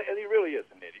 And he really is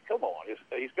an idiot. Come on.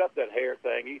 He's got that hair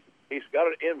thing. He's got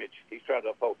an image he's trying to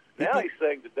uphold. Now he's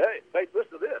saying today,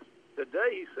 listen to this.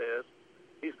 Today he says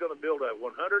he's going to build a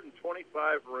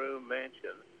 125-room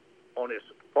mansion on his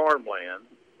farmland,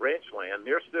 ranch land,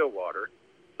 near Stillwater,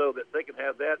 so that they can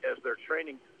have that as their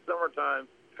summertime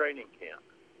training camp.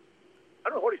 I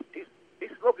don't know what he's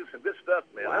smoking some good stuff,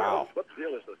 man. Wow. I don't know what the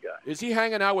deal is with this guy. Is he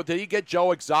hanging out did he get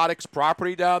Joe Exotic's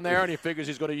property down there, and he figures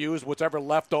he's going to use whatever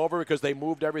left over because they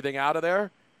moved everything out of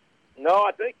there? No,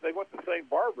 I think they went to the same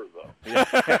barber, though.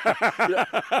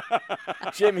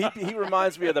 Jim, he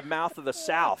reminds me of the Mouth of the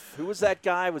South. Who was that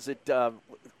guy? Was it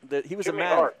he was Jimmy a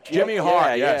man? Hart. Jimmy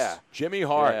Hart, yes. Yeah. Jimmy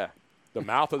Hart, Yeah. the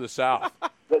Mouth of the South.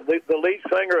 The lead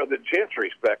singer of the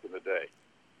Gentrys back in the day.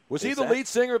 Was he the lead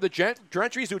singer of the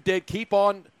Gentrys who did Keep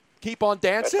On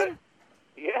Dancing?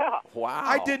 Yeah. Wow.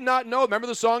 I did not know. Remember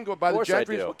the song by the course I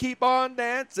Gentrys? do. Keep On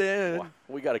Dancing.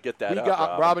 We got to get that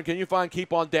up. Robin, can you find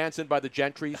Keep On Dancing by the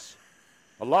Gentrys?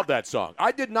 I love that song.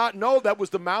 I did not know that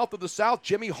was the Mouth of the South.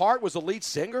 Jimmy Hart was the lead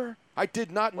singer? I did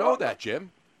not know that,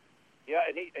 Jim. Yeah,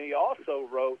 and he also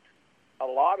wrote a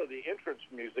lot of the entrance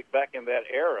music back in that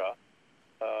era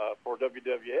for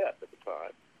WWF at the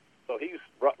time. So he's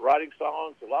writing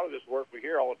songs. A lot of this work we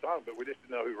hear all the time, but we just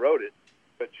didn't know who wrote it.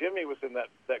 But Jimmy was in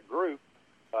that group.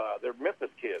 They're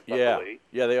Memphis kids, I believe.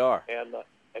 Yeah, they are. And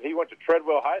he went to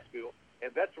Treadwell High School,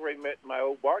 and that's where he met my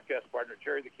old barcast partner,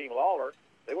 Jerry the King Lawler.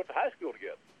 They went to high school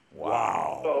together.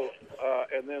 Wow. So,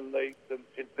 and then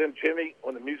then Jimmy,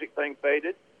 when the music thing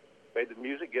faded, made the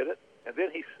music, get it, and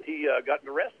then he got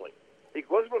into wrestling. He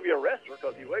wasn't going to be a wrestler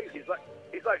because he's like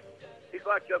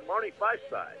Barney Fife's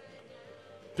size.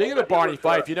 Speaking of Barney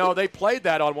Fife, they played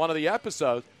that on one of the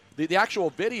episodes. The actual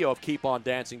video of Keep On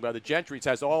Dancing by the Gentrys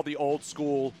has all the old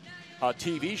school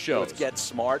TV shows. Let's Get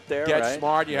Smart there, Get right?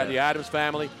 Smart, you had the Addams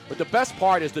Family. But the best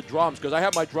part is the drums, because I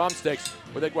have my drumsticks.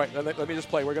 Wait, let me just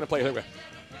play. We're going to play. Here we go.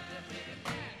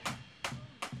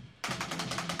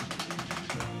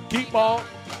 Keep on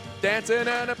dancing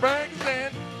and a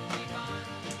breaking.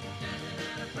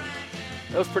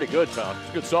 That was pretty good, Tom. It's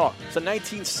a good song. It's a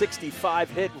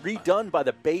 1965 hit redone by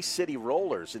the Bay City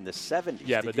Rollers in the 70s.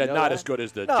 Yeah, but they're not as good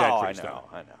as the no, Gentrys.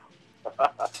 I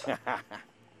know.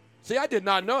 See, I did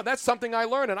not know. That's something I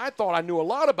learned, and I thought I knew a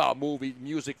lot about movie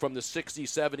music from the 60s,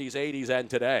 70s, 80s, and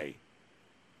today.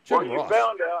 Well, you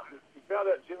found out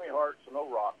Jimmy Hart's an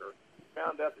old rocker. You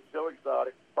found out that Joe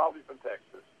Exotic, probably from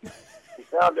Texas. You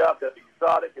found out that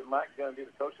Exotic and Mike Gundy,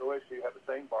 the coach of OSU, have the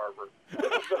same barber.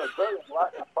 This has been a very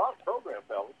enlightening program,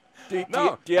 fellas.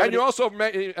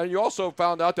 And you also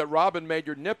found out that Robin made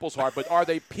your nipples hard, but are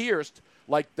they pierced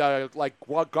like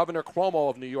Governor Cuomo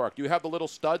of New York? Do you have the little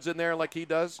studs in there like he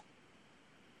does?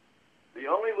 The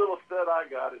only little stud I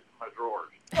got is in my drawers.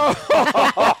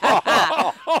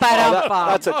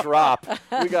 That's a drop.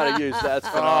 We got to use that. That's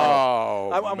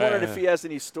phenomenal. I'm wondering if he has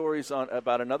any stories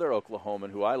about another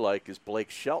Oklahoman who I like is Blake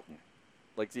Shelton.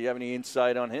 Like, do you have any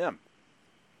insight on him?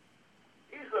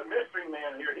 He's a mystery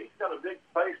man here. He's got a big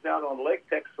place down on Lake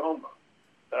Texoma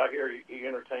that I hear he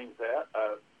entertains at.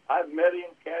 I've met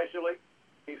him casually.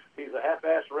 He's a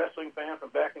half-assed wrestling fan from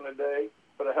back in the day,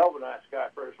 but a hell of a nice guy.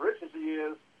 For as rich as he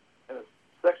is and as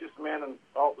sexiest man in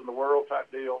the world type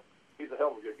deal, he's a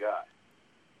hell of a good guy.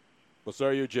 Well, so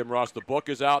are you, Jim Ross. The book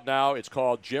is out now. It's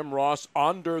called Jim Ross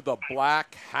Under the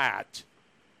Black Hat,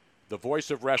 the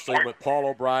voice of wrestling with Paul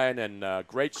O'Brien, and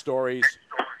great stories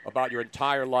about your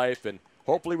entire life. And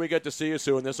hopefully we get to see you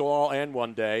soon. This will all end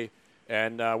one day.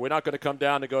 And we're not going to come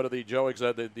down to go to the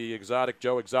exotic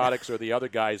Joe Exotics or the other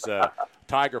guys'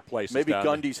 Tiger places. Maybe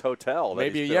Gundy's Hotel.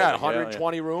 Maybe,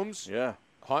 120 rooms. Yeah.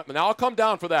 Now, I'll come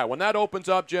down for that. When that opens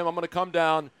up, Jim, I'm going to come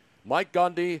down. Mike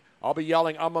Gundy, I'll be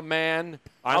yelling, I'm a man,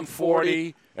 I'm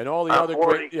 40, and all the other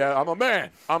 40. great. Yeah, I'm a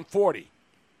man, I'm 40.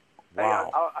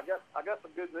 Wow. Hey, I got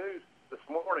some good news this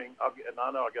morning. And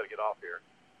I know I got to get off here.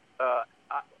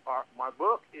 My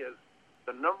book is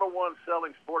the #1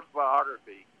 selling sports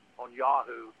biography on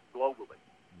Yahoo globally.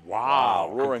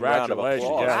 Wow. Roaring round of applause.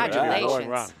 Yeah, congratulations. roaring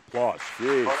round of applause. On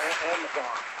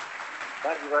Amazon.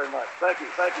 Thank you very much. Thank you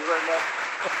very much.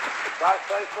 Drive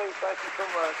safely. Thank you so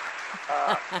much.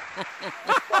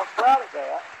 I'm proud of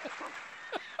that.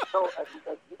 So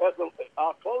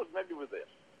I'll close maybe with this.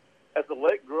 As the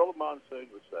late Gorilla Monsoon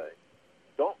would say,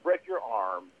 don't break your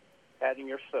arm patting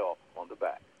yourself on the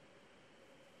back.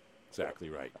 Exactly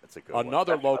right. That's a good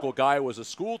Another one. local guy was a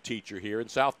school teacher here in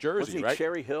South Jersey, Wasn't he right?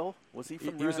 Cherry Hill? Was he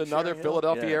from He was around another Cherry Hill?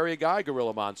 Philadelphia Yeah. area guy,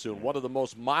 Gorilla Monsoon. One of the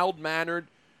most mild-mannered,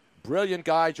 brilliant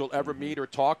guys you'll ever meet or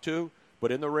talk to.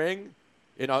 But in the ring,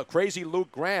 crazy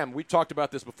Luke Graham, we talked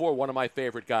about this before, one of my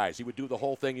favorite guys. He would do the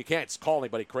whole thing. You can't call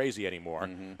anybody crazy anymore.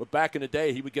 But back in the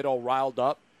day, he would get all riled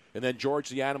up. And then George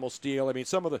the Animal Steel. I mean,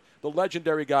 some of the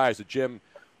legendary guys that Jim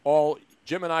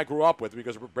and I grew up with,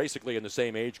 because we're basically in the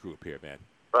same age group here, man.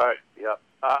 Right, yeah.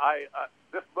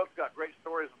 This book's got great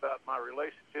stories about my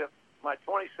relationship, my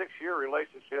 26-year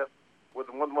relationship with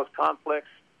one of the most complex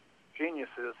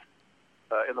geniuses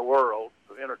in the world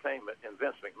of entertainment, in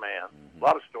Vince McMahon. A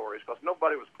lot of stories, because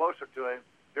nobody was closer to him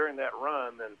during that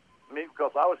run than me,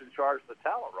 because I was in charge of the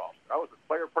talent roster. I was the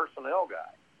player personnel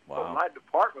guy. Wow. So my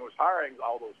department was hiring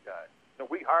all those guys. And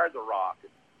we hired admired The Rock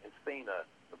and Cena,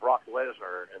 Brock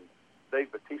Lesnar, and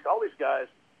Dave Bautista, all these guys.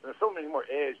 And there's so many more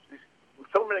edge.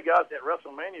 So many guys at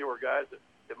WrestleMania were guys that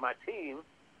my team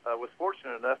was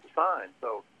fortunate enough to sign.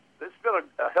 So it's been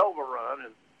a hell of a run,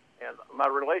 and my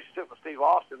relationship with Steve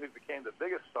Austin, who became the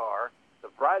biggest star, the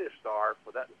brightest star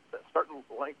for that certain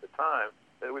length of time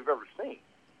that we've ever seen.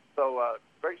 So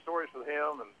great stories with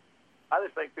him, and I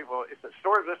just think people, it's a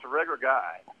story of just a regular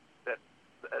guy that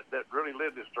really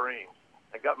lived his dreams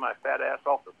and got my fat ass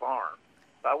off the farm.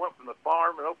 So I went from the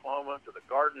farm in Oklahoma to the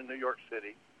garden in New York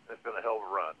City, and it's been a hell of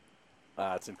a run.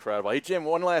 That's incredible. Hey, Jim,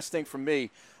 one last thing from me.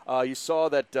 You saw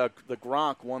that the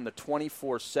Gronk won the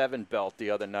 24/7 belt the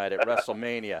other night at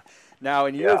WrestleMania. Now,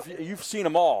 in your you've seen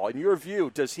them all. In your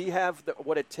view, does he have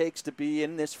what it takes to be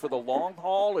in this for the long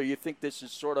haul, or you think this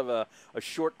is sort of a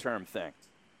short-term thing?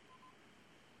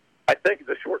 I think it's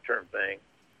a short-term thing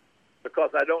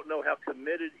because I don't know how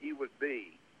committed he would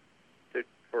be to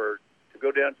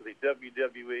go down to the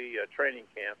WWE training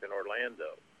camp in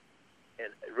Orlando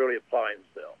and really apply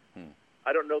himself.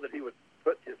 I don't know that he would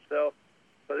put himself.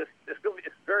 But it's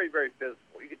very, very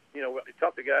physical. You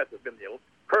talk to guys that have been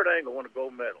Kurt Angle won a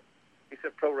gold medal. He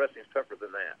said pro wrestling is tougher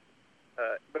than that.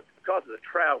 But because of the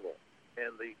travel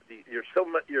and the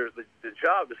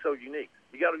job is so unique.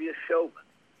 You got to be a showman.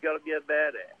 You got to be a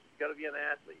badass. You got to be an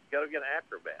athlete. You got to be an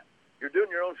acrobat. You're doing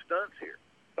your own stunts here.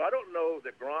 So I don't know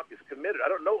that Gronk is committed. I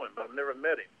don't know him. I've never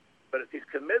met him. But if he's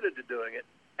committed to doing it,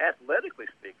 athletically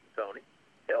speaking, Tony,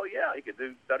 hell yeah, he could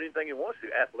do about anything he wants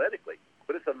to athletically.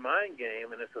 But it's a mind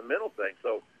game and it's a mental thing.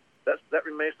 So that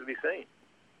remains to be seen.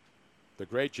 The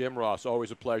great Jim Ross,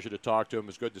 always a pleasure to talk to him. It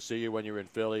was good to see you when you were in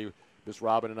Philly. Miss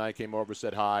Robin and I came over,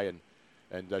 said hi,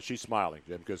 and she's smiling,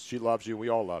 Jim, because she loves you. We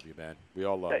all love you, man. We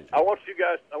all love you. I want you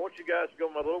guys to go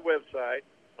to my little website,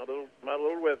 my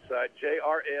little website,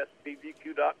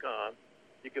 jrsbbq.com.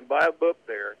 You can buy a book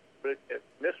there. But if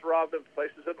Miss Robin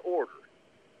places an order,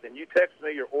 then you text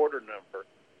me your order number.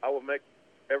 I will make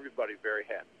everybody very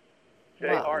happy.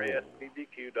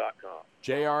 jrsbbq.com.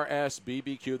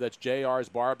 JRSBBQ, that's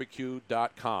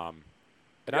jrsbarbecue.com.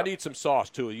 And I need some sauce,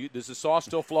 too. Is the sauce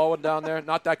still flowing down there?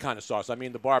 Not that kind of sauce. I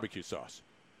mean the barbecue sauce.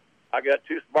 I got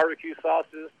 2 barbecue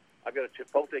sauces. I got a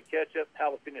chipotle ketchup,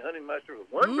 jalapeno honey mustard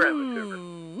with 1 gram of sugar.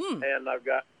 And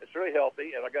it's really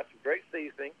healthy, and I got some great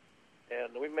seasoning.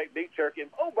 And we make beef jerky.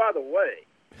 And, oh, by the way,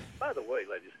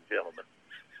 ladies and gentlemen,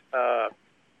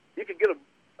 you can get a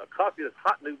copy of this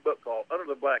hot new book called Under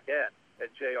the Black Hat at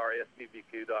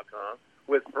jrsbbq.com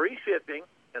with free shipping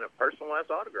and a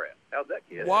personalized autograph. How'd that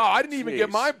get? Wow, I didn't even get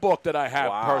my book that I have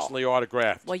personally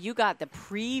autographed. Well, you got the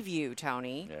preview,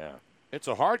 Tony. Yeah, it's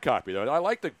a hard copy though. I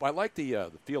like the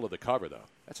feel of the cover though.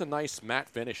 That's a nice matte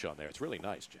finish on there. It's really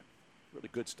nice, Jim. Really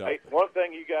good stuff. Hey, one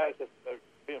thing you guys have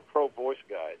being pro voice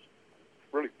guys,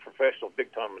 really professional,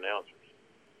 big time announcers.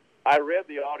 I read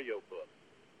the audio book.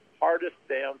 Hardest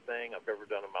damn thing I've ever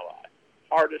done in my life.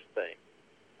 Hardest thing.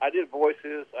 I did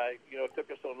voices. Took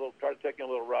us tried to take a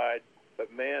little ride.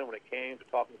 But man, when it came to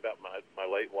talking about my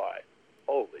late wife,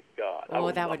 holy God! Oh,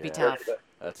 that would be tough.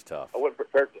 That's tough. I wasn't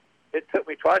prepared to. It took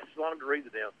me twice as long to read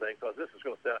the damn thing because this is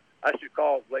going to sound. I should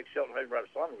call Blake Shelton and have him write a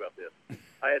song about this.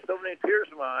 I had so many tears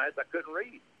in my eyes I couldn't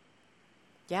read.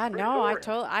 Yeah, no,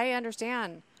 I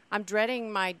understand. I'm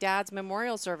dreading my dad's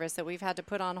memorial service that we've had to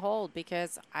put on hold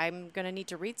because I'm going to need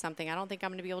to read something. I don't think I'm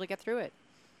going to be able to get through it.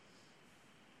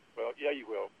 Well, yeah, you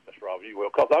will, Miss Robin, you will,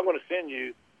 because I'm going to send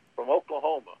you from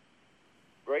Oklahoma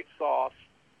great sauce,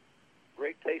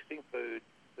 great tasting food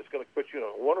that's going to put you in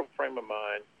a wonderful frame of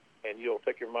mind, and you'll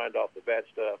take your mind off the bad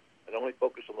stuff and only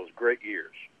focus on those great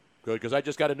years. Good, because I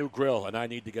just got a new grill, and I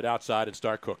need to get outside and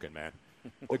start cooking, man.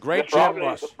 The great Jim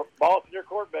Ross. Ball in your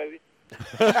court, baby.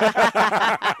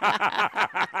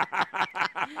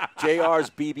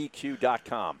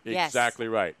 JRSBBQ.com. Yes. Exactly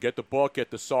right. Get the book,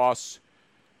 get the sauce,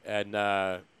 and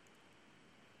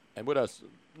what else?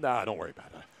 Nah, don't worry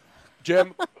about that.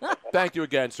 Jim, thank you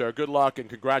again, sir. Good luck and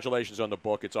congratulations on the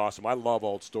book. It's awesome. I love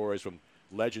old stories from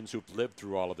legends who've lived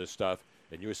through all of this stuff,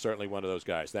 and you're certainly one of those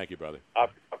guys. Thank you, brother. I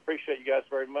appreciate you guys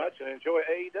very much, and enjoy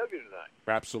AEW tonight.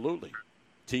 Absolutely.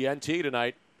 TNT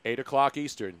tonight, 8 o'clock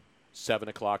Eastern, 7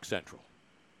 o'clock Central.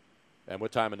 And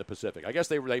what time in the Pacific? I guess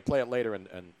they play it later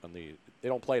they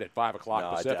don't play it at 5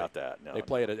 o'clock Pacific. I doubt that. No, they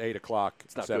play it at 8 o'clock,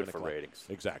 it's not 7 good for o'clock. ratings.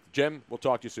 Exactly. Jim, we'll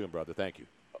talk to you soon, brother. Thank you.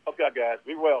 Okay, guys.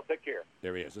 Be well. Take care.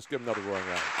 There he is. Let's give him another roaring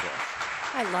round of applause.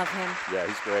 I love him. Yeah,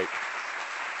 he's great.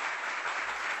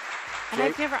 And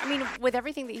with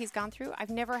everything that he's gone through, I've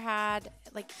never had,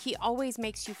 he always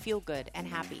makes you feel good and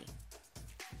happy.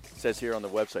 It says here on the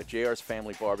website, JR's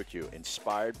Family Barbecue,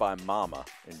 inspired by Mama,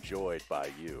 enjoyed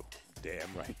by you.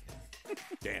 Damn right.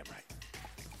 Damn right.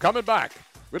 Coming back,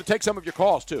 We're going to take some of your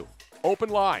calls, too. Open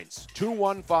lines,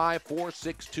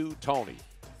 215-462-TONY.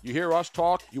 You hear us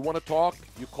talk, you want to talk,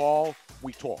 you call,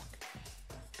 we talk.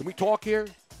 Can we talk here?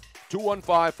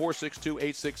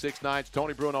 215-462-8669. It's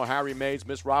Tony Bruno, Harry Mays,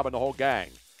 Miss Robin, the whole gang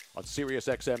on Sirius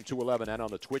XM 211 and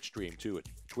on the Twitch stream, too, at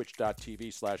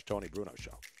twitch.tv/Tony Bruno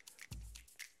Show.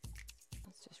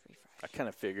 Let's just refresh. I kind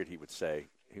of figured he would say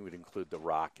he would include The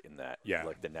Rock in that. Yeah.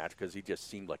 Like the natural, because he just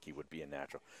seemed like he would be a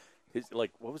natural.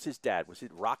 What was his dad? Was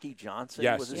it Rocky Johnson?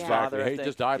 Yes, was his exactly. father? I He think?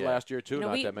 just died last year, too,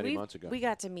 not we, that many months ago. We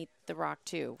got to meet The Rock,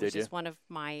 too, which is one of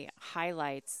my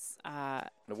highlights.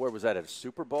 Where was that, at a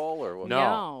Super Bowl? Or what?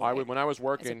 No. When I was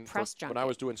working, press when I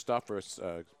was doing stuff for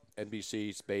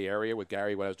NBC's Bay Area with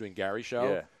Gary, when I was doing Gary's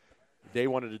show, they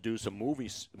wanted to do some movie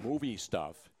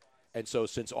stuff. And so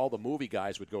since all the movie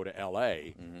guys would go to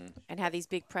L.A. And have these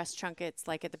big press junkets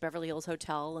like at the Beverly Hills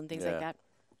Hotel and things like that.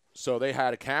 So they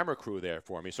had a camera crew there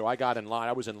for me. So I got in line.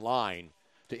 I was in line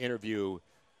to interview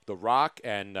The Rock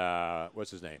and, what's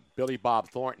his name? Billy Bob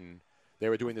Thornton. They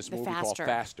were doing this movie called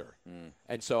Faster.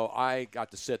 And so I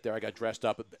got to sit there. I got dressed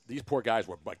up. These poor guys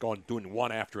were doing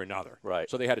one after another. Right.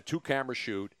 So they had a 2-camera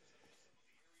shoot.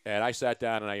 And I sat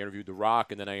down and I interviewed The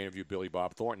Rock, and then I interviewed Billy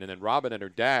Bob Thornton. And then Robin and her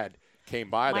dad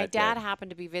came by My that dad day. happened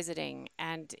to be visiting,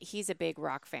 and he's a big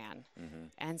Rock fan.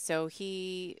 And so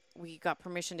we got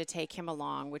permission to take him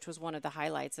along, which was one of the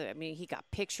highlights. I mean, he got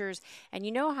pictures. And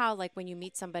you know how, like, when you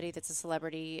meet somebody that's a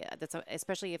celebrity,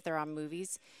 especially if they're on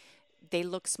movies, they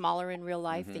look smaller in real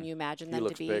life than you imagine them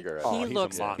to be. Bigger. He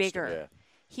looks bigger. Yeah.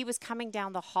 He was coming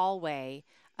down the hallway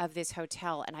of this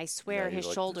hotel, and I swear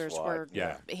his shoulders were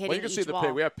hitting well, you can see the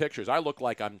wall. we have pictures. I look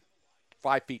like I'm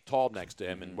 5 feet tall next to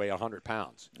him and weigh 100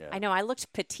 pounds. Yeah. I know. I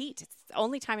looked petite. It's the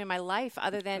only time in my life,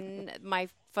 other than my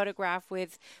photograph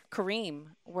with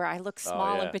Kareem, where I look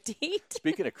small and petite.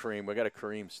 Speaking of Kareem, we got a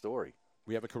Kareem story.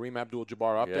 We have a Kareem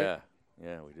Abdul-Jabbar update?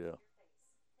 Yeah, we do.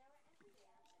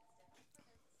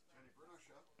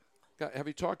 Have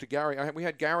you talked to Gary? We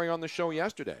had Gary on the show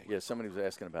yesterday. Yeah, somebody was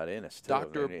asking about Innis, too.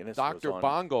 Dr.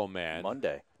 Bongo Man.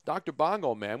 Monday. Dr.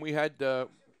 Bongo Man. We had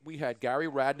Gary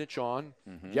Radnich on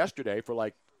yesterday for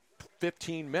like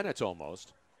 15 minutes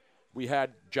almost. We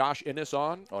had Josh Innis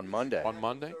on Monday.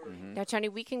 Now, Tony,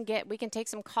 we can take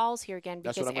some calls here again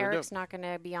because Eric's not going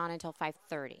to be on until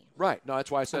 5:30. Right. No,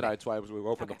 that's why I said that's why we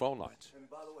opened the phone lines. And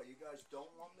by the way, you guys don't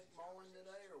want McMullen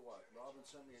today or what? Robin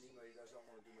sent me an email. You guys don't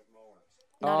want to do McMullen.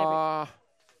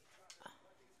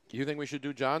 Do you think we should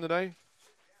do John today?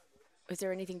 Is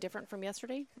there anything different from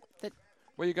yesterday?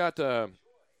 Well, you got the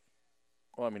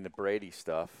Brady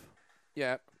stuff.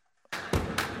 Yeah.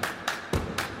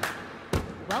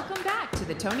 Welcome back to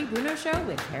the Tony Bruno Show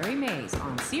with Harry Mays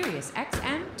on Sirius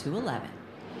XM 211.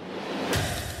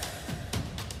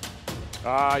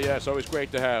 Yeah, it's always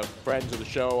great to have friends of the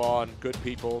show on, good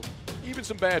people, even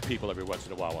some bad people every once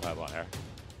in a while we'll have on air.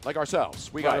 Like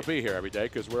ourselves. We got to be here every day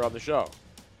because we're on the show.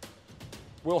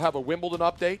 We'll have a Wimbledon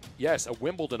update. Yes, a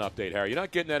Wimbledon update, Harry. You're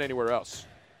not getting that anywhere else.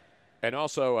 And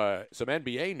also some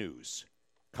NBA news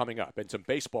coming up and some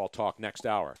baseball talk next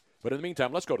hour. But in the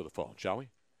meantime, let's go to the phone, shall we?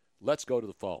 Let's go to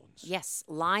the phones. Yes,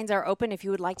 lines are open if you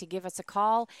would like to give us a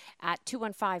call at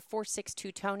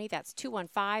 215-462-TONY. That's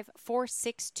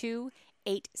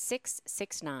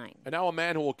 215-462-8669. And now a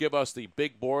man who will give us the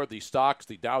big board, the stocks,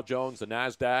 the Dow Jones, the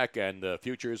NASDAQ, and the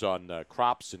futures on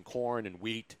crops and corn and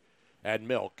wheat and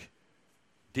milk.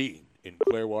 Dean in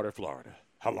Clearwater, Florida.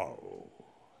 Hello.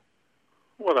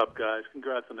 What up, guys?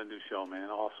 Congrats on the new show, man.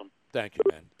 Awesome. Thank you,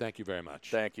 man. Thank you very much.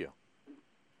 Thank you.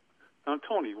 Now,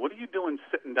 Tony, what are you doing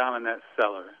sitting down in that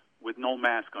cellar with no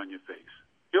mask on your face?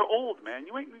 You're old, man.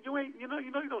 You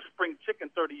don't spring chicken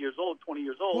 30 years old, 20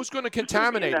 years old. Who's going to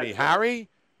contaminate me, Harry?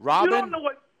 Robin? You don't know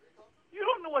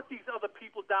what these other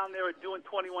people down there are doing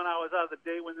 21 hours out of the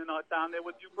day when they're not down there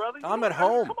with you, brother. I'm at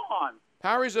home. Come on.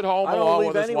 Harry's at home alone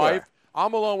with his wife.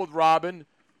 I'm alone with Robin.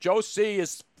 Joe C.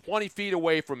 is 20 feet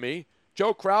away from me.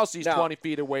 Joe Krause's 20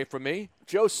 feet away from me.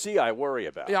 Joe C. I worry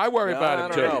about. Yeah, I worry about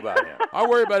him, too. I don't know about him. I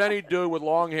worry about any dude with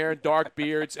long hair and dark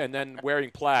beards and then wearing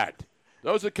plaid.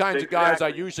 Those are the kinds of guys I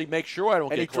usually make sure I don't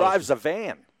get close. And he drives a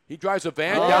van. He drives a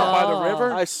van down by the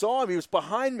river? I saw him. He was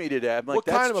behind me today. I'm like, what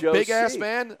kind of a big-ass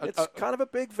van? It's kind of a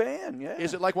big van, yeah.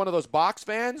 Is it like one of those box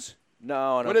vans?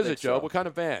 No, I don't What is think it, Joe? so. What kind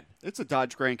of van? It's a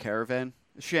Dodge Grand Caravan,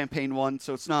 a champagne one,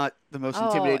 so it's not the most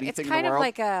intimidating thing in the world. It's kind of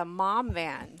like a mom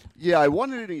van. Yeah, I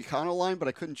wanted an Econoline, but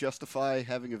I couldn't justify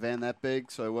having a van that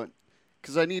big, so I went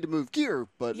because I need to move gear,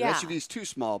 but an SUV is too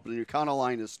small, but an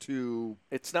Econoline is too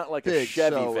It's not like big, a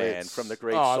Chevy so van it's- from the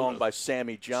great song by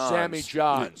Sammy Johns. Sammy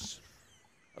Johns.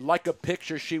 Like a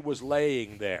picture she was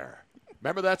laying there.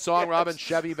 Remember that song, Robin?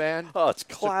 Chevy Van? Oh, it's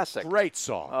classic. It's a great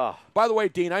song. Oh. By the way,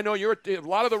 Dean, I know a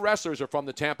lot of the wrestlers are from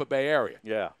the Tampa Bay area.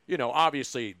 Yeah.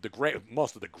 Obviously,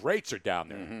 most of the greats are down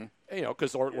there. Mm-hmm.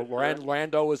 Because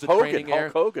Orlando is the Hogan, training Hulk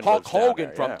area. Hogan Hulk lives down Hogan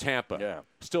there, from yeah. Tampa. Yeah.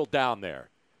 Still down there.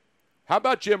 How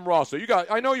about Jim Ross? So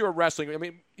I know you were wrestling. I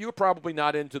mean, you were probably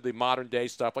not into the modern day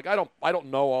stuff. Like I don't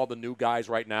know all the new guys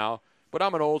right now, but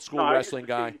I'm an old school wrestling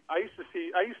guy. I used to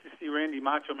see Randy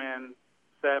Macho Man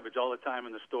Savage all the time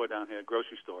in the store down here,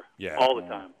 grocery store. Yeah. All the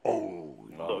time.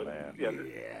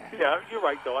 Man. Yeah, you're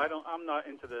right though. I'm not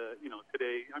into the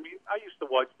today. I mean, I used to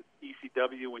watch the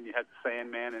ECW when you had the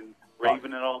Sandman and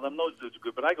Raven and all of them. Those dudes are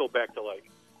good, but I go back to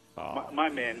my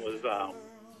man was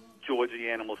George the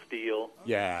Animal Steel.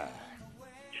 Yeah.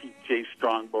 Jay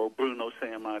Strongbow, Bruno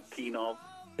Sammartino.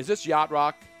 Is this Yacht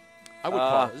Rock? I would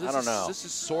call it. I don't know. This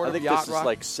is sort of I think Yacht this Rock. is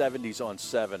like 70s on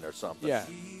 7 or something. Yeah.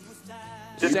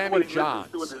 This Sammy is what he John.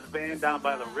 was doing his van down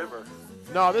by the river.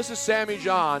 No, this is Sammy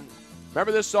John.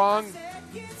 Remember this song?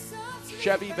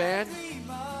 Chevy Van?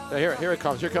 Here it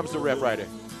comes. Here comes the riff right here.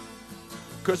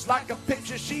 'Cause like a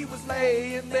picture she was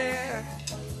laying there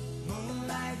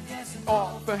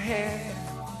off her hand.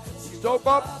 Stove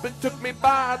up and took me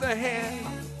by the hand.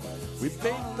 We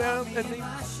made them and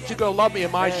she's going to love me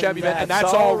in my Chevy Van. And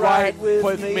that's all right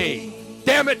with me.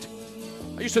 Damn it!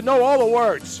 I used to know all the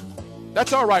words.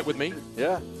 That's all right with me.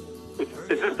 Yeah. Is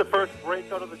this the first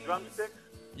break out of the drumsticks?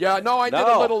 Yeah, no, I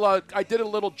did a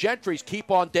little Gentry's "Keep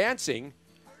on Dancing"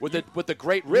 with the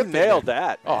great riff. You nailed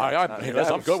that. Oh,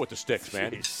 I'm good with the sticks,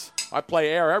 man. Jeez. I play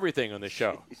air everything on the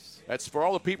show. That's for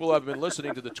all the people who have been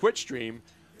listening to the Twitch stream.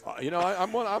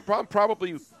 I'm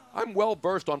well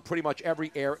versed on pretty much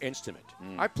every air instrument.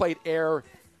 I played air.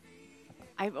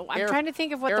 I'm trying to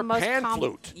think of what the most pan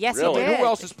flute. Yes, really? he did. Who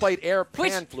else has played air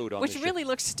pan flute on which this really show?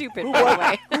 looks stupid, by the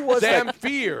way. Who was that?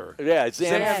 Zamfir. Yeah,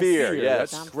 Zamfir. Yes.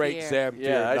 That's great Zamfir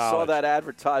Yeah, I saw knowledge. that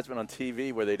advertisement on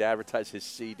TV where they'd advertise his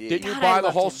CD. Didn't you buy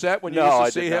the whole set when you No, used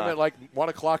to I see did him not. at like 1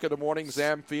 o'clock in the morning,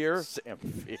 Zamfir?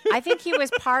 Zamfir. I think he was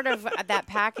part of that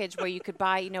package where you could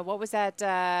buy, what was that?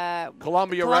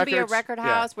 Columbia Record Records?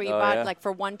 House where you bought yeah. like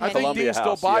for 1 I penny. think Dean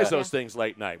still buys those things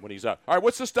late night when he's up. All right,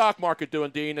 what's the stock market doing,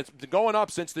 Dean? It's going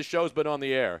up since the show's been on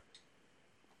the air.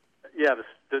 Yeah,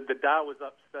 the Dow was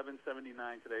up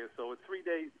 779 today, so a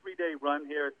three-day run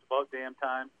here. It's about damn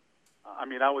time. I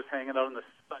mean, I was hanging out on the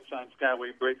Sunshine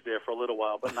Skyway Bridge there for a little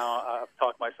while, but now I've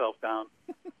talked myself down.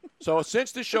 So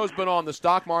since the show's been on, the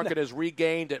stock market has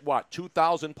regained at what,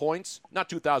 2,000 points? Not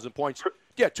 2,000 points.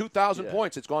 Yeah, 2,000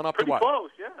 points. It's gone up Pretty to what? close,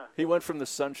 yeah. He went from the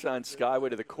Sunshine Skyway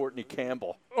to the Courtney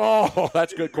Campbell. Oh,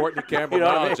 that's good, Courtney Campbell. You know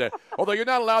what I knowledge there. Although you're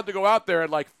not allowed to go out there and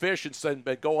like fish and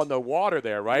go on the water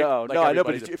there, right? No, Like I know,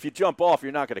 but everybody if you jump off,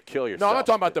 you're not going to kill yourself. No, I'm not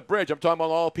talking about the bridge. I'm talking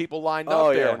about all the people lined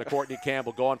up there yeah. on the Courtney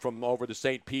Campbell going from over to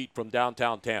St. Pete from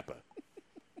downtown Tampa.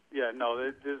 Yeah, no,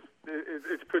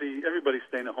 it's pretty. Everybody's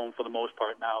staying at home for the most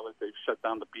part now that they've shut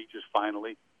down the beaches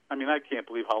finally. I mean, I can't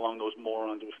believe how long those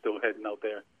morons were still heading out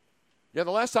there. Yeah,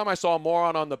 the last time I saw a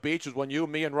moron on the beach was when you,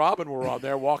 me, and Robin were on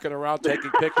there walking around taking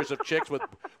pictures of chicks with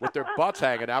their butts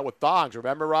hanging out with thongs.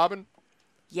 Remember, Robin?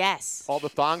 Yes. All the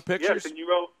thong pictures? Yes, and you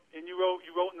wrote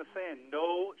in the sand,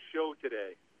 no show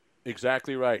today.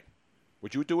 Exactly right.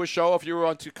 Would you do a show if you were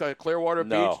on Clearwater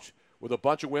No. Beach with a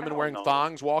bunch of women Hell wearing no.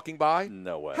 thongs walking by?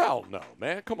 No way. Hell no,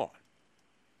 man. Come on.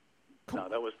 No,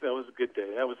 that was a good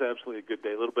day. That was absolutely a good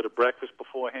day. A little bit of breakfast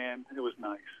beforehand. It was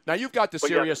nice. Now, you've got the But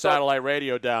yeah, Sirius satellite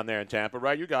radio down there in Tampa,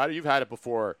 right? You got it. You've had it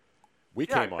before we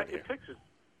came I on sent you here. pictures.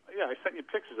 Yeah, I sent you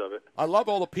pictures of it. I love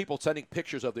all the people sending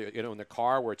pictures of the, in the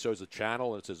car where it shows the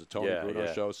channel and it says the Tony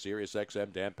Bruno Show, Sirius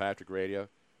XM, Dan Patrick Radio.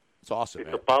 It's awesome, It's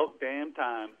man. about damn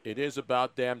time. It is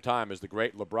about damn time, as the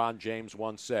great LeBron James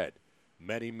once said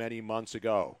many, many months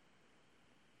ago.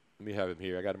 Let me have him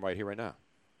here. I got him right here right now.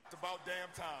 It's about damn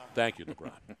time. Thank you,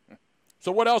 LeBron.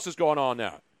 So what else is going on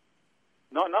now?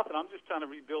 No, nothing. I'm just trying to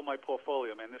rebuild my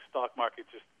portfolio, man. This stock market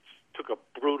just took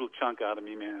a brutal chunk out of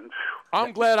me, man.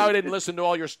 I'm glad I didn't listen to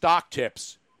all your stock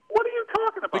tips. What are you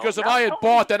talking about? Because if Now, I had tell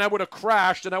bought, me. then I would have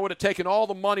crashed, and I would have taken all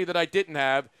the money that I didn't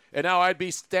have, and now I'd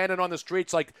be standing on the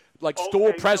streets like Stool so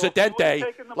if you Presidente, would've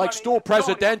taken the like money- Stool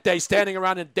Presidente, standing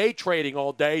around and day trading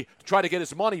all day to try to get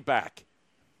his money back.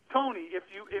 Tony, if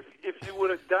you would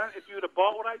have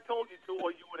bought what I told you to,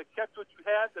 or you would have kept what you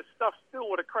had, the stuff still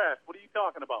would have crashed. What are you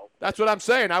talking about? That's what I'm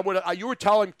saying. You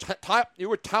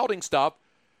were touting stuff,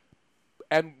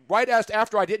 and right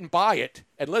after I didn't buy it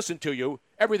and listen to you,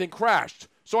 everything crashed.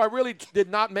 So I really did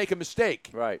not make a mistake.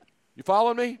 Right. You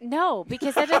following me? No,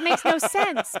 because that makes no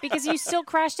sense. Because you still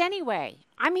crashed anyway.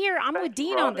 I'm with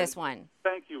Dean on this one.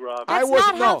 Thank you, Rob. That's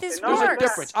not how this There's a works.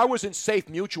 difference. I was in safe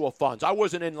mutual funds. I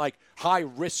wasn't in high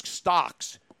risk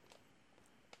stocks.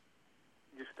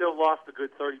 still lost a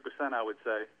good 30%, I would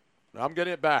say. I'm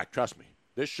getting it back. Trust me.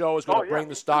 This show is going to bring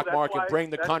the stock market, bring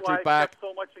the country that's why back. I kept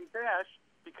so much in cash,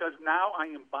 because now I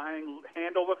am buying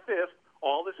hand over fist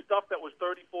all this stuff that was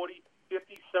 $30, $40,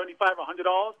 $50, $75,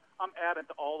 $100. I'm adding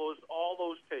to all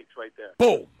those takes right there.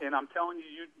 Boom. And I'm telling you,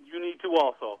 you need to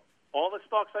also. All the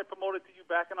stocks I promoted to you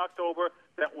back in October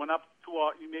that went up to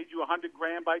you made you $100,000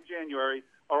 by January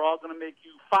are all going to make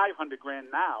you $500,000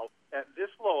 now at this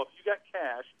low. If you got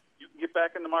cash, you can get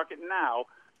back in the market now.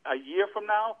 A year from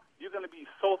now, you're going to be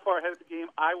so far ahead of the game.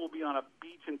 I will be on a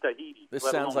beach in Tahiti. This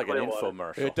sounds like an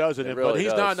infomercial. It doesn't. It but really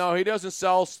he's does. not. No, he doesn't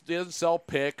sell. He doesn't sell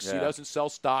picks. Yeah. He doesn't sell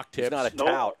stock tips. He's not a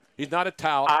tout. He's not a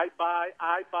tout. I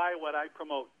buy what I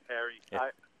promote, Harry. Yeah.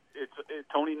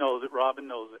 Tony knows it. Robin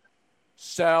knows it.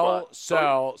 Sell,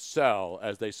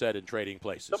 as they said in Trading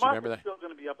Places. The You remember market's that? still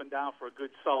going to be up and down for a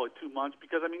good solid 2 months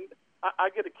because, I mean, I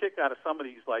get a kick out of some of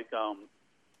these, like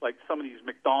some of these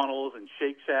McDonald's and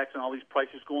Shake Shacks and all these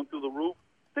prices going through the roof.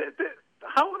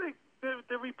 How are they?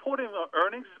 They're reporting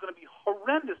earnings is going to be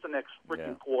horrendous the next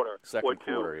freaking quarter Second or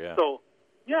two. quarter, yeah. So,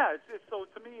 yeah, so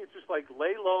to me, it's just like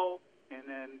lay low, and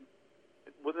then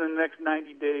within the next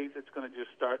 90 days, it's going to just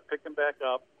start picking back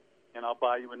up, and I'll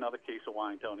buy you another case of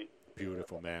wine, Tony.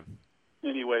 Beautiful, man.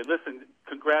 Anyway, listen,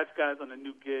 congrats, guys, on the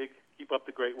new gig. Keep up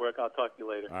the great work. I'll talk to you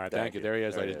later. All right, thank you. There he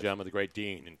is, ladies and gentlemen, the great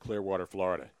Dean in Clearwater,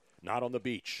 Florida. Not on the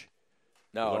beach.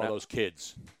 No, with all those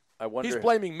kids. I wonder. He's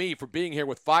blaming me for being here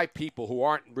with 5 people who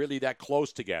aren't really that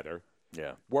close together.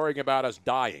 Yeah. Worrying about us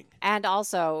dying. And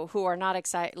also who are not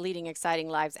leading exciting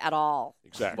lives at all.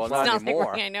 Exactly. Well, not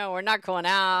anymore. I know. We're not going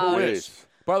out. Who is?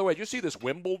 By the way, did you see this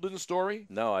Wimbledon story?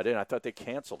 No, I didn't. I thought they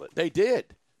canceled it. They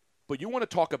did. But you want to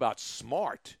talk about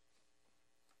smart.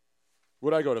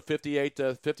 Would I go to 58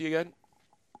 to 50 again?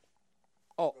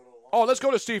 Oh, let's go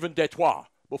to Stephen Detroit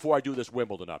before I do this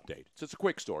Wimbledon update. It's a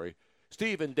quick story.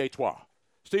 Stephen Detroit.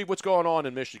 Steve, what's going on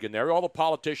in Michigan there? All the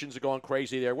politicians are going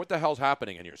crazy there. What the hell's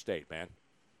happening in your state, man?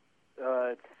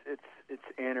 It's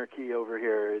anarchy over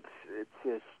here. It's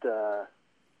just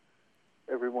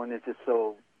everyone is just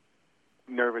so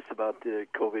nervous about the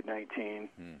COVID-19.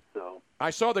 So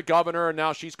I saw the governor, and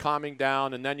now she's calming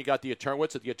down. And then you got the attorney.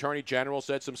 What's it? The attorney general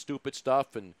said some stupid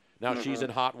stuff, and now she's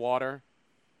in hot water.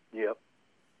 Yep.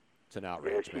 It's an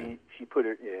outrage, man. She put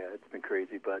it. Yeah, it's been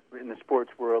crazy. But in the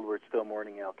sports world, we're still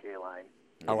mourning Al Kaline.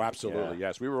 Oh, absolutely,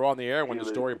 yes. We were on the air when the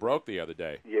story broke the other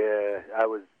day. Yeah, I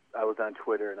was on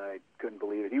Twitter, and I couldn't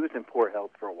believe it. He was in poor health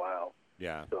for a while.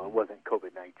 Yeah. So it wasn't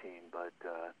COVID-19, but.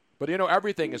 But,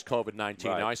 everything is COVID-19.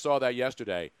 Right. Now, I saw that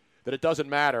yesterday, that it doesn't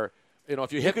matter.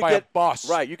 If you're hit could by a bus.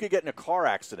 Right, you could get in a car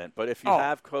accident, but if you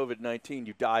have COVID-19,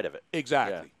 you died of it.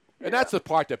 Exactly. Yeah. And that's the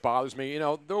part that bothers me.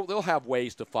 They'll have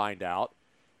ways to find out.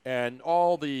 And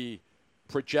all the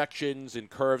projections and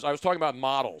curves. I was talking about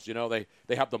models.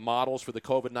 They have the models for the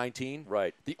COVID-19.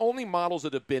 Right. The only models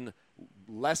that have been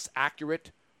less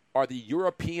accurate are the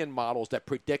European models that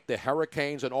predict the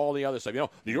hurricanes and all the other stuff.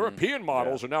 The European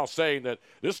models are now saying that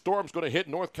this storm's going to hit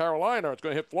North Carolina, or it's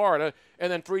going to hit Florida, and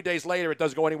then 3 days later it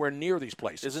doesn't go anywhere near these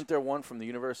places. Isn't there one from the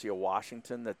University of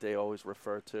Washington that they always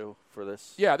refer to for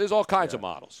this? Yeah, there's all kinds of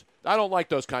models. I don't like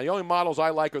those kinds. The only models I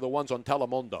like are the ones on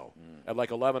Telemundo at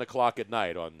like 11 o'clock at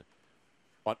night on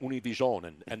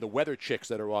Univision and the weather chicks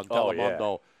that are on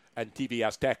Telemundo and TV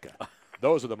Azteca.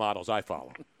 Those are the models I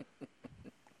follow.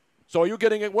 So are you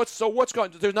getting it? What's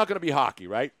going? There's not going to be hockey,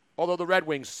 right? Although the Red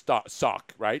Wings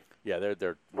suck, right? Yeah,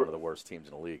 they're one of the worst teams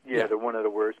in the league. Yeah, they're one of the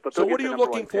worst. But so what are you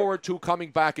looking forward to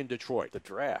coming back in Detroit? The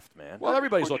draft, man. Well,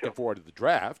 everybody's looking forward to the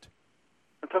draft.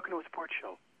 I'm talking to a sports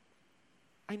show.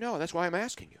 I know. That's why I'm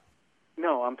asking you.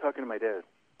 No, I'm talking to my dad.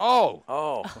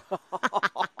 Oh.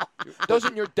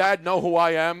 Doesn't your dad know who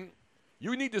I am?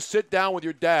 You need to sit down with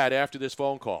your dad after this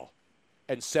phone call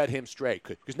and set him straight.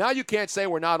 Because now you can't say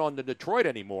we're not on the Detroit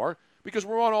anymore because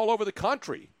we're on all over the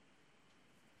country.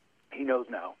 He knows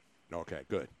now. Okay,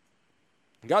 good.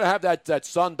 You got to have that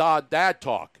son-dad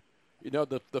talk.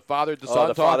 The father to son talk.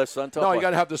 The father-son talk. No, you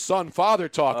got to have the son-father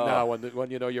talk now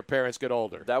when your parents get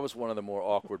older. That was one of the more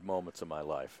awkward moments of my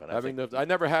life. And I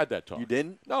never had that talk. You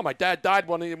didn't? No, my dad died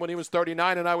when he was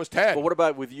 39 and I was 10. But what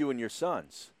about with you and your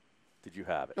sons? Did you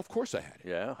have it? Of course I had it.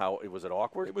 Yeah? How was it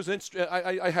awkward? It was.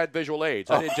 I had visual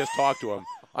aids. I didn't just talk to them.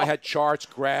 I had charts,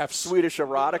 graphs, Swedish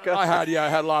erotica. I had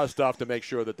a lot of stuff to make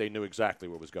sure that they knew exactly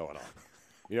what was going on.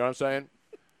 You know what I'm saying?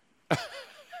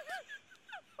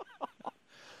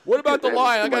 What about the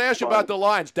Lions? I got to ask you about the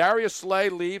Lions. Darius Slay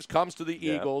leaves, comes to the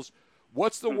Eagles.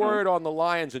 What's the word on the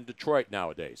Lions in Detroit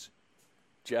nowadays?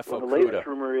 Jeff Okuda. The latest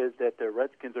rumor is that the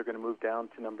Redskins are going to move down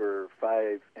to number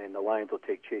 5, and the Lions will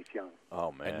take Chase Young.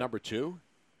 Oh, man. And number 2?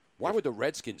 Why would the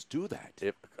Redskins do that?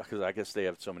 Because I guess they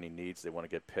have so many needs. They want to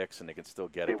get picks, and they can still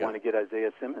get They want to get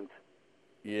Isaiah Simmons.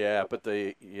 Yeah, but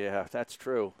that's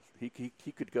true. He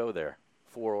could go there,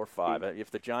 4 or 5,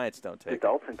 if the Giants don't take it. The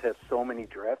Dolphins have so many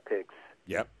draft picks.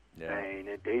 Yep. Yeah. I mean,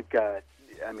 they've got.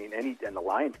 I mean, and the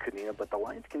Lions couldn't even, but the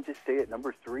Lions can just stay at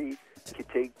number 3. You could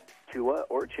take Tua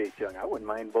or Chase Young. I wouldn't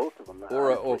mind both of them.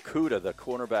 Or Okudah, the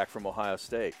cornerback from Ohio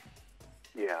State.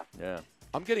 Yeah. Yeah.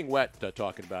 I'm getting wet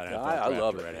talking about it. I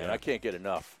love it, man. I can't get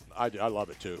enough. I love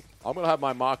it, too. I'm going to have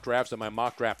my mock drafts and my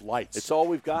mock draft lights. It's all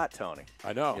we've got, Tony.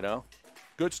 I know. You know?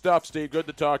 Good stuff, Steve. Good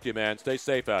to talk to you, man. Stay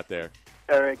safe out there.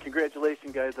 All right.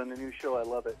 Congratulations, guys, on the new show. I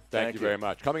love it. Thank you very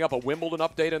much. Coming up, a Wimbledon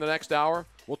update in the next hour.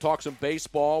 We'll talk some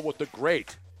baseball with the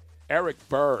great Eric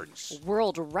Burns.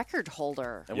 World record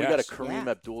holder. And we got a Kareem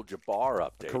Abdul-Jabbar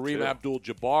update, Kareem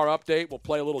Abdul-Jabbar update. We'll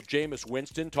play a little Jameis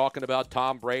Winston talking about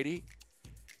Tom Brady.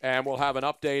 And we'll have an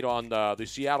update on the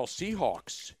Seattle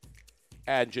Seahawks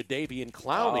and Jadeveon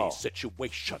Clowney's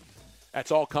situation.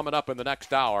 That's all coming up in the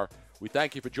next hour. We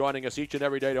thank you for joining us each and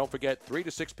every day. Don't forget, 3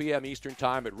 to 6 p.m. Eastern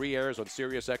Time. It re-airs on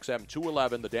Sirius XM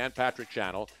 211, the Dan Patrick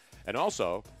Channel, and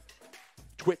also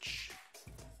Twitch.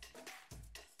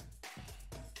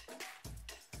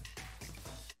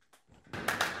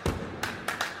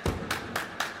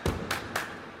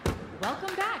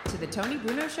 Welcome back to the Tony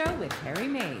Bruno Show with Harry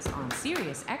Mays on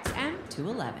Sirius XM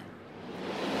 211.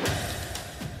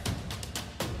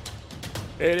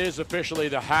 It is officially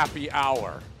the happy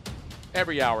hour.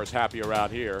 Every hour is happy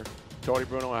around here. Tony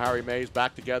Bruno and Harry Mays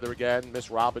back together again. Miss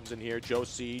Robbins in here. Joe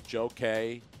C., Joe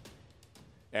K.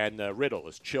 And Riddle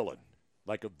is chilling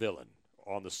like a villain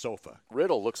on the sofa.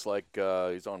 Riddle looks like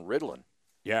he's on Ritalin.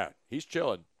 Yeah, he's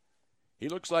chilling. He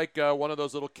looks like one of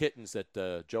those little kittens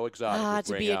that Joe Exotic would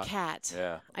bring to be out. a cat.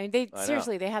 Yeah. I mean,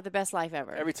 they have the best life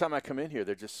ever. Every time I come in here,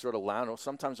 they're just sort of lounging.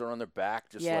 Sometimes they're on their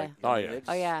back, just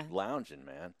lounging,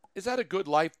 man. Is that a good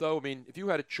life, though? I mean, if you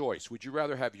had a choice, would you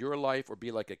rather have your life or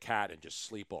be like a cat and just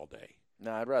sleep all day?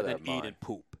 No, I'd rather and have then eat mine. and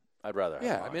poop. I'd rather have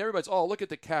mine. I mean, everybody's, look at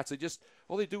the cats.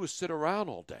 All they do is sit around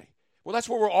all day. Well, that's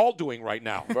what we're all doing right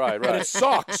now. Right. And it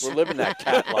sucks. We're living that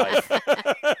cat life.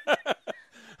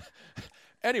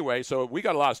 Anyway, so we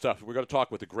got a lot of stuff. We're going to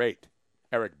talk with the great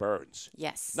Eric Burns.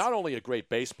 Yes. Not only a great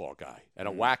baseball guy and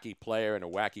a wacky player and a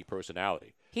wacky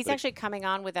personality. He's actually coming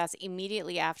on with us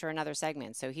immediately after another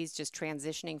segment, so he's just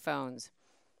transitioning phones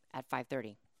at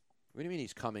 5:30. What do you mean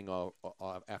he's coming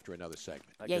after another segment?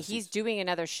 He's doing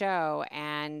another show,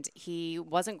 and he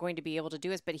wasn't going to be able to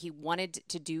do it, but he wanted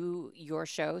to do your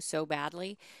show so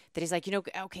badly that he's like,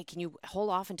 okay, can you hold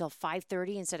off until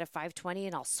 5:30 instead of 5:20,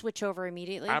 and I'll switch over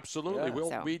immediately? Absolutely.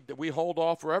 Yeah. We hold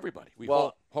off for everybody. We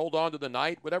hold on to the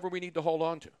night, whatever we need to hold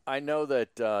on to. I know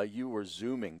that you were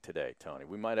Zooming today, Tony.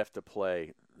 We might have to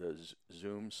play the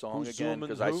Zoom song again,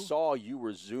 because I saw you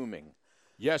were Zooming.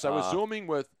 Yes, I was Zooming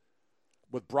with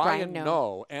Brian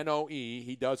Noe, N-O-E.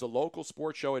 He does a local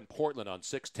sports show in Portland on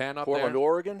 610 up Portland, there.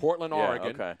 Oregon? Portland,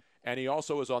 Oregon. Okay. And he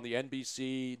also is on the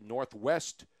NBC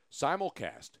Northwest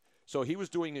simulcast. So he was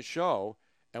doing his show,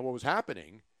 and what was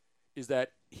happening is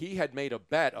that he had made a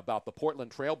bet about the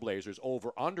Portland Trailblazers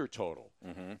over-under total.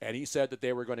 Mm-hmm. And he said that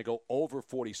they were going to go over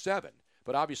 47.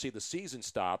 But obviously the season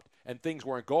stopped, and things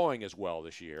weren't going as well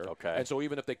this year. Okay. And so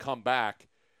even if they come back,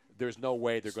 there's no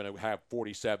way they're going to have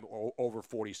 47 or over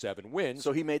 47 wins.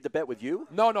 So he made the bet with you?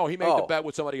 No, he made the bet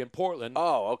with somebody in Portland.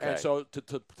 Oh, okay. And so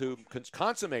to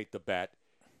consummate the bet,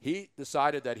 he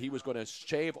decided that he was going to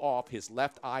shave off his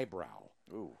left eyebrow.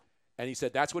 Ooh. And he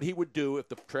said that's what he would do if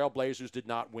the Trailblazers did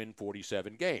not win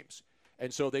 47 games.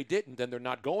 And so they didn't, and they're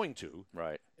not going to.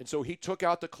 Right. And so he took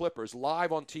out the clippers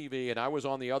live on TV, and I was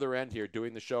on the other end here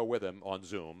doing the show with him on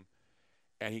Zoom.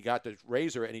 And he got the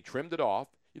razor, and he trimmed it off.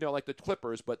 Like the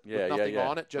clippers, but with nothing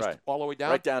on it, just all the way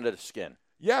down. Right down to the skin.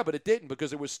 Yeah, but it didn't because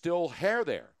there was still hair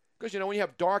there. Because, when you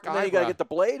have dark eyebrows. Now you got to get the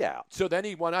blade out. So then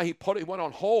he went out, he went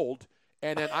on hold,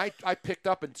 and then I picked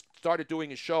up and started doing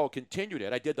his show, continued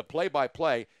it. I did the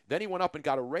play-by-play. Then he went up and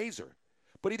got a razor.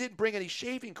 But he didn't bring any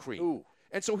shaving cream. Ooh.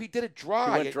 And so he did it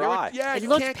dry. He went dry. It you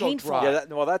looked can't painful. go dry.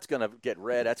 Yeah, that's going to get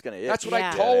red. That's going to itch. That's what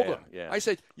I told him. Yeah. I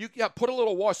said, put a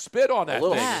little spit on that a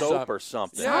little thing. soap or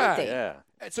something. Yeah.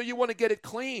 And so you want to get it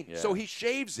clean. Yeah. So he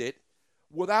shaves it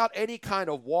without any kind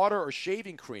of water or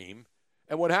shaving cream.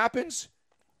 And what happens?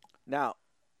 Now,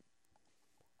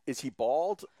 is he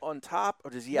bald on top, or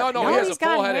does he have No, hair? he has he's a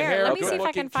full got head of hair. Let me see if I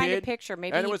good-looking can find a kid. picture.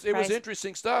 Maybe and it was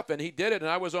interesting stuff, and he did it,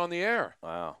 and I was on the air.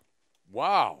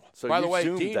 Wow. So by you the way,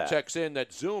 zoomed Dean that. checks in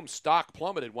that Zoom stock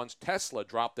plummeted once Tesla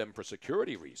dropped them for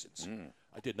security reasons.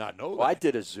 I did not know that. Well, I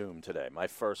did a Zoom today, my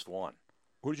first one.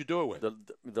 Who did you do it with?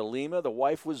 The Lima, the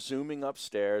wife was Zooming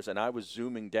upstairs, and I was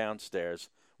Zooming downstairs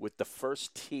with the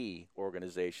First Tee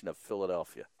organization of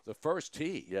Philadelphia. The First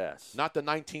Tee? Yes. Not the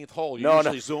 19th hole. You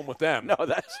usually Zoom with them. No,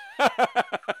 that's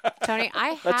Tony, I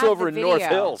have that's over the in video. North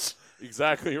Hills.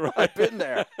 Exactly right. I've been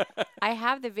there. I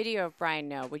have the video of Brian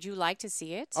No. Would you like to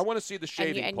see it? I want to see the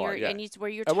shaving part. Yeah. And where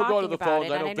you're and talking we'll go to the about phones.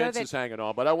 it. I and know I know Vince that is hanging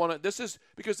on, but I want to. This is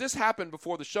because this happened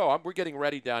before the show. We're getting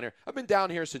ready down here. I've been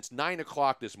down here since 9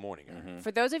 o'clock this morning.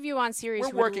 For those of you on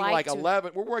Sirius, we're working like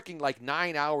 11. We're working like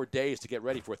 9-hour days to get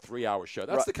ready for a 3-hour show.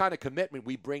 That's the kind of commitment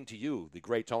we bring to you, the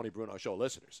great Tony Bruno Show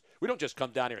listeners. We don't just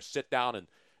come down here, sit down,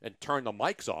 and turn the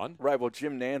mics on. Right. Well,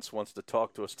 Jim Nance wants to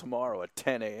talk to us tomorrow at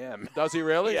 10 a.m. Does he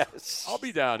really? Yes. I'll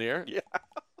be down here. Yeah.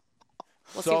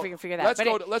 We'll see if we can figure that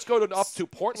out. Let's go up to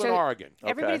Portland, Oregon.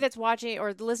 Everybody that's watching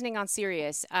or listening on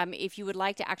Sirius, if you would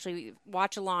like to actually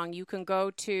watch along, you can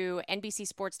go to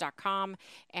NBCSports.com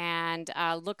and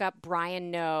look up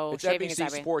Brian No. It's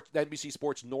NBC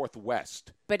Sports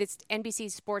Northwest. But it's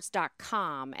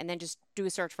NBCSports.com, and then just do a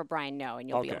search for Brian No, and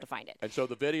you'll be able to find it. And so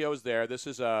the video is there. This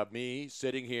is me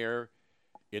sitting here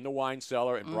in the wine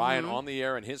cellar, and Brian on the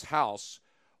air in his house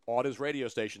on his radio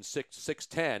station,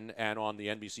 610, and on the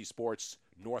NBC Sports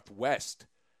Northwest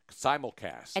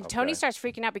simulcast. And Tony starts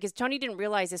freaking out because Tony didn't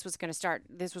realize this was going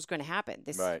to happen.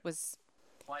 This was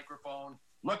microphone.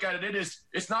 Look at it.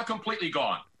 It's not completely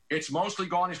gone. It's mostly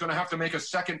gone. He's going to have to make a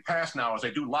second pass now as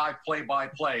they do live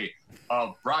play-by-play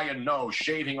of Brian No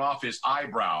shaving off his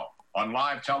eyebrow on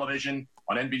live television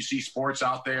on NBC Sports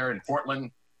out there in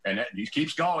Portland. And he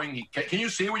keeps going. Can you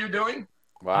see what you're doing?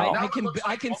 Wow.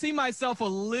 I can see myself a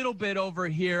little bit over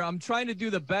here. I'm trying to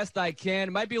do the best I can.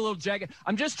 It might be a little jagged.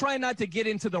 I'm just trying not to get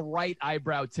into the right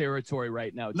eyebrow territory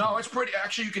right now. No, it's pretty.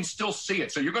 Actually, you can still see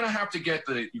it. So you're going to have to get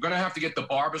the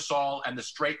Barbasol and the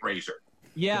straight razor.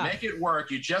 Yeah. To make it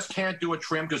work, you just can't do a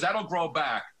trim because that'll grow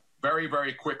back very,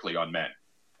 very quickly on men.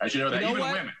 As you know, that even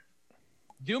women.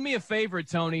 Do me a favor,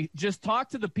 Tony. Just talk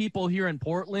to the people here in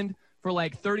Portland for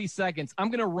like 30 seconds. I'm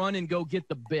going to run and go get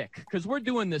the Bic because we're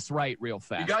doing this right real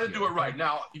fast. You got to do it right.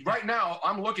 Now,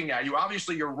 I'm looking at you.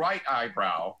 Obviously, your right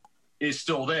eyebrow is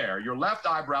still there. Your left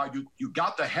eyebrow, you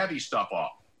got the heavy stuff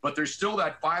off. But there's still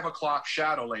that 5 o'clock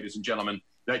shadow, ladies and gentlemen,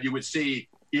 that you would see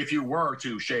if you were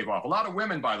to shave off. A lot of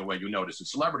women, by the way, you notice, and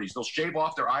celebrities, they'll shave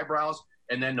off their eyebrows,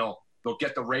 and then they'll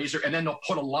get the razor, and then they'll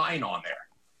put a line on there.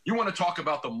 You want to talk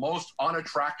about the most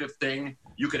unattractive thing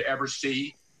you could ever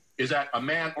see? Is that a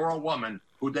man or a woman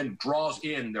who then draws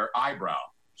in their eyebrow.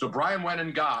 So Brian went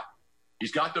and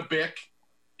he's got the Bic.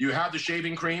 You have the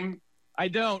shaving cream? I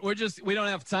don't. We don't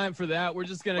have time for that. We're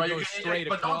just going to go straight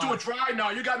across. But don't do it dry now.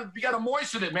 You got to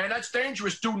moisten it, man. That's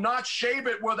dangerous. Do not shave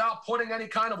it without putting any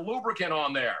kind of lubricant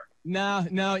on there.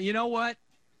 No. You know what?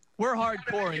 We're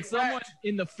hardcore, and someone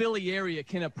in the Philly area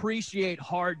can appreciate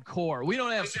hardcore. We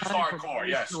don't have time for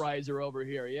moisturizer over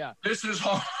here. Yeah, this is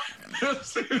hard.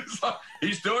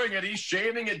 He's doing it. He's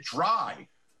shaving it dry.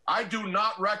 I do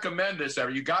not recommend this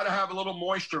ever. You got to have a little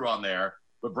moisture on there.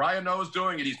 But Brian No's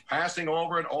doing it. He's passing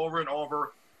over and over and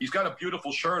over. He's got a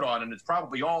beautiful shirt on, and it's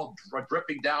probably all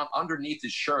dripping down underneath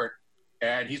his shirt.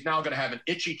 And he's now going to have an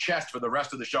itchy chest for the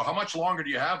rest of the show. How much longer do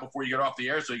you have before you get off the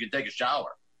air so you can take a shower?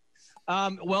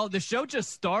 Well, the show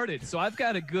just started, so I've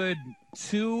got a good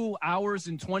 2 hours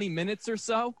and 20 minutes or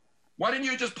so. Why didn't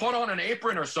you just put on an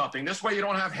apron or something? This way you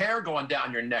don't have hair going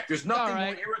down your neck. There's nothing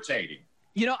more irritating.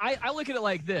 You know, I look at it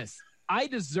like this. I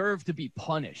deserve to be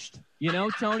punished, you know,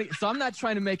 Tony? So I'm not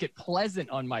trying to make it pleasant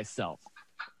on myself.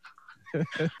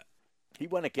 He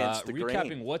went against the grain.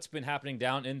 Recapping what's been happening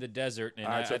down in the desert. And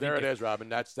all right, so there it is, Robin.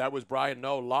 That was Brian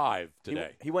No live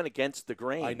today. He went against the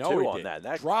grain, I know too, he on did. that.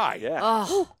 That's dry. Yeah.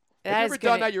 Oh, have you ever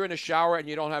done that? You're in a shower and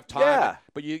you don't have time. Yeah.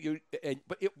 But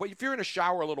if you're in a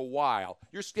shower a little while,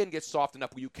 your skin gets soft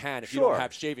enough where you can if you don't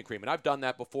have shaving cream. And I've done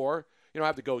that before. You don't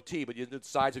have the goatee, but you do the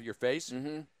sides of your face.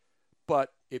 Mm-hmm.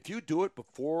 But if you do it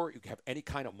before you have any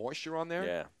kind of moisture on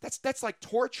there, that's like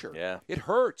torture. Yeah. It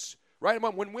hurts. Right?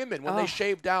 When they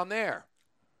shave down there.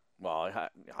 Well,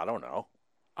 I don't know.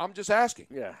 I'm just asking.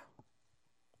 Yeah.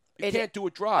 You can't do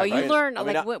it dry. Oh, you right?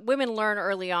 learn, women learn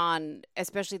early on,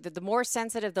 especially the more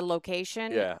sensitive the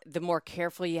location, the more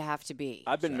careful you have to be.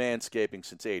 I've been manscaping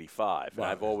since '85, and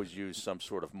I've always used some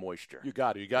sort of moisture. You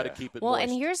got to keep it well, moist.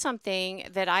 and here's something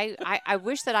that I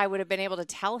wish that I would have been able to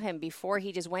tell him before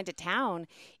he just went to town,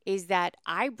 is that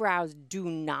eyebrows do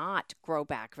not grow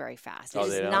back very fast.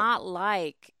 It's not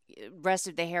like rest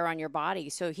of the hair on your body.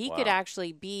 So he could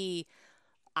actually be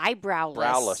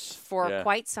eyebrowless for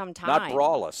quite some time. Not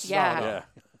braless. Yeah.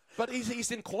 But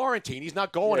he's in quarantine. He's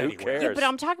not going anywhere. Who cares? Yeah, but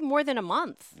I'm talking more than a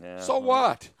month. So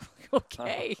what?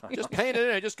 Okay. Just paint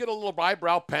it in. Just get a little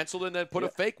eyebrow pencil and then put a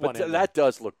fake one in. That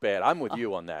does look bad. I'm with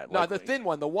you on that. No, the thin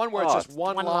one, the one where it's just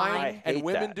one line, and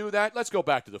women do that. Let's go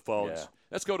back to the phones. Yeah.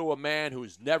 Let's go to a man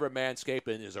who's never manscaped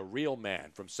and is a real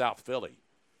man from South Philly,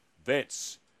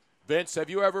 Vince. Vince, have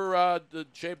you ever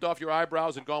shaved off your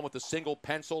eyebrows and gone with a single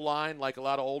pencil line like a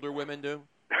lot of older women do?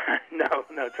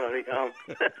 No, Tony.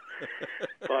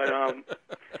 But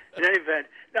in any event,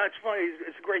 no, it's funny.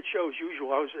 It's a great show as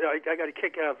usual. I got a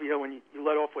kick out of when you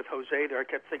let off with Jose there. I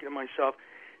kept thinking to myself,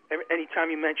 anytime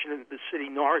you mention the city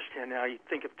Norristown now, you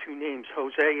think of two names,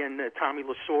 Jose and Tommy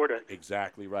Lasorda.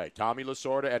 Exactly right. Tommy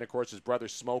Lasorda and, of course, his brother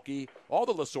Smokey. All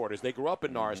the Lasordas, they grew up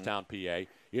in Norristown, PA.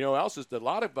 You know, else is a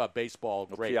lot of baseball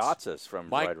greats. Piazza's from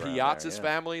Mike right around Piazza's there,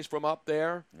 yeah. family's from up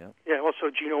there. Yeah, also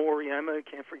Gino Oriema,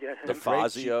 can't forget him. The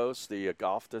Fazios, the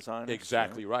golf designers.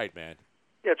 Exactly right, man.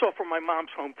 Yeah, it's all from my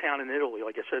mom's hometown in Italy.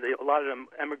 Like I said, a lot of them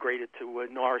emigrated to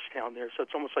Norristown there, so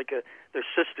it's almost like their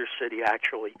sister city,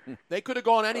 actually. They could have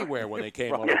gone anywhere when they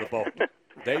came over the boat.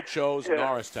 They chose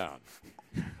Norristown.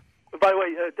 By the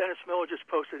way, Dennis Miller just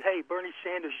posted, hey, Bernie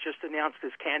Sanders just announced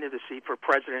his candidacy for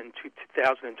president in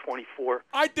 2024.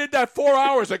 I did that 4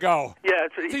 hours ago. Yeah.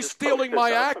 Is he stealing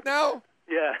my act now?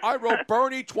 Yeah. I wrote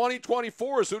Bernie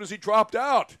 2024 as soon as he dropped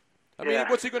out. I mean,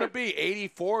 what's he going to be,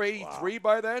 84, 83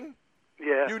 by then?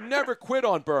 Yeah. You never quit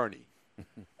on Bernie.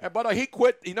 But he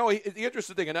quit. You know, the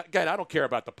interesting thing, and again, I don't care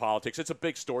about the politics. It's a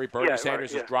big story. Bernie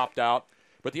Sanders has dropped out.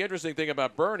 But the interesting thing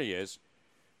about Bernie is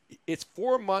it's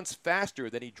 4 months faster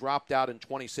than he dropped out in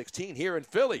 2016 here in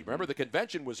Philly. Remember, the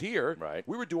convention was here. Right.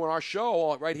 We were doing our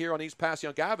show right here on East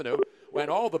Passyunk Avenue. When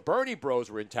all the Bernie bros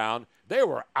were in town, they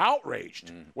were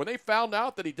outraged. When they found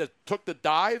out that he just took the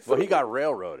dive. Well, he got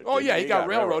railroaded. Oh, yeah, he got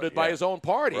railroaded by yeah. his own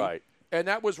party. Right. And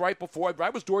that was right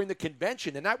was during the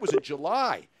convention, and that was in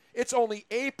July. It's only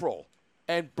April,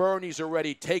 and Bernie's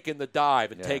already taken the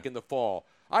dive and taken the fall.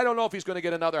 I don't know if he's going to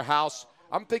get another house.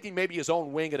 I'm thinking maybe his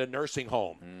own wing at a nursing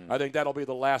home. I think that'll be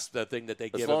the last thing that they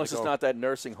give him. As long as it's not that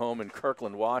nursing home in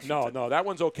Kirkland, Washington. No, that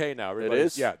one's okay now. It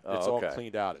is? Yeah, Oh, it's okay. all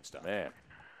cleaned out and stuff. Man.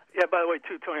 Yeah, by the way,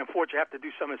 too, Tony, unfortunately, I have to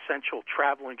do some essential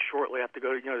traveling shortly. I have to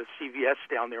go to, the CVS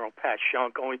down there on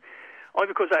Passyunk, only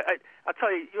because I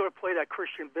tell you, you ought to play that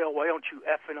Christian Bale, Why Don't You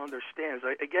Effing Understand?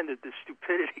 Again, the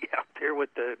stupidity out there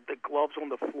with the gloves on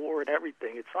the floor and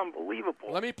everything. It's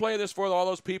unbelievable. Let me play this for all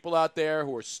those people out there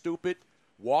who are stupid,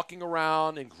 walking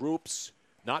around in groups,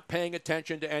 not paying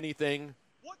attention to anything.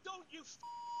 What don't you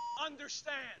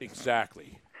understand?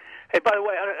 Exactly. Hey, by the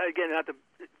way, again, not to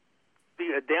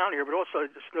be down here, but also I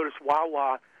just noticed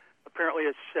Wawa apparently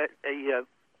has set a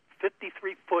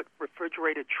 53-foot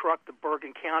refrigerated truck to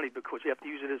Bergen County because you have to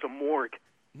use it as a morgue.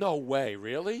 No way,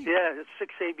 really? Yeah,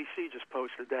 6 ABC just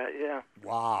posted that, yeah.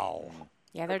 Wow.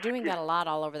 Yeah, they're doing that a lot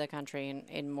all over the country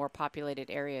in more populated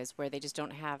areas where they just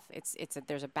don't have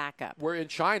there's a backup. We're in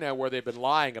China where they've been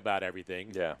lying about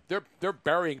everything. Yeah. They're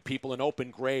burying people in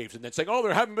open graves and then saying, "Oh,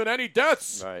 there haven't been any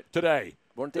deaths today."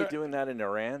 Weren't they doing that in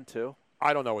Iran too?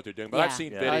 I don't know what they're doing, but I've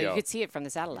seen video. You could see it from the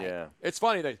satellite. Yeah. It's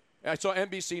funny. I saw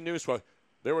NBC News.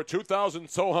 There were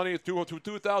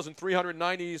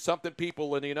 2,390 something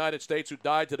people in the United States who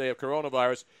died today of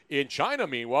coronavirus. In China,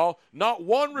 meanwhile, not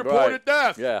one reported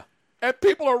death. Yeah. And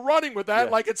people are running with that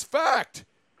like it's fact.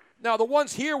 Now, the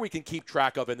ones here we can keep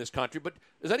track of in this country, but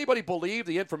does anybody believe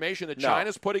the information that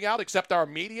China's putting out except our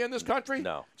media in this country?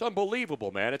 No. It's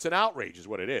unbelievable, man. It's an outrage is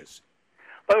what it is.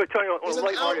 By the way, Tony, It's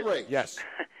an outrage. Yes.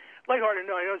 Lighthearted,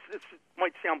 no, I know this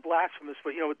might sound blasphemous,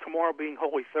 but, with tomorrow being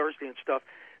Holy Thursday and stuff,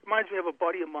 it reminds me of a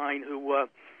buddy of mine who,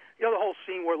 the whole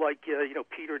scene where,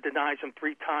 Peter denies him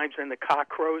 3 times and the cock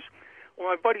crows. Well,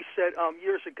 my buddy said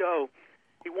years ago,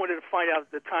 he wanted to find out at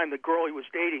the time the girl he was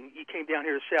dating, he came down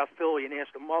here to South Philly and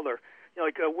asked the mother,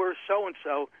 where's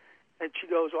so-and-so? And she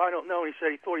goes, I don't know. And he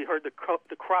said he thought he heard the cock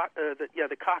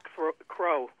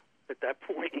crow at that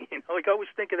point. I always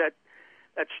think of that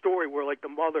story where, the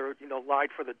mother,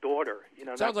 lied for the daughter.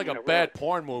 Sounds like a bad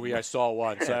porn movie I saw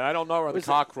once. I don't know the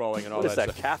cock crowing and all that. What is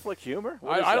that, stuff. Catholic humor?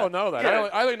 I don't know that.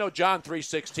 I only know John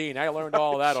 3:16. I learned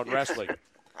all of that on wrestling.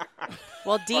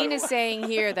 Well, Dean is saying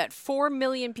here that 4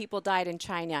 million people died in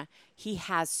China. He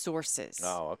has sources.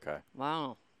 Oh, okay.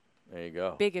 Wow. There you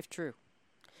go. Big if true.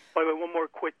 By the way, one more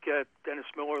quick Dennis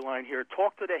Miller line here.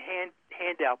 Talk to the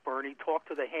handout, Bernie. Talk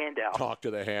to the handout. Talk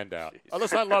to the handout.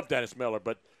 Listen, I love Dennis Miller,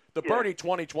 but the Bernie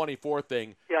 2024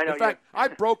 thing, Yeah, I know, in fact, I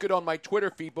broke it on my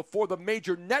Twitter feed before the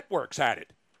major networks had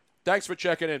it. Thanks for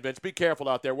checking in, Vince. Be careful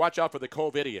out there. Watch out for the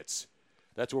COVID-idiots.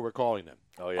 That's what we're calling them.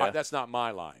 Oh, yeah? That's not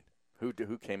my line. Who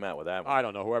came out with that one? I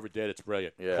don't know. Whoever did, it's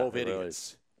brilliant. Yeah,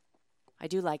 COVID-idiots. I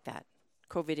do like that.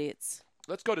 COVID-idiots.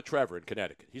 Let's go to Trevor in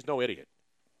Connecticut. He's no idiot.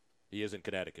 He is in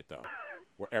Connecticut, though.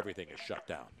 where everything is shut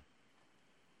down.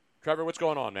 Trevor, what's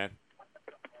going on, man?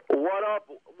 What up?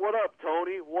 What up,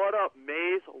 Tony? What up,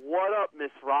 Maze? What up,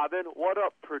 Miss Robin? What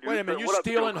up, producer? Wait a minute, you What up,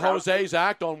 stealing Joe Krause? Jose's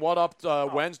act on What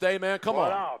Up Wednesday, man? Come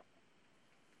What on. up?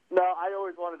 No, I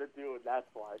always wanted to do it. That's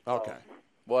why. So Okay.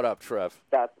 What up, Trev?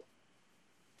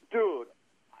 Dude,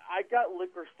 I got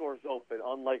liquor stores open,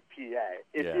 unlike PA.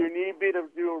 If Yeah. you need me to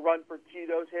do a run for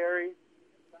Tito's, Harry,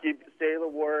 say the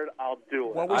word. I'll do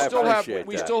it. Well,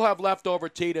 we still have leftover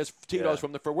Tito's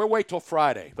from the. We'll wait till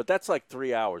Friday. But that's like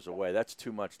 3 hours away. That's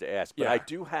too much to ask. But Yeah. I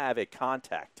do have a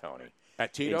contact, Tony.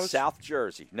 At Tito's? In South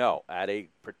Jersey. No, at a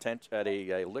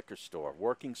liquor store,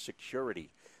 working security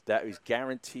that is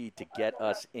guaranteed to get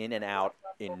us in and out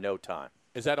in no time.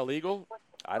 Is that illegal?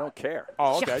 I don't care.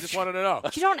 Oh, okay. I just wanted to know.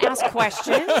 You don't ask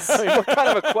questions. I mean, what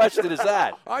kind of a question is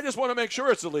that? I just want to make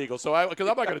sure it's illegal, because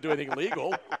I'm not going to do anything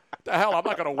illegal. The hell, I'm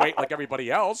not going to wait like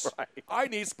everybody else. Right. I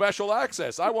need special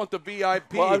access. I want the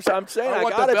VIP. Well, I'm saying I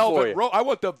want got the it for velvet you. I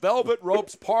want the velvet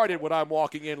ropes parted when I'm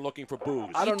walking in looking for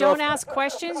booze. You don't ask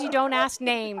questions. You don't ask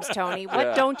names, Tony. What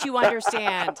Yeah. don't you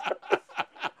understand?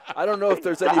 I don't know if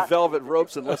there's any velvet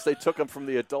ropes unless they took them from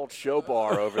the adult show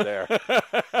bar over there.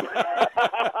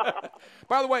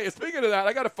 By the way, speaking of that,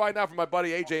 I got to find out from my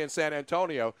buddy AJ in San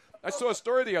Antonio. I saw a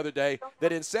story the other day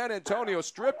that in San Antonio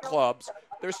strip clubs,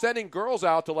 they're sending girls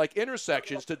out to like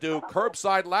intersections to do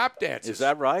curbside lap dances. Is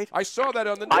that right? I saw that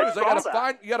on the I news. saw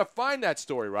that. You got to find that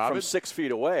story, Robin. From 6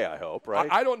 feet away, I hope,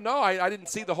 right? I don't know. I didn't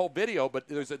see the whole video, but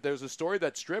there's a story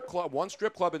that one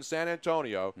strip club in San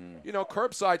Antonio,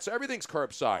 curbside, so everything's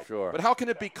curbside. Sure. But how can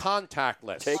it be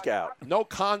contactless? Takeout. No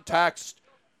contacts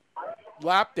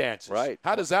lap dances. Right.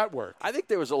 How does that work? I think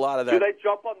there was a lot of Do they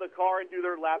jump on the car and do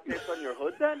their lap dance on your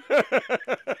hood then?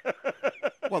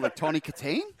 Well, like Tony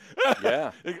Katane?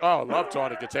 Yeah. Oh, I love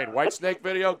Tony Katane. White Snake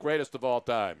video, greatest of all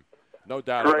time. No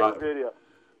doubt Great about it. video.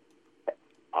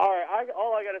 All right,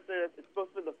 all I got to say is it's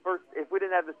supposed to be the first, if we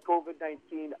didn't have this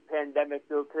COVID-19 pandemic,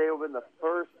 though, today would have been the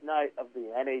first night of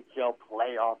the NHL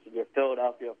playoffs, and your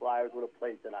Philadelphia Flyers would have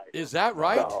played tonight. Is that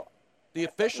right? So, The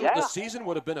Yeah. season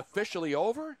would have been officially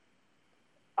over?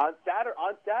 on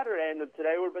Saturday, and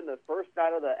today would have been the first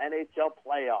night of the NHL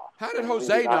playoffs. How did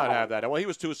Jose not have that? Well, he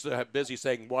was too busy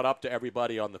saying what up to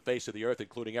everybody on the face of the earth,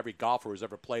 including every golfer who's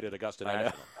ever played at Augusta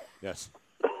National. Yes.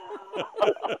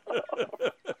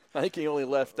 I think he only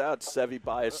left out Sevi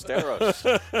Ballesteros.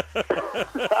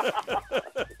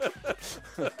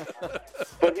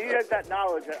 But he has that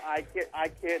knowledge that I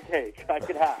can't take. I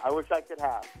could have. I wish I could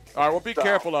have. All right, well, be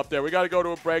careful up there. We got to go to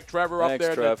a break. Trevor,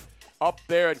 Thanks, up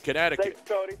there in Connecticut. Thanks,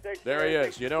 Tony. Thanks, There Tony. he is.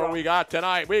 Thanks, You know what Rob. we got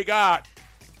tonight? We got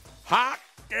hockey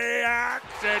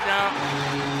action now.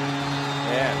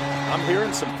 Man, I'm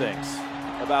hearing some things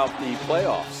about the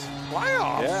playoffs.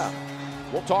 Playoffs? Yeah.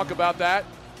 We'll talk about that.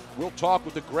 We'll talk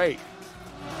with the great.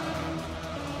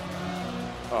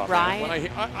 Oh, Ryan? man,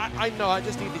 I know. I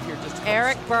just need to hear just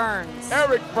Eric Burns.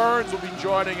 Eric Burns will be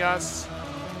joining us.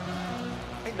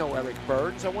 I know Eric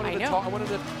Burns. I wanted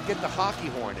to get the hockey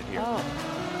horn in here. Oh.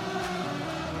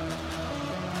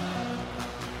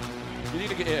 You need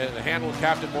to get a handle of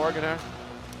Captain Morgan here?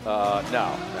 No, I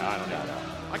don't need that.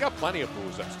 I got plenty of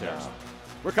booze upstairs.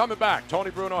 We're coming back. Tony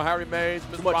Bruno, Harry Mays,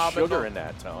 Mr. Too much Robin. sugar in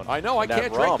that, Tone. I know. I And that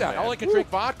can't drink rum, that. I man. only can drink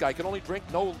vodka. I can only drink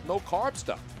no carb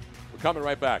stuff. We're coming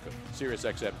right back on Sirius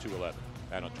XM 211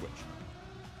 and on Twitch.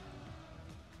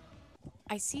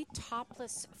 I see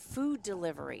topless food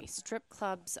delivery. Strip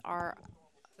clubs are,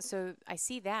 so I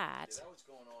see that. That was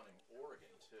going on in Oregon,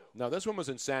 too. No, this one was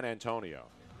in San Antonio.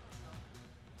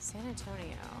 San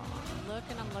Antonio. I'm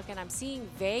looking. I'm seeing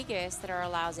Vegas that are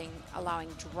allowing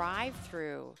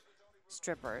drive-through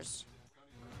strippers.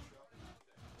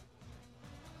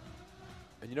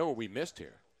 And you know what we missed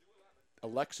here?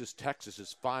 Alexis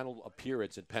Texas's final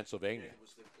appearance in Pennsylvania. It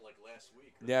was like last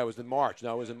week. Yeah, it was in March.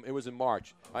 No, it was in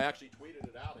March. I actually tweeted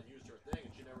it out and used her thing,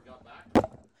 and she never got back.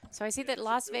 So I see that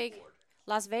Las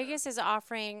Vegas is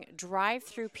offering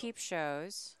drive-through peep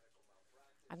shows.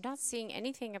 I'm not seeing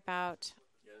anything about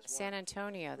San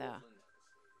Antonio, though.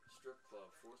 Strip club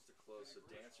forced to close, so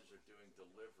dancers are doing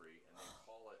delivery, and they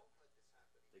call it.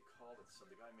 So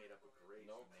the guy made up a great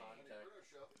name.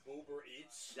 Uber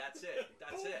Eats. That's it.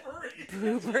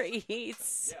 Uber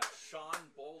Eats. Yeah,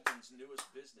 Sean Bolden's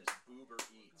newest business, Uber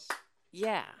Eats.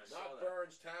 Yeah. Not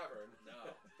Burns Tavern.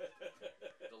 No.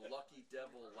 The Lucky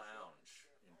Devil Lounge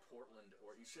in Portland,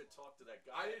 or you should talk to that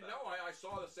guy. I didn't know. I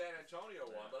saw the San Antonio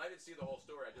one, but I didn't see the whole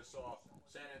story. I just saw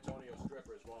San Antonio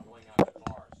strippers while going out to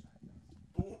cars.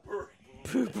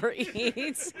 Uber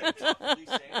Eats.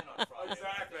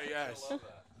 Exactly, yes.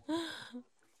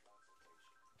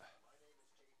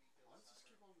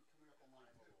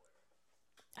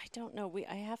 I don't know.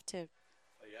 I have to.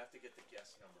 You have to get the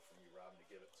guest number from you, Robin, to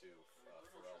give it to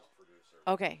Pharrell's producer.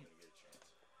 Okay.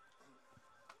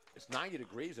 It's 90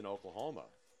 degrees in Oklahoma.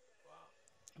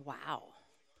 Wow.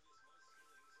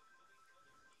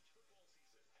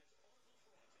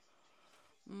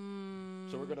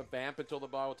 So we're going to vamp until the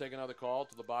bar. We'll take another call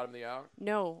to the bottom of the hour?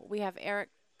 No, we have Eric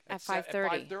at 5:30.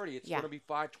 At 5:30. It's going to be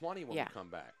 5:20 when we come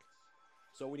back.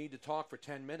 So we need to talk for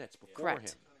 10 minutes before Correct.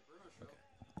 him. Okay.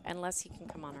 Unless he can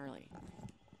come on early.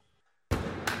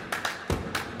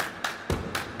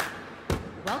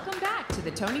 Welcome back to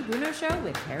the Tony Bruno Show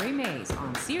with Harry Mays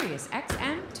on Sirius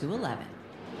XM 211.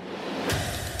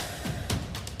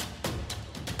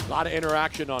 A lot of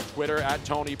interaction on Twitter, at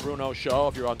Tony Bruno Show,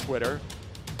 if you're on Twitter.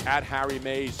 At Harry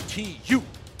Mays TU.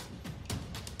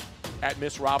 At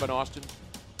Miss Robin Austin.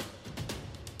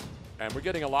 And we're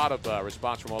getting a lot of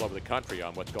response from all over the country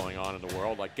on what's going on in the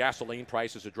world. Like gasoline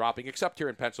prices are dropping, except here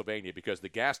in Pennsylvania because the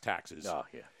gas taxes,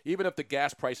 even if the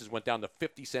gas prices went down to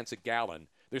 50 cents a gallon,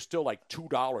 there's still like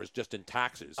 $2 just in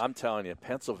taxes. I'm telling you,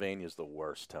 Pennsylvania's the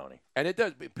worst, Tony. And it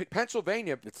does.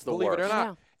 Pennsylvania, it's the believe worst. it or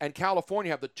not, and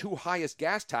California have the 2 highest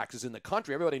gas taxes in the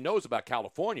country. Everybody knows about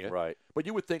California. Right. But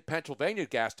you would think Pennsylvania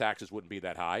gas taxes wouldn't be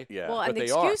that high. Yeah. Well, and the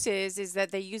excuse is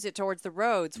that they use it towards the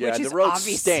roads, which is the roads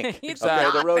obviously stink.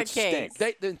 Exactly. The roads case.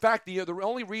 stink. In fact, the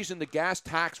only reason the gas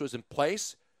tax was in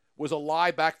place was a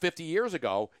lie back 50 years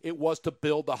ago. It was to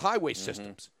build the highway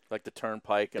systems. Like the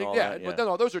turnpike and all Yeah, that. but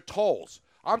no, those are tolls.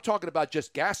 I'm talking about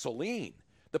just gasoline.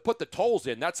 To put the tolls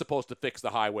in, that's supposed to fix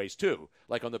the highways too.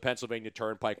 Like on the Pennsylvania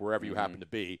Turnpike, wherever you happen to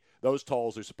be, those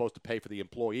tolls are supposed to pay for the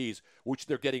employees, which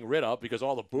they're getting rid of because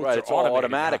all the booths are it's all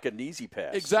automatic now. and easy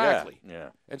pass. Exactly.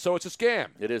 Yeah. And so it's a scam.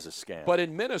 It is a scam. But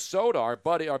in Minnesota, our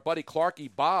buddy Clarky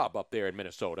Bob up there in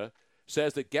Minnesota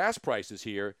says that gas prices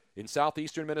here in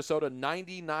southeastern Minnesota,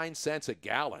 99 cents a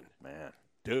gallon. Man.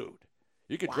 Dude.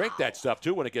 You can drink that stuff,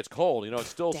 too, when it gets cold. You know, it's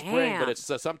still spring, but it's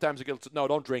sometimes it gets – no,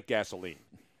 don't drink gasoline.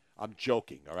 I'm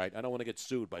joking, all right? I don't want to get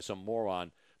sued by some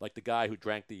moron like the guy who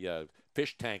drank the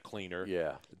fish tank cleaner.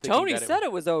 Yeah. Tony said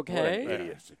it was okay.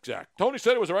 Idiots, exactly. Tony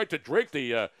said it was all right to drink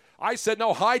the I said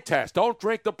no, high test. Don't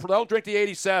drink the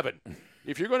 87.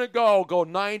 If you're going to go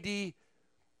 90,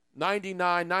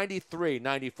 99, 93,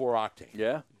 94 octane.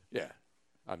 Yeah? Yeah.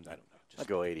 I don't know. I'd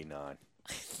go 89.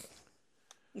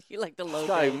 You like the low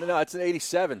grade? No, it's an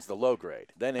 87's the low grade.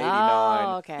 Then 89.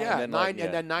 Oh, okay. Yeah, and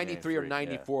then 93 or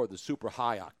 94, the super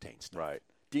high octane stuff. Right.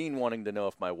 Dean wanting to know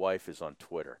if my wife is on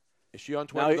Twitter. Is she on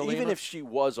Twitter? Now, even if she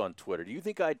was on Twitter, do you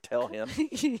think I'd tell him?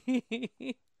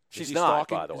 She's not,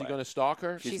 stalking? by the way. Is he going to stalk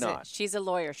her? She's not. She's a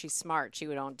lawyer. She's smart. She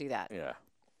don't do that. Yeah.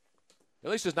 At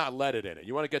least there's not lead in it.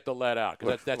 You want to get the lead out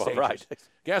because that's well, dangerous. Right.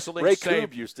 Gasoline Ray is safe.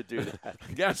 Koob used to do that.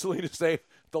 Gasoline is safe.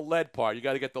 The lead part, you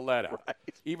got to get the lead out. Right.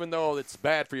 Even though it's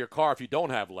bad for your car if you don't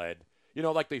have lead. You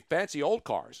know, like the fancy old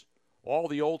cars, all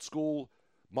the old school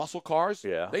muscle cars,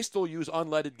 they still use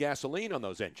unleaded gasoline on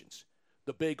those engines.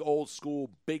 The big old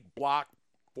school, big block,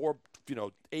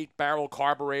 8-barrel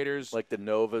carburetors. Like the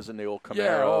Novas and the old Camaros.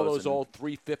 Yeah, all those old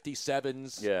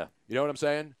 357s. Yeah. You know what I'm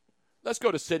saying? Let's go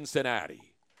to Cincinnati,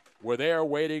 where they're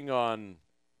waiting on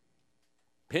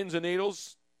pins and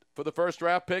needles for the first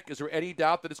draft pick. Is there any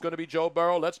doubt that it's going to be Joe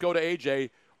Burrow? Let's go to AJ,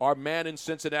 our man in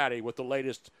Cincinnati, with the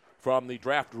latest from the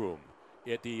draft room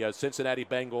at the Cincinnati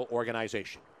Bengal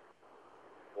organization.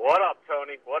 What up,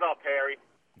 Tony? What up, Harry?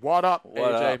 What up,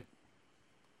 AJ? Up?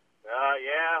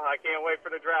 Yeah, I can't wait for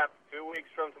the draft. 2 weeks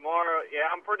from tomorrow. Yeah,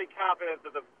 I'm pretty confident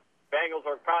that the Bengals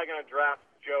are probably going to draft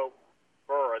Joe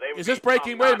Burrow. Is this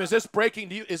breaking? Wait a minute. Is this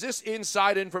breaking? Is this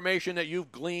inside information that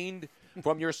you've gleaned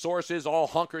from your sources all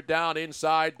hunkered down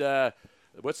inside,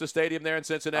 what's the stadium there in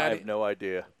Cincinnati? I have no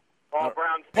idea. Paul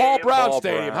Brown Stadium. Paul Brown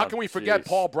Stadium. How can we forget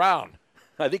Paul Brown?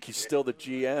 I think he's still the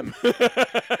GM.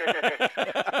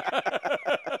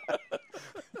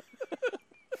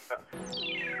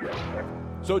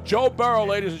 So Joe Burrow,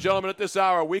 ladies and gentlemen, at this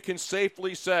hour, we can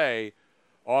safely say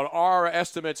on our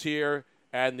estimates here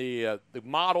and the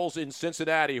models in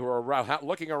Cincinnati who are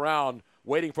looking around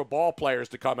waiting for ball players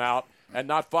to come out and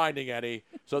not finding any.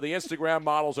 So the Instagram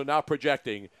models are now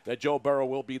projecting that Joe Burrow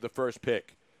will be the first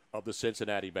pick of the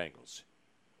Cincinnati Bengals.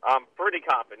 I'm pretty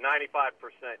confident,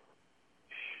 95%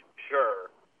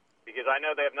 sure, because I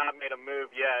know they have not made a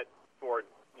move yet for,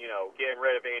 getting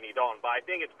rid of Andy Dalton. But I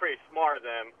think it's pretty smart of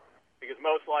them because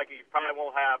most likely you probably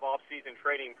won't have off-season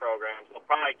training programs. They'll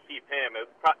probably keep him. If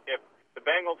the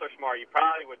Bengals are smart, you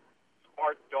probably would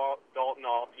start Dalton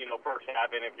off, first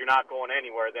half, and if you're not going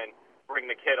anywhere, then bring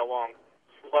the kid along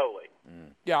slowly.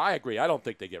 Yeah, I agree. I don't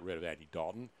think they get rid of Andy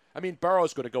Dalton. I mean,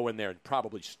 Burrow's going to go in there and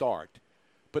probably start,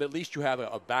 but at least you have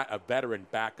a veteran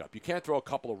backup. You can't throw a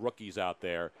couple of rookies out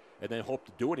there and then hope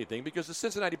to do anything because the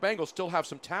Cincinnati Bengals still have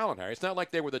some talent, Harry. It's not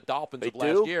like they were the Dolphins of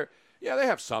last year. Yeah, they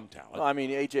have some talent. Well, I mean,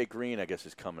 A.J. Green, I guess,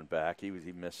 is coming back. He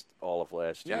missed all of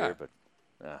last year, but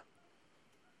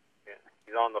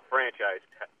he's on the franchise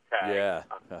tag. Yeah.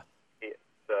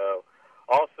 So,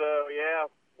 also,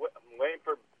 I'm waiting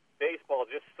for baseball.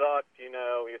 Just sucked,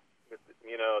 with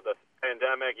the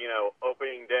pandemic.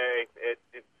 Opening day.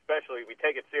 Especially we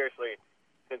take it seriously.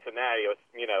 Cincinnati. It was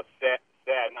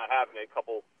sad not having it a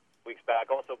couple weeks back.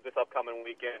 Also, this upcoming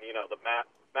weekend, the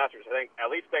Masters. I think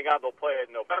at least thank God they'll play it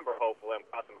in November. Hopefully, I'm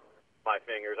crossing my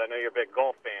fingers. I know you're a big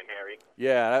golf fan, Harry.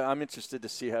 Yeah, I'm interested to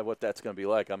see what that's going to be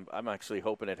like. I'm actually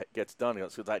hoping it gets done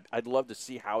because I'd love to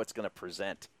see how it's going to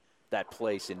present that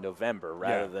place in November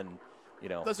rather than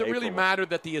Does it really April. matter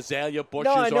that the azalea bushes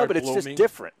No, I know, aren't but it's blooming? just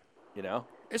different.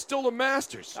 It's still the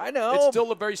Masters. I know. It's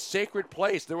still a very sacred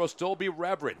place. There will still be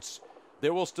reverence.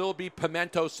 There will still be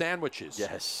pimento sandwiches.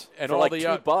 Yes, and for all like the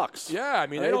 $2. Yeah, I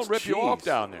mean they It's don't rip you off cheese.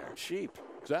 down there. Cheap,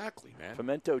 exactly, man.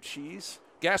 Pimento cheese.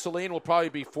 Gasoline will probably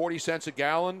be 40 cents a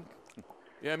gallon.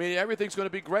 Yeah, I mean everything's going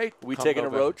to be great. We come taking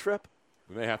November. a road trip?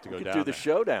 We may have to go We could down do the there.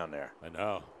 show down there. I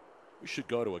know. We should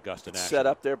go to Augusta National. Set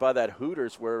up there by that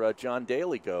Hooters where John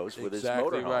Daly goes with his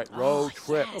Exactly motorhome. right. Road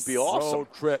trip. That'd be awesome.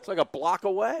 Road trip. It's like a block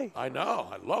away. I know.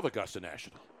 I love Augusta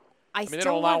National. I mean, they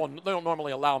still don't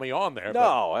normally allow me on there.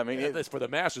 No, but I mean, it's for the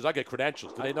Masters. I get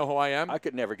credentials. Do they know who I am? I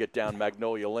could never get down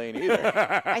Magnolia Lane either.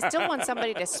 I still want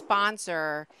somebody to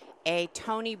sponsor a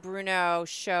Tony Bruno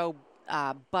show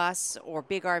bus or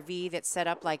big RV that's set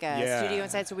up like a studio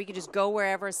inside, so we can just go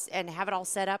wherever and have it all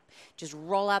set up. Just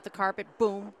roll out the carpet,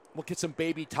 boom. We'll get some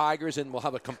baby tigers, and we'll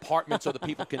have a compartment so the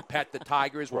people can pet the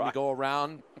tigers when we go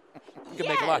around. We can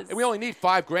make a lot. And we only need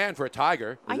 $5,000 for a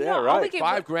tiger. I know. All we get-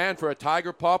 $5,000 for a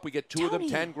tiger pup. We get two of them,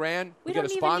 Tony, $10,000. We get don't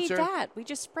a even sponsor. need that. We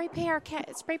just spray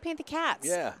paint the cats.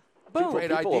 Yeah. Boom. Great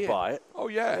People idea. will buy it. Oh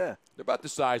yeah. They're about the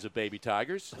size of baby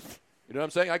tigers. You know what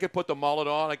I'm saying? I could put the mullet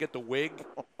on. I get the wig.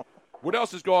 What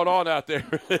else is going on out there?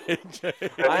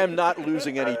 I am not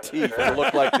losing any teeth to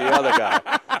look like the other guy.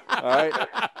 All right?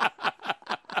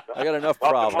 I got enough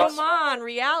problems. Come on,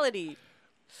 reality.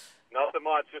 Nothing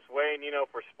much. Just waiting,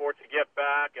 for sports to get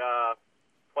back.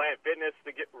 Planet Fitness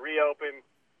to get reopened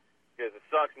because it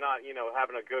sucks not,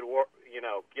 having a good work,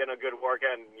 getting a good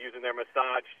workout and using their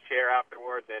massage chair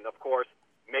afterwards, and of course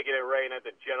making it rain at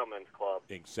the Gentlemen's Club.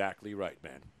 Exactly right,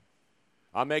 man.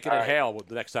 I'm making it hail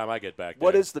the next time I get back there.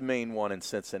 What is the main one in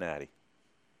Cincinnati?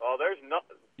 Oh, there's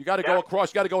nothing. You got to go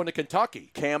across. You got to go into Kentucky.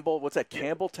 Campbell. What's that?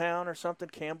 Campbelltown or something?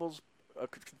 Campbell's,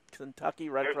 Kentucky,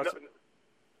 right There's across.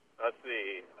 Let's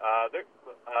see.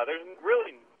 There's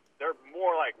really, they're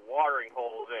more like watering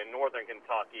holes in northern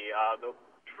Kentucky. The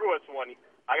truest one,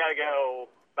 I got to go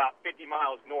about 50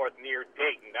 miles north near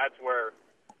Dayton. That's where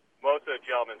most of the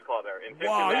Gentlemen's Club are. In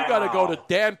Wow, you Cincinnati. got to go to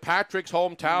Dan Patrick's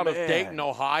hometown of Man. Dayton,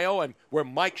 Ohio, and where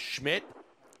Mike Schmidt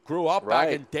grew up back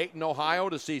in Dayton, Ohio,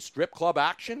 to see strip club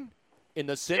action in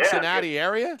the Cincinnati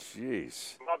area.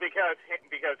 Jeez. Well, because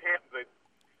the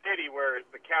city where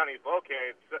the county is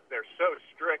located, they're so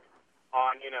strict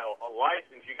on, a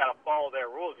license. You got to follow their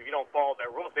rules. If you don't follow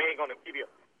their rules, they ain't going to give you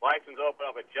a license to open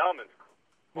up a Gentlemen's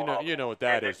Club. You know what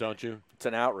that is, don't you? It's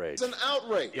an outrage. It's an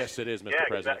outrage. Yes, it is, Mr. Yeah,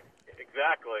 President.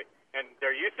 Exactly. And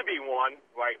there used to be one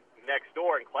right next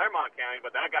door in Claremont County,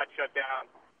 but that got shut down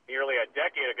nearly a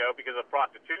decade ago because of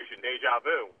prostitution. Deja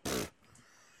vu.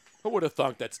 Who would have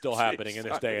thought that's still happening in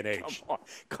this day and age? Come on.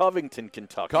 Covington,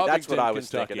 Kentucky. That's what I was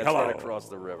thinking. That's right across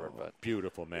the river. But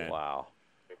beautiful, man. Wow.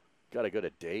 Got to go to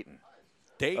Dayton.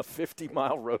 Dayton? A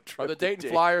 50-mile road trip. Are the to Dayton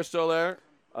Flyers still there?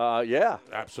 Yeah.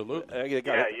 Absolutely.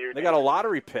 They got a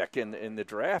lottery pick in the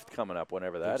draft coming up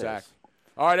whenever that is. Exactly.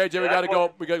 All right, AJ, we got to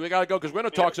go. We got to go because we're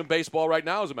going to talk some baseball right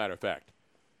now, as a matter of fact.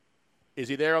 Is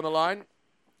he there on the line?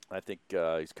 I think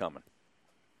he's coming.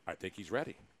 I think he's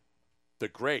ready. The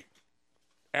great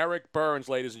Eric Burns,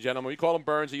 ladies and gentlemen. We call him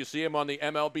Burns. You see him on the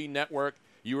MLB Network.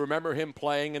 You remember him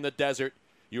playing in the desert.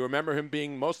 You remember him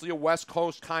being mostly a West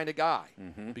Coast kind of guy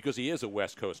because he is a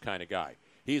West Coast kind of guy.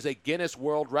 He's a Guinness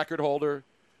World Record holder.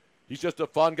 He's just a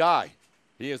fun guy.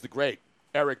 He is the great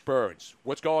Eric Burns.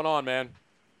 What's going on, man?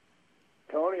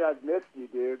 Tony, I've missed you,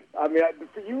 dude. I mean,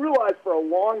 you realize for a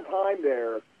long time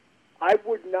there, I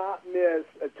would not miss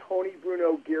a Tony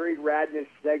Bruno, Gary Radnish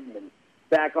segment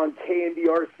back on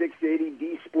KNDR 680,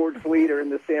 D Sports Leader in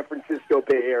the San Francisco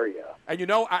Bay Area. And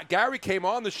Gary came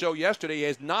on the show yesterday. He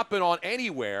has not been on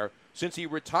anywhere since he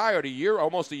retired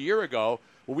almost a year ago.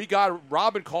 Well,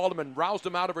 Robin called him and roused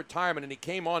him out of retirement, and he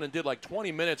came on and did like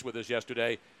 20 minutes with us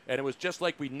yesterday, and it was just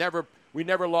like we never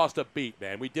lost a beat,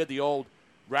 man. We did the old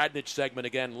Radnish segment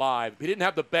again live. He didn't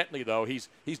have the Bentley though. He's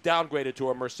downgraded to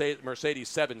a Mercedes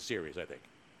 7 Series, I think.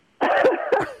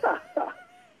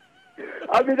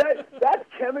 I mean, that's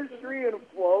chemistry and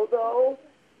flow, though,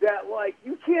 that, like,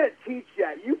 you can't teach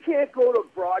that. You can't go to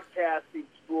broadcasting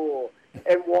school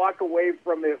and walk away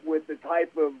from it with the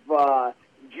type of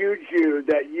juju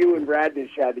that you and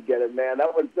Radnish had together, man.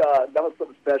 That was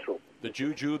something special. The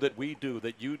juju that we do,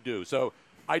 that you do. So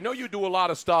I know you do a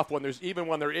lot of stuff when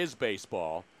there is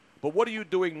baseball. But what are you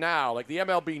doing now? Like the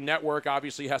MLB Network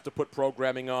obviously has to put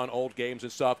programming on old games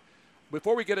and stuff.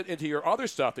 Before we get into your other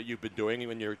stuff that you've been doing,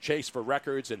 when your chase for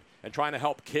records and trying to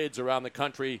help kids around the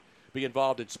country be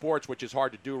involved in sports, which is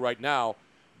hard to do right now,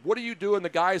 what are you doing,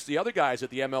 the other guys at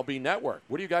the MLB Network?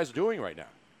 What are you guys doing right now?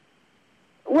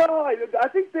 Well, I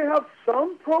think they have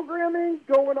some programming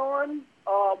going on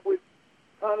with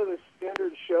kind of the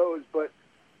standard shows, but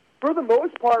for the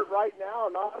most part right now,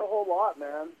 not a whole lot,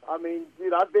 man. I mean,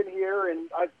 dude, I've been here and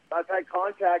I've had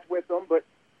contact with them, but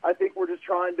I think we're just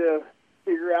trying to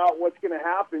figure out what's going to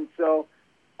happen. So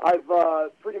I've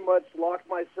pretty much locked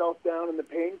myself down in the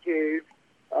pain cave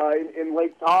in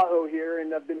Lake Tahoe here,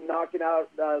 and I've been knocking out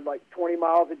like 20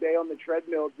 miles a day on the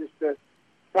treadmill just to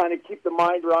kind of keep the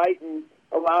mind right and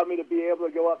allow me to be able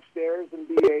to go upstairs and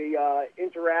be a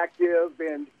interactive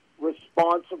and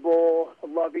responsible,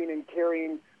 loving and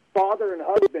caring father and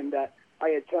husband that I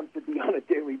attempt to be on a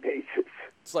daily basis.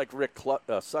 It's like Rick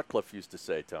Sutcliffe used to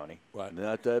say, Tony. What?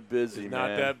 Not that busy, It's man.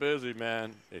 not that busy,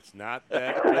 man. It's not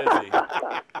that busy.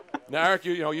 Now, Eric,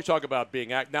 you talk about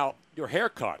being now your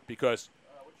haircut, because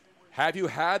have you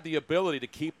had the ability to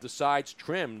keep the sides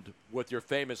trimmed with your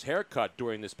famous haircut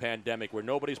during this pandemic where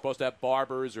nobody's supposed to have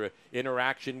barbers or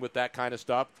interaction with that kind of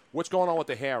stuff? What's going on with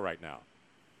the hair right now?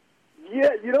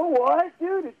 Yeah, you know what,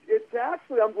 dude? It's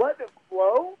actually, I'm letting it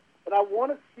flow, and I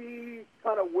want to see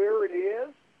kind of where it is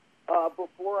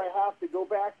before I have to go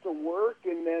back to work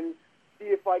and then see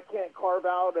if I can't carve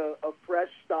out a fresh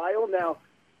style. Now,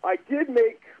 I did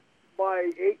make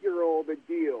my 8-year-old a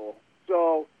deal.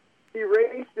 So he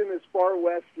raced in this Far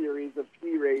West series of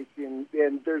ski racing,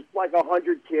 and there's like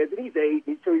 100 kids, and he's 8,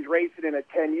 and so he's racing in a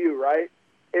 10U, right?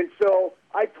 And so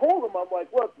I told him, I'm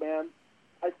like, look, man,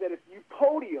 I said, if you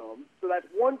podium, so that's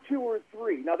 1, 2, or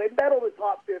 3. Now, they medal the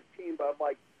top 15, but I'm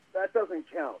like, that doesn't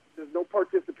count. There's no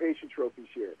participation trophies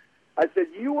here. I said,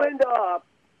 you end up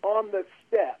on the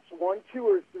steps, 1, 2,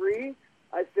 or 3.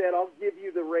 I said, I'll give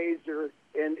you the razor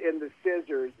and the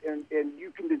scissors, and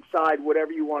you can decide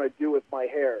whatever you want to do with my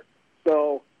hair.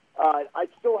 So I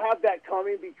still have that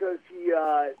coming because he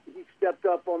stepped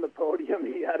up on the podium.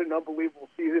 He had an unbelievable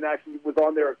season, actually was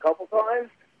on there a couple times.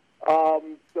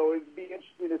 So it'd be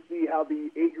interesting to see how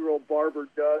the 8-year-old barber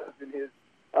does in his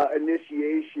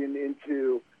initiation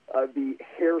into the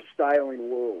hairstyling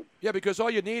world. Yeah, because all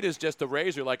you need is just a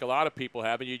razor, like a lot of people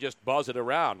have, and you just buzz it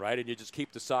around, right? And you just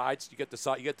keep the sides. You get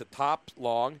the top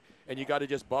long, and you got to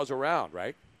just buzz around,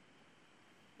 right?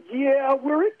 Yeah,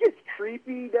 where it gets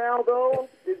creepy now, though,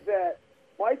 is that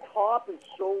my top is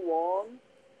so long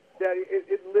that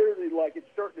it literally, like, it's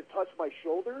starting to touch my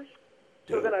shoulders.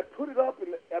 So then I put it up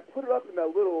in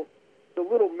that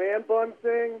little man bun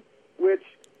thing, which,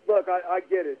 look, I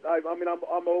get it. I mean,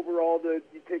 I'm over all you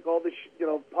take all the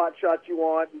pot shots you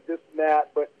want and this and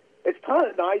that, but it's kind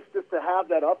of nice just to have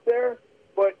that up there.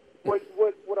 But what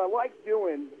I like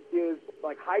doing is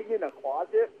like hiding in a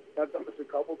closet. I've done this a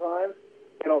couple times,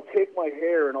 and I'll take my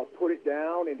hair and I'll put it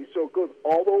down, and so it goes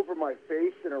all over my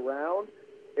face and around,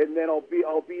 and then I'll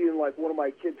be in like one of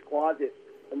my kids' closets,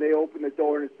 and they open the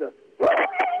door and it's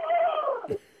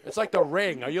It's like The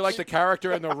Ring. Are you like the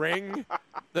character in The Ring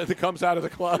that comes out of the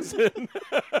closet?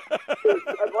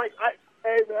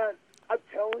 Hey, man, I'm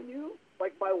telling you,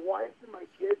 like, my wife and my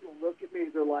kids will look at me,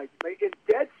 they're like, it's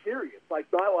dead serious. Like,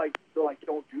 not like, they're like,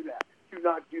 don't do that. Do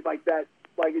not do like that.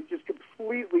 Like, it just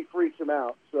completely freaks them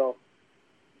out. So,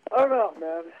 I don't know,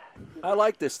 man. I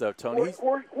like this, though, Tony.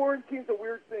 Quarantine's a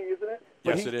weird thing, isn't it?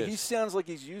 But Yes, it is. He sounds like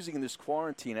he's using this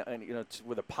quarantine, and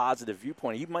with a positive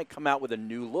viewpoint. He might come out with a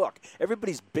new look.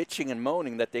 Everybody's bitching and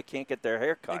moaning that they can't get their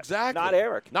hair cut. Exactly. Not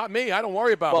Eric. Not me. I don't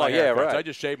worry about my haircuts. Right. I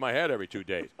just shave my head every 2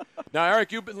 days. Now,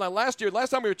 Eric, you've been last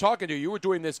time we were talking to you, you were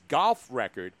doing this golf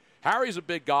record. Harry's a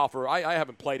big golfer. I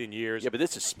haven't played in years. Yeah, but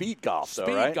this is speed golf, though,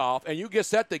 right? Speed golf, and you get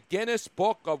set the Guinness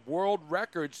Book of World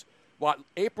Records.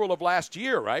 April of last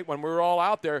year, right? When we were all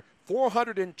out there,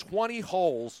 420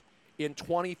 holes in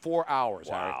 24 hours.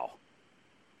 Wow.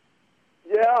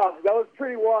 Yeah, that was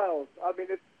pretty wild. I mean,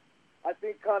 I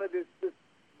think kind of this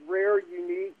rare,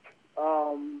 unique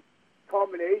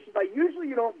combination. Like, usually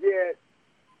you don't get,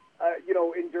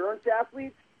 endurance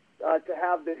athletes to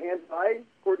have the hand-eye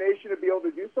coordination to be able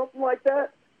to do something like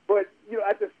that. But,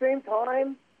 at the same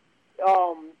time,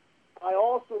 I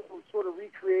also sort of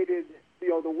recreated,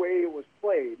 the way it was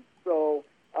played. So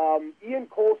Ian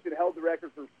Colston held the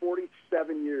record for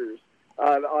 47 years.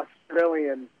 The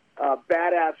Australian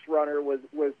badass runner was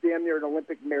damn near an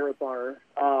Olympic marathoner.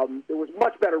 It was a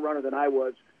much better runner than I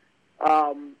was.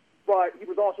 But he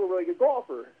was also a really good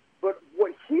golfer. But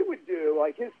what he would do,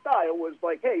 like his style was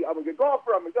like, hey, I'm a good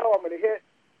golfer, I'm going to go, I'm going to hit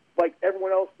like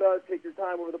everyone else does, take your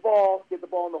time over the ball, get the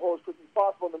ball in the hole as quickly as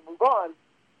possible, and then move on.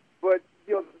 But,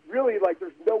 really, like,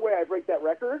 there's no way I'd break that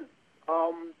record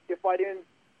if I didn't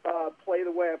play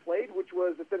the way I played, which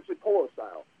was essentially polo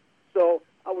style. So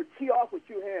I would tee off with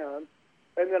two hands,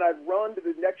 and then I'd run to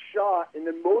the next shot, and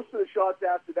then most of the shots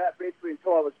after that, basically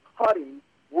until I was putting,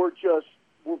 were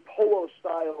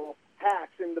polo-style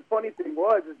hacks. And the funny thing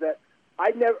is that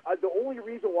the only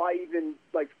reason why I even,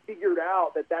 like, figured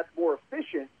out that that's more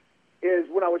efficient is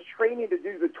when I was training to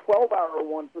do the 12-hour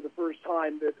one for the first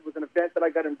time. That was an event that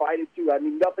I got invited to. I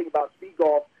knew nothing about speed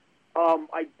golf.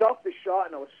 I ducked the shot,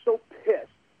 and I was so pissed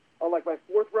on, like, my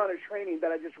fourth round of training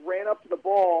that I just ran up to the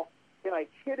ball, and I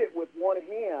hit it with one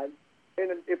hand,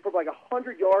 and it from, like,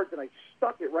 100 yards, and I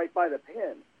stuck it right by the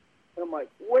pin. And I'm like,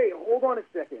 wait, hold on a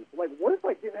second. Like, what if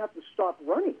I didn't have to stop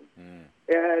running?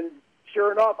 And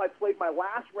sure enough, I played my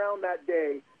last round that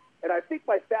day, and I think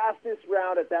my fastest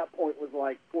round at that point was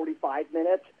like 45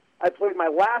 minutes. I played my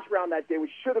last round that day,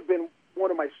 which should have been one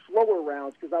of my slower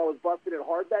rounds because I was busting it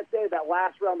hard that day. That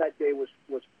last round that day was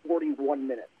 41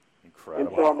 minutes. Incredible.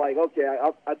 And so I'm like, okay,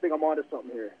 I think I'm onto something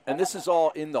here. And this is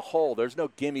all in the hole. There's no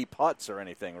gimme putts or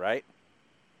anything, right?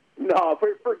 No,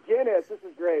 for Guinness, this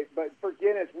is great. But for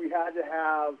Guinness, we had to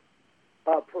have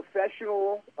a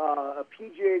professional, a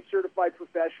PGA certified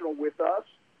professional with us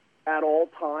at all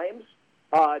times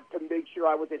to make sure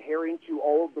I was adhering to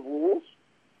all of the rules.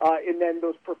 And then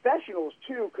those professionals,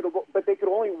 too, but they could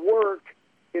only work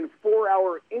in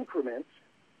 4-hour increments,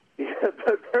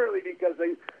 apparently because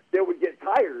they would get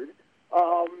tired.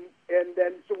 And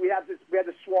then so we had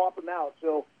to swap them out.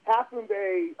 So Half Moon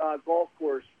Bay Golf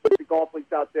Course, the golf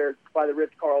links out there by the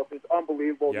Ritz-Carlton, is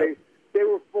unbelievable. Yep. They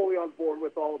were fully on board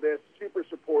with all of this, super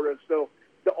supportive. So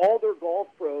all their golf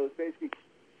pros, basically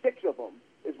 6 of them,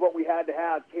 is what we had to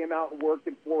have, came out and worked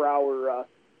in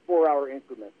 4-hour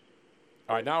increments.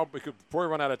 All right, now, before we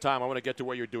run out of time, I want to get to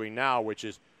what you're doing now, which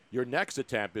is your next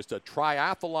attempt is to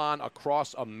triathlon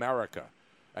across America.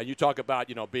 And you talk about,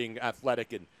 being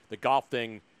athletic and the golf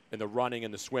thing and the running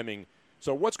and the swimming.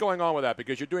 So what's going on with that?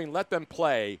 Because you're doing Let Them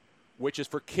Play, which is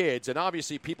for kids, and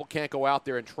obviously people can't go out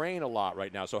there and train a lot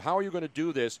right now. So how are you going to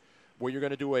do this where you're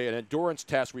going to do an endurance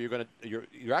test where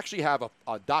you actually have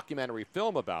a documentary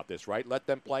film about this, right? Let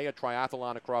Them Play, a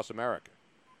triathlon across America.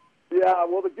 Yeah,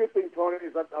 well, the good thing, Tony,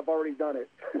 is I've already done it.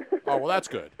 Oh, well, that's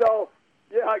good. So,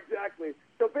 yeah, exactly.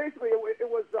 So basically, it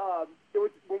was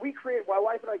when my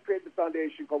wife and I created the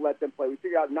foundation called Let Them Play. We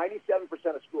figured out 97%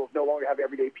 of schools no longer have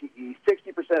everyday PE.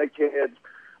 60% of kids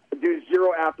do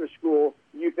zero after-school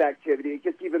youth activity. It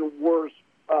gets even worse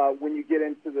when you get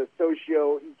into the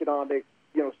socioeconomic,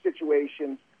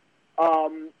 situations.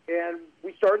 And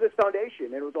we started this foundation,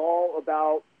 and it was all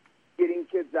about getting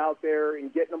kids out there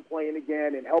and getting them playing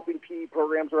again and helping PE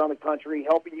programs around the country,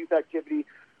 helping youth activity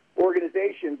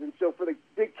organizations. And so for the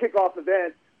big kickoff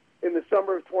event in the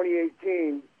summer of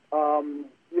 2018,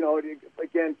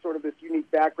 again, sort of this unique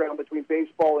background between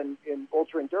baseball and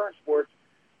ultra-endurance sports,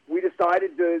 we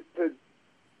decided to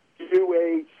do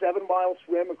a 7-mile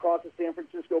swim across the San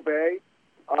Francisco Bay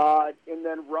and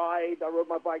then I rode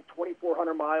my bike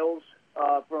 2,400 miles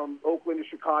from Oakland to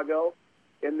Chicago,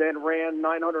 and then ran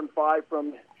 905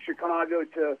 from Chicago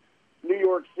to New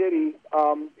York City,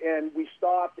 and we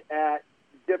stopped at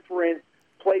different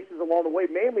places along the way,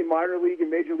 mainly minor league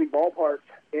and major league ballparks,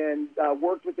 and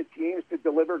worked with the teams to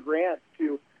deliver grants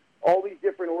to all these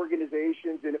different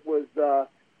organizations, and it was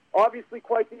obviously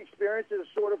quite the experience. It was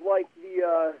sort of like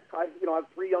I have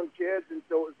 3 young kids, and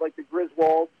so it was like the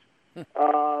Griswolds,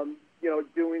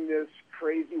 doing this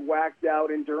crazy whacked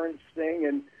out endurance thing,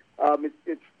 and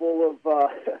it's full of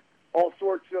all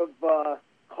sorts of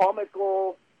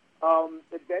comical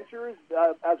adventures,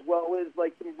 as well as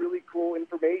like some really cool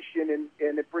information,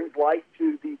 and it brings light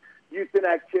to the youth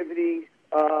inactivity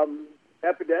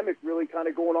epidemic really kind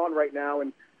of going on right now.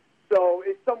 And so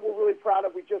it's something we're really proud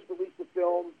of. We just released the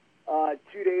film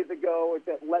 2 days ago. It's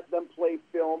at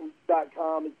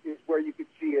letthemplayfilm.com is where you can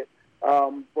see it.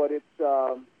 But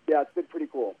it's been pretty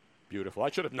cool. Beautiful. I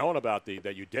should have known about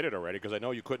that you did it already, because I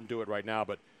know you couldn't do it right now,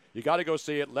 but you got to go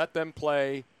see it.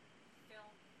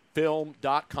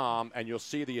 Letthemplayfilm.com, and you'll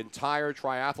see the entire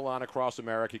triathlon across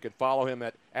America. You can follow him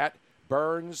at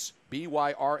Burns,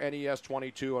 BYRNES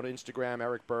 22 on Instagram,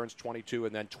 Eric Burns 22,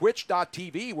 and then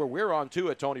twitch.tv, where we're on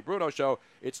too at Tony Bruno Show.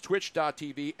 It's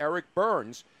twitch.tv, Eric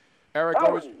Burns. Eric,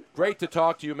 always great to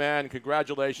talk to you, man.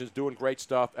 Congratulations. Doing great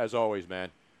stuff, as always,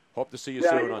 man. Hope to see you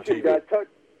soon on TV.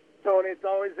 Tony, it's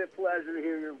always a pleasure to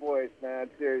hear your voice, man.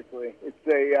 Seriously. It's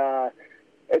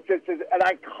just an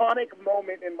iconic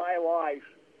moment in my life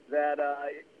that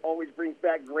always brings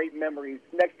back great memories.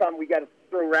 Next time we got to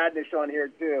throw Radnish on here,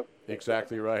 too.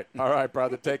 Exactly right. All right,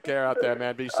 brother. Take care out there,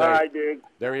 man. Be safe. All right, dude.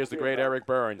 There he is, the great Eric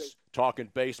Burns, talking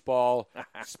baseball,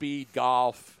 speed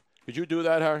golf. Could you do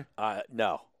that, Harry?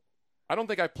 No. I don't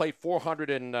think I've played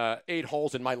 408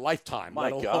 holes in my lifetime. My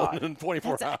let God. alone in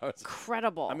 24 That's hours.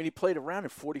 incredible. I mean, he played around in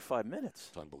 45 minutes.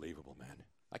 It's unbelievable, man.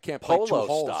 I can't play 2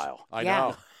 holes. Style. I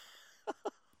know.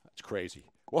 That's crazy.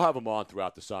 We'll have him on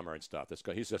throughout the summer and stuff.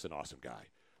 He's just an awesome guy.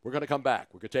 We're going to come back.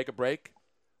 We're going to take a break.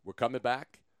 We're coming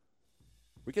back.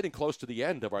 We're getting close to the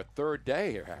end of our 3rd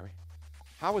day here, Harry.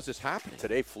 How is this happening?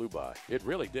 Today flew by. It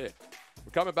really did.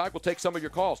 We're coming back. We'll take some of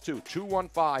your calls, too.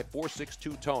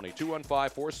 215-462-TONY.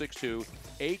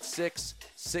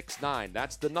 215-462-8669.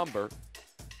 That's the number.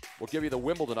 We'll give you the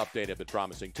Wimbledon update I've been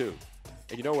promising, too.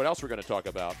 And you know what else we're going to talk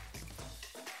about?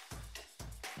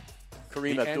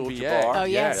 Kareem The Abdul-Jabbar. NBA. Oh,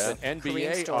 yes. An Kareem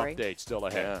NBA story. update still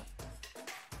ahead. Yeah.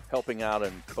 Helping out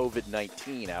in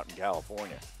COVID-19 out in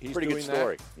California. He's Pretty doing good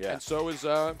story. That. Yeah. And so is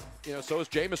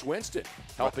Jameis Winston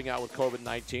helping out with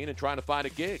COVID-19 and trying to find a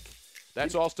gig.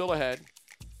 That's all still ahead.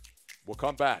 We'll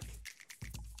come back.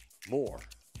 More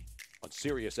on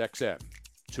Sirius XM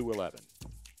 211.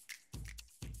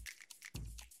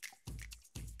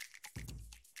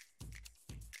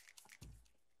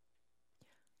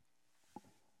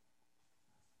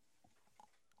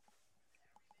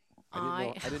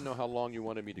 I didn't know how long you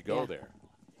wanted me to go there.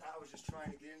 I was just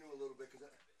trying to get into a little bit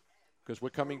Because we're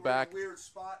coming we're back. in a weird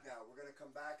spot now. We're going to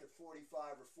come back at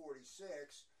 45 or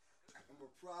 46, and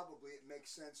it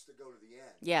makes sense to go to the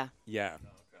end. Yeah. Yeah.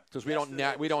 Because we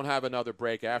don't have another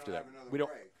break after that. We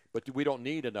don't. But we don't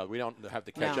need another. We don't have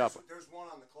to catch up. There's one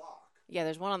on the clock. Yeah,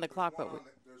 there's one on the clock, but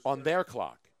On their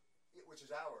clock. Which is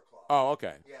our clock. Oh,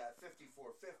 okay. Yeah, at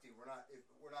 54:50. We're not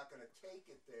going to take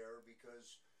it there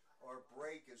because our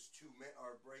break is 2 minutes.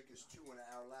 Our break is 2 and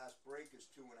our last break is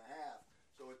 2.5.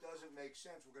 So it doesn't make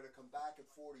sense. We're going to come back at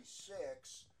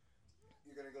 46.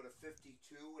 You're going to go to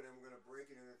 52, and then we're going to break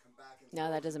it, and you're going to come back.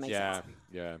 No, that doesn't make sense.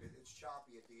 Yeah. It's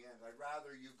choppy at the end. I'd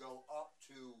rather you go up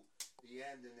to the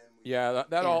end and then.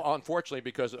 That all, unfortunately,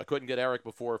 because I couldn't get Eric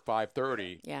before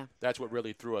 5:30. Yeah. That's what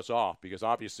really threw us off. Because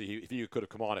obviously, if he could have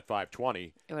come on at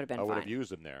 5:20, it would have been. I would have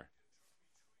used him there.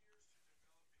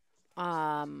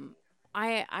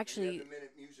 I actually,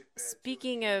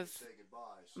 speaking of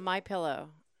My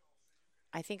Pillow,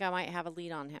 I think I might have a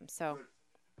lead on him. So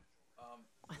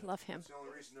I love him. That's the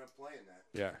only reason they're playing that.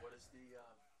 Yeah. What is the?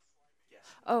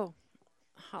 Oh,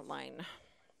 hotline.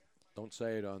 Don't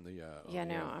say it on the. Yeah,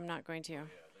 no, I'm not going to.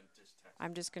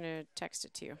 I'm just going to text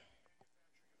it to you.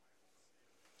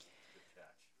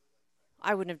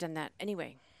 I wouldn't have done that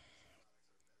anyway.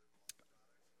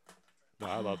 No,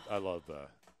 I love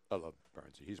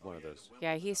Burnsy. He's one of those.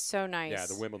 Yeah, he's so nice. Yeah,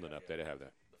 the Wimbledon update. I have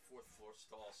that. The fourth floor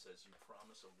stall says you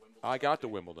promise a Wimbledon. I got the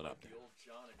Wimbledon update. The old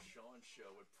John and Sean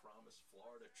show would promise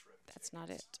Florida trip. That's not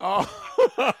it. Oh,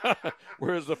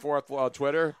 where's the fourth floor on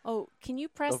Twitter? Oh, can you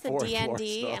press the fourth floor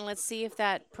DND stall. and let's see if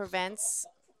that prevents.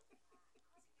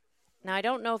 Now I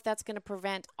don't know if that's going to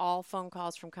prevent all phone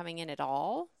calls from coming in at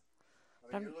all.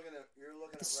 I mean, you're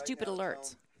looking the at stupid right now,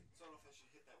 alerts. I don't know if I should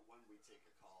hit that when we take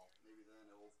a call. Maybe then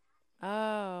it'll.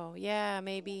 Oh, yeah,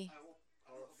 maybe.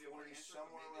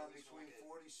 Somewhere around between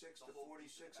 46 to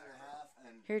 46 and a half.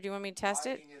 And Here, do you want me to test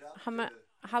it? backing up How to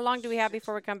how long do we have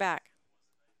before we come back?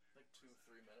 Like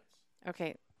 2-3 minutes.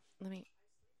 Okay, let me.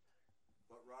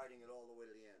 But riding it all the way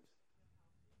to the end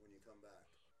when you come back.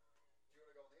 Do you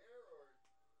want to go in the air or?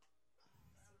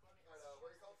 All right,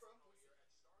 where you come from?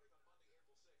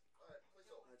 All right, please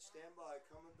hold. All right, stand by,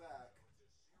 coming back.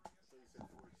 So you said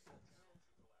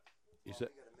 46. You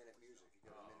said. You got a minute music. You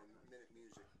got a minute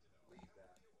music lead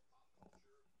back.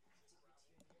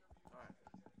 All right.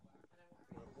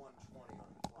 We're at 1:20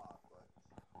 on the clock, but.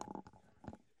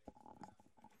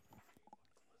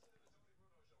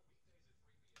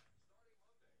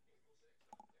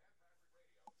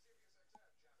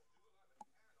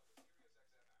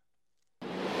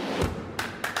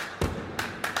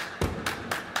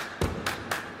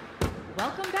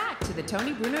 Welcome back to the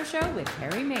Tony Bruno Show with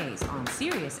Harry Mays on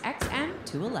Sirius XM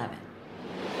 211.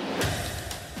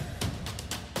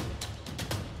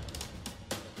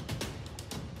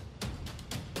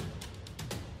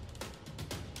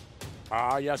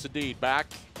 Ah, yes, indeed. Back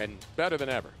and better than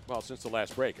ever. Well, since the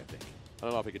last break, I think. I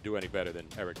don't know if he could do any better than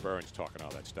Eric Burns talking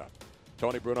all that stuff.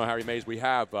 Tony Bruno, Harry Mays. We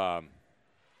have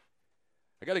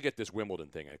I got to get this Wimbledon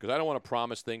thing in because I don't want to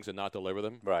promise things and not deliver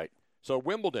them. Right. So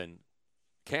Wimbledon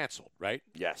canceled, right?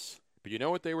 Yes. But you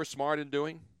know what they were smart in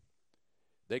doing?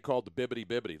 They called the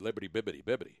bibbity-bibbity,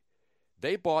 liberty-bibbity-bibbity.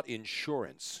 They bought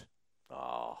insurance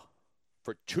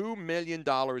for $2 million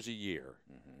a year.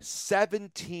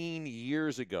 17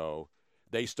 years ago,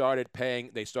 they started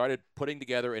putting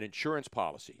together an insurance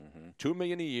policy, $2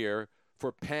 million a year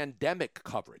for pandemic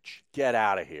coverage. Get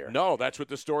out of here. No, that's what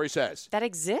the story says. That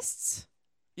exists?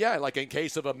 Yeah, like in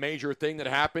case of a major thing that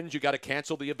happens, you got to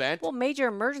cancel the event. Well, major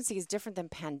emergency is different than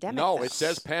pandemic. No, though. it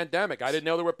says pandemic. I didn't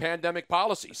know there were pandemic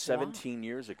policies. 17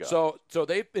 years ago. So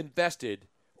they've invested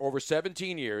over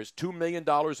 17 years, $2 million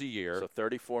a year. So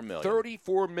 $34 million.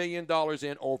 $34 million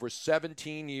in over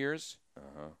 17 years.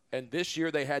 And this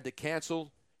year they had to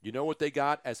cancel. You know what they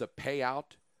got as a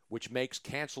payout, which makes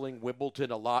canceling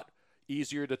Wimbledon a lot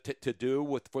easier to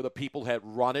do for the people that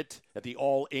run it at the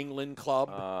All England Club?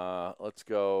 Let's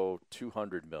go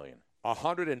 $200 million.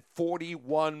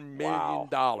 $141 million.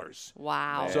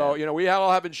 Wow. So, we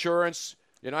all have insurance.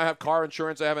 I have car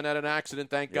insurance. I haven't had an accident,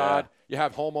 thank God. You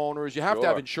have homeowners. You have to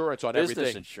have insurance on everything.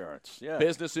 Business insurance, yeah.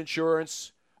 Business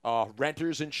insurance,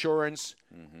 renter's insurance.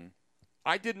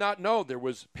 I did not know there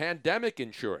was pandemic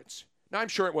insurance. Now, I'm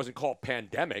sure it wasn't called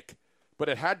pandemic, but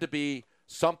it had to be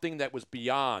something that was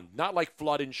beyond, not like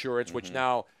flood insurance, which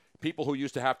now people who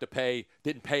used to have to pay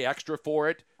didn't pay extra for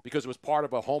it because it was part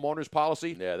of a homeowner's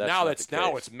policy. Yeah, that's now not it's the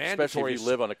case. it's mandatory. Especially if you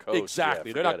live on a coast.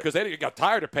 Exactly. Yeah, They're not because they got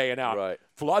tired of paying out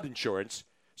flood insurance.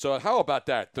 So how about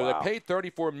that? So they paid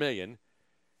 $34 million,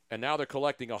 and now they're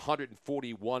collecting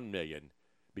 $141 million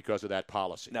because of that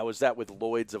policy. Now, is that with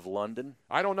Lloyd's of London?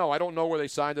 I don't know. I don't know where they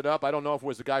signed it up. I don't know if it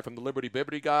was the guy from the Liberty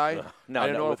Bibbity guy. No, I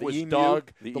don't know if it was Emu,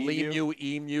 Doug, the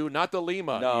Emu, not the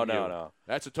Lima. No, Emu. no.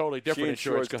 That's a totally different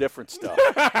insurance. Different stuff.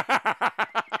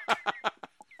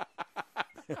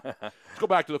 Let's go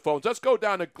back to the phones. Let's go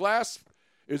down to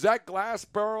Is that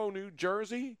Glassboro, New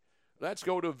Jersey? Let's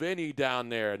go to Vinny down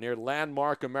there near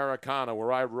Landmark Americana,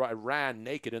 where I ran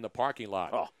naked in the parking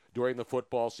lot during the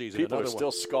football season. People are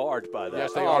still scarred by that.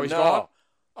 Yes, they are. He's gone?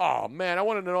 Oh, man, I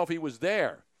wanted to know if he was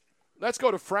there. Let's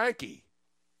go to Frankie.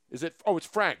 Is it? Oh, it's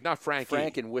Frank, not Frankie.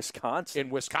 Frank in Wisconsin. In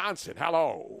Wisconsin.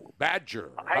 Hello.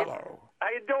 Badger. Hello. How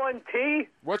you doing, T?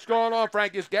 What's going on,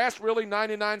 Frank? Is gas really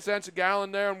 99 cents a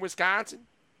gallon there in Wisconsin?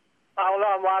 I don't know.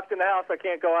 I'm locked in the house. I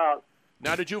can't go out.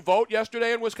 Now, did you vote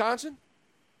yesterday in Wisconsin?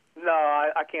 No,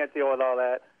 I can't deal with all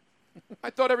that. I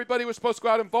thought everybody was supposed to go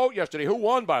out and vote yesterday. Who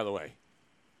won, by the way?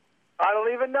 I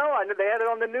don't even know. I know they had it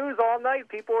on the news all night.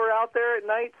 People were out there at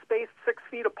night, spaced 6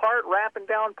 feet apart, wrapping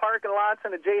down parking lots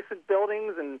and adjacent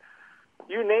buildings, and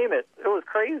you name it. It was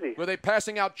crazy. Were they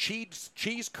passing out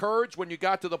cheese curds when you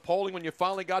got to the polling, when you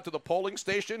finally got to the polling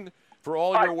station for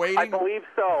all your waiting? I believe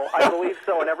so. I believe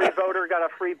so. And every voter got a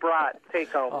free brat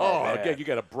take home. Okay. You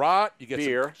get a brat, you get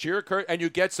beer, some cheer curd, and you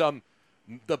get some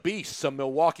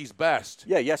Milwaukee's Best.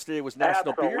 Yeah, yesterday was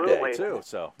National Beer Day, too.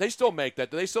 So they still make that.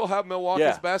 Do they still have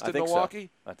Milwaukee's Best in Milwaukee?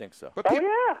 So. I think so. But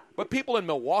but people in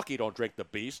Milwaukee don't drink the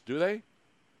Beast, do they?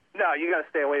 No, you got to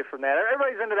stay away from that.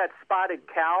 Everybody's into that Spotted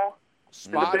Cow.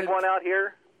 The big one out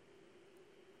here.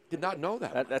 Did not know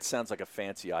that. That sounds like a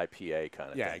fancy IPA kind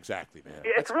of thing. Yeah, exactly, man.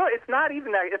 It's really. It's not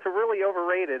even that. It's really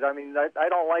overrated. I mean, I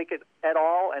don't like it at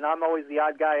all, and I'm always the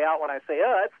odd guy out when I say,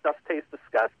 "Oh, that stuff tastes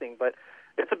disgusting." But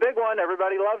it's a big one.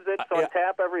 Everybody loves it. It's on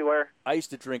tap everywhere. I used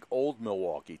to drink Old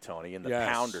Milwaukee, Tony, in the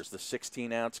pounders, the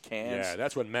 16-ounce cans. Yeah,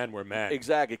 that's when men were men.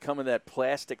 Exactly. Come in that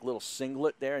plastic little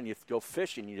singlet there, and you go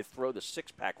fishing. You throw the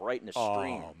six-pack right in the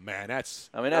stream. Oh, man, that's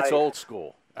old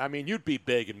school. I mean, you'd be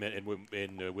big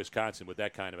in Wisconsin with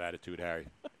that kind of attitude, Harry.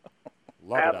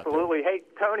 Love Absolutely. Hey,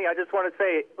 Tony, I just want to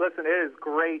say, listen, it is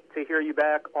great to hear you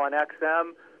back on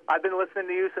XM. I've been listening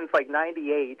to you since like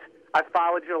 '98. I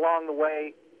followed you along the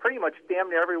way. Pretty much damn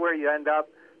near everywhere you end up,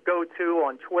 go to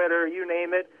on Twitter, you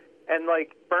name it. And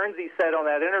like Bernsey said on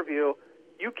that interview,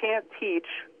 you can't teach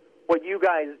what you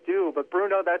guys do. But,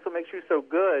 Bruno, that's what makes you so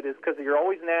good is because you're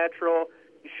always natural.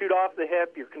 You shoot off the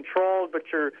hip. You're controlled, but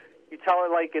you tell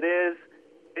it like it is.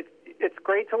 It's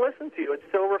great to listen to you. It's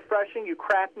so refreshing. You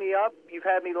crack me up. You've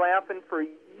had me laughing for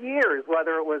years,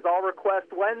 whether it was All Request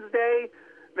Wednesday,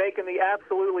 making me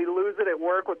absolutely lose it at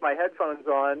work with my headphones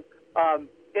on,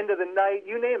 into the night,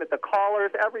 you name it, the callers,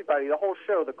 everybody, the whole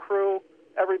show, the crew,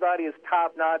 everybody is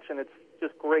top-notch, and it's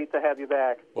just great to have you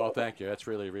back. Well, thank you. That's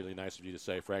really, really nice of you to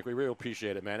say, Frank. We really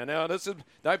appreciate it, man. And now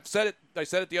I said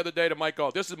it the other day to Mike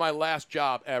Goff. This is my last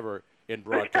job ever in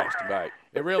broadcasting. Right.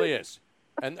 It really is.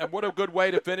 And what a good way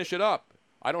to finish it up.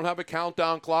 I don't have a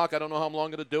countdown clock. I don't know how long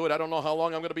I'm going to do it. I don't know how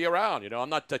long I'm going to be around.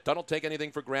 I don't take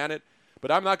anything for granted.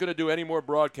 But I'm not going to do any more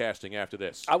broadcasting after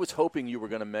this. I was hoping you were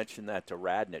going to mention that to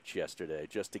Radnich yesterday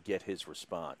just to get his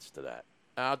response to that.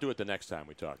 I'll do it the next time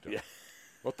we talk to him. Yeah.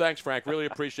 Well, thanks, Frank. Really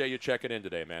appreciate you checking in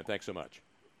today, man. Thanks so much.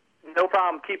 No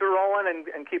problem. Keep it rolling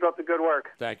and keep up the good work.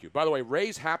 Thank you. By the way,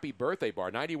 Ray's Happy Birthday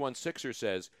Bar, 91 Sixer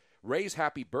says, Ray's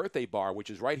Happy Birthday Bar, which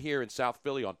is right here in South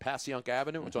Philly on Passyunk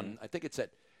Avenue. It's on, I think it's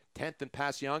at 10th and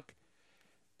Passyunk.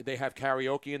 They have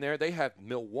karaoke in there. They have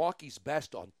Milwaukee's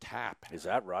Best on tap. Is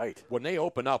that right? When they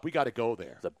open up, we got to go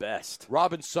there. The best.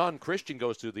 Robin's son, Christian,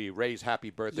 goes to the Ray's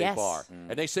Happy Birthday Bar.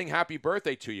 And they sing Happy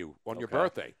Birthday to you on your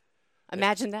birthday.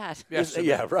 Imagine that. Yes,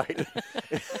 yeah, right.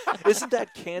 Isn't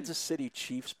that Kansas City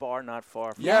Chiefs bar not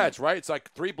far from Yeah, it's right. It's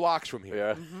like 3 blocks from here.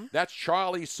 Yeah. That's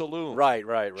Charlie's Saloon. Right.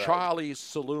 Charlie's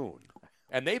Saloon.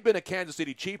 And they've been a Kansas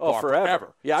City Chief bar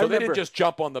forever. Yeah, so I they didn't just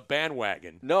jump on the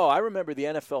bandwagon. No, I remember the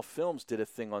NFL Films did a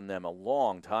thing on them a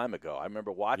long time ago. I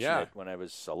remember watching it when I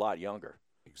was a lot younger.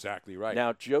 Exactly right.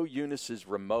 Now, Joe Eunice's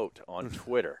remote on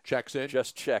Twitter checks in.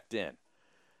 Just checked in,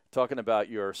 talking about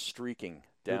your streaking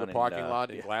down in the parking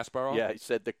lot in Glassboro. Yeah, he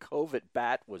said the COVID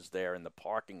bat was there in the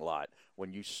parking lot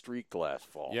when you streaked last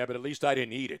fall. Yeah, but at least I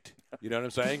didn't eat it. You know what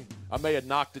I'm saying? I may have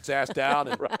knocked its ass down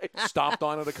and stomped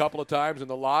on it a couple of times in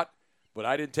the lot. But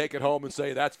I didn't take it home and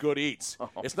say, that's good eats. Oh.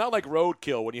 It's not like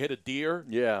roadkill when you hit a deer.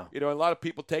 Yeah. You know, a lot of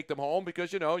people take them home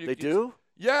because, you know. They do?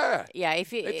 Yeah. Yeah.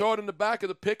 They throw it in the back of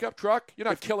the pickup truck. You're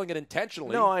not killing it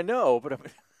intentionally. No, I know. But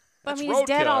I mean, it's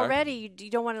dead already. You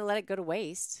don't want to let it go to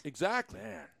waste. Exactly.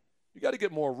 Man. You got to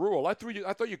get more rural. I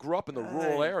thought you grew up in the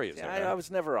rural areas. I was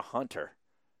never a hunter.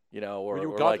 You know, or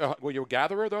were you a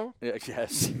gatherer, though?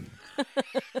 Yes.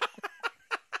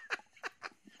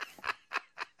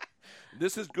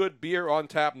 This is good beer on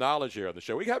tap knowledge here on the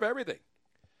show. We have everything.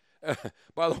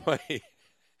 By the way,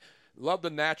 love the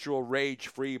natural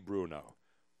rage-free Bruno.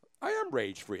 I am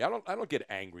rage-free. I don't get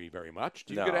angry very much.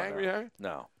 Do you get angry, Harry?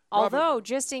 No. Although,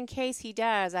 just in case he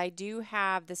does, I do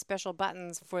have the special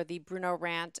buttons for the Bruno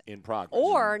rant in progress.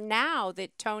 Or now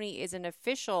that Tony is an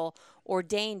official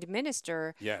ordained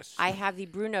minister, yes, I have the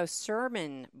Bruno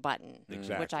sermon button,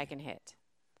 which I can hit.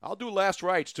 I'll do last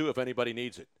rites, too, if anybody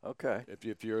needs it. Okay.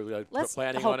 If you're let's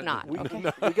planning hope on it. not.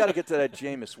 We got to get to that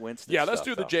Jameis Winston Yeah, let's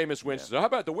stuff, do the though. Jameis Winston. How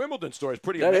about the Wimbledon story? It's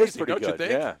pretty That amazing, is pretty don't good, you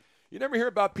think? yeah. You never hear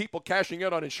about people cashing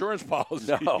in on insurance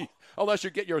policy. No. Unless you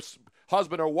get your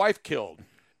husband or wife killed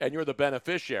and you're the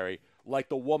beneficiary, like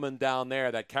the woman down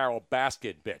there, that Carol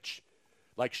Baskin bitch,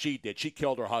 like she did. She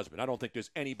killed her husband. I don't think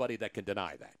there's anybody that can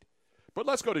deny that. But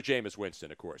let's go to Jameis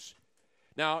Winston, of course.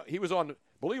 Now, he was on,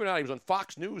 believe it or not, he was on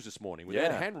Fox News this morning.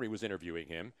 Ed Henry was interviewing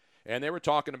him, and they were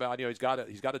talking about, he's got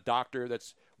a doctor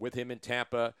that's with him in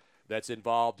Tampa that's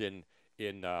involved in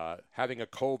having a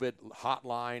COVID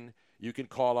hotline. You can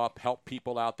call up, help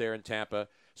people out there in Tampa.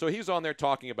 So he's on there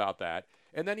talking about that.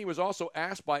 And then he was also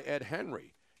asked by Ed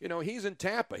Henry. He's in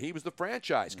Tampa. He was the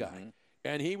franchise guy,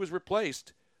 and he was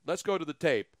replaced. Let's go to the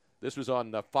tape. This was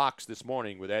on Fox this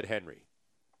morning with Ed Henry.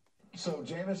 So,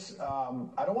 Jameis,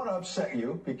 I don't want to upset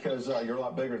you because you're a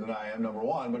lot bigger than I am, number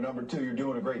one. But number two, you're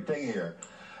doing a great thing here.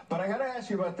 But I got to ask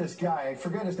you about this guy. I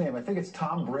forget his name. I think it's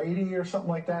Tom Brady or something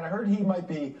like that. I heard he might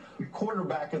be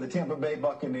quarterback of the Tampa Bay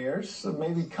Buccaneers. So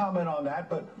maybe comment on that.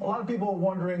 But a lot of people are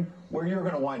wondering where you're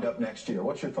going to wind up next year.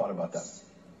 What's your thought about that?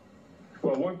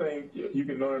 Well, one thing you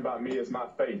can learn about me is my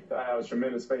faith. I have a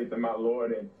tremendous faith in my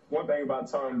Lord. And one thing about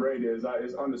Tom Brady is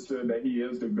it's understood that he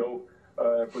is the GOAT.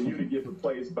 For you to get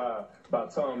replaced by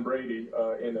Tom Brady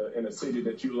in a city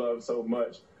that you love so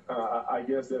much, I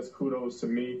guess that's kudos to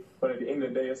me. But at the end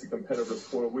of the day, it's a competitive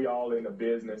sport. We all in the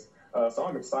business. So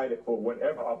I'm excited for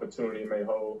whatever opportunity it may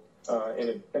hold.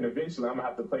 And eventually I'm going to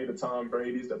have to play the Tom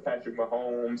Brady's, the Patrick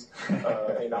Mahomes,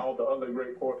 and all the other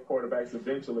great quarterbacks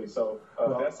eventually. So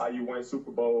that's how you win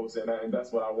Super Bowls, and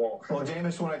that's what I want. Well,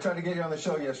 Jameis, when I tried to get you on the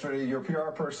show yesterday, your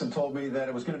PR person told me that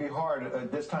it was going to be hard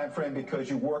at this time frame because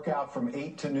you work out from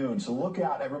 8 to noon. So look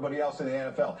out, everybody else in the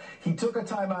NFL. He took a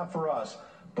timeout for us,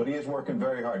 but he is working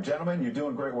very hard. Gentlemen, you're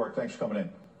doing great work. Thanks for coming in.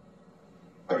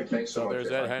 All right, thanks so much.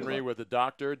 There's Ed Henry with the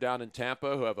doctor down in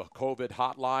Tampa who have a COVID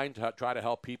hotline to try to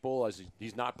help people as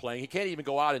he's not playing. He can't even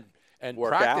go out and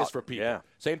Work practice out. for people. Yeah.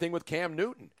 Same thing with Cam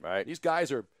Newton. Right. These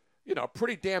guys are,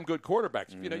 pretty damn good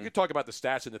quarterbacks. You can talk about the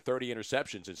stats and the 30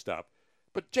 interceptions and stuff,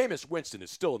 but Jameis Winston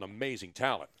is still an amazing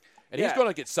talent. And he's going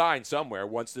to get signed somewhere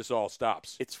once this all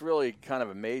stops. It's really kind of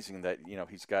amazing that,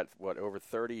 he's got, over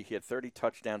 30? He had 30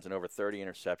 touchdowns and over 30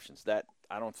 interceptions.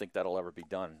 I don't think that'll ever be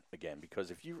done again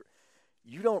because if you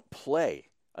don't play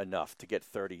enough to get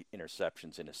 30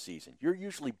 interceptions in a season. You're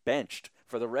usually benched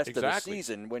for the rest of the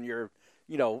season when you're,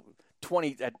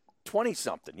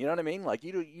 20-something. You know what I mean? Like,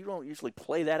 you don't usually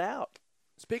play that out.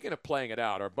 Speaking of playing it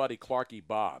out, our buddy Clarky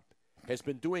Bob has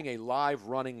been doing a live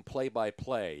running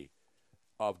play-by-play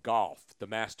of golf, the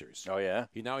Masters. Oh, yeah?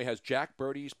 He has Jack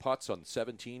Birdie's putts on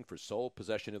 17 for sole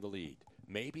possession of the lead.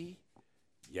 Maybe?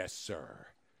 Yes, sir.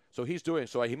 So he's doing.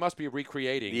 So he must be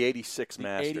recreating the '86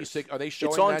 Masters. 86. Are they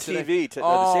showing it's on that TV today?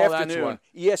 this afternoon.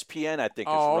 ESPN, I think,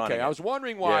 is running. Okay. it. I was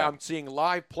wondering why Yeah. I'm seeing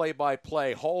live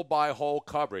play-by-play, hole-by-hole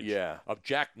coverage of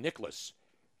Jack Nicklaus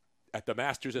at the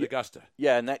Masters at Augusta.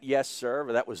 Yeah, and that yes,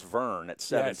 sir, that was Vern at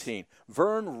 17. Yes.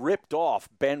 Vern ripped off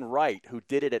Ben Wright, who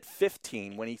did it at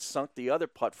 15 when he sunk the other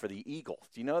putt for the eagle.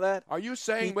 Do you know that? Are you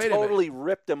saying? He Wait a minute. totally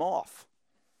ripped him off.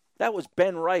 That was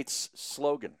Ben Wright's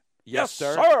slogan. Yes,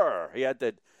 sir. Sir. He had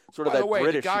that sort of By that the way,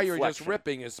 British the guy you're just inflection.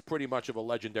 ripping is pretty much of a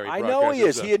legendary I broadcaster. know he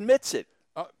is. He admits it.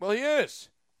 Well, he is.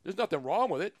 There's nothing wrong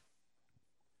with it.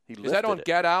 He Is that on lifted it.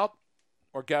 Get Out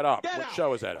or Get Up? What Out.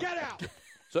 show is that on? Get Out.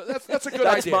 So that's a good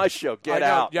That's idea. my show, Get I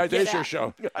know. Out. Yeah, Get there's your Out.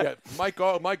 show. Yeah,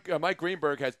 Mike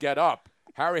Greenberg has Get Up.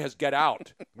 Harry has Get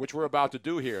Out, which we're about to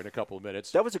do here in a couple of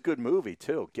minutes. That was a good movie,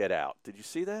 too, Get Out. Did you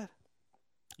see that?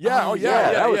 Yeah,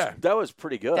 That was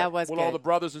pretty good. That was With good. all the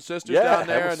brothers and sisters Yeah, down that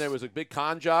there, was- and there was a big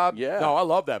con job. Yeah. No, I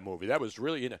love that movie. That was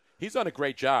really, he's done a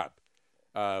great job.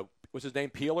 What's his name?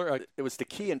 Peeler? It was the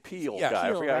Key and Peele Yeah, guy.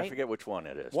 Peele, I right? forget which one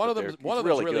it is. One of but them. he's One of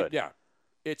them's really good. Yeah.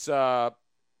 It's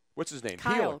what's his name?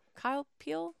 Peeler. Kyle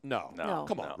Peele? No. No.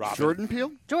 Come on, Robin. Jordan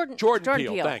Peele? Jordan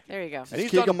Peele. Thank you. There you go. And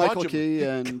he's done a bunch Keegan-Michael of Key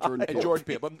and Jordan Peele. and Jordan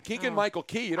Peele. But Keegan-Michael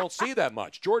Key, you don't see that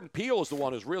much. Jordan Peele is the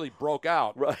one who's really broke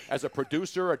out as a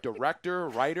producer, a director,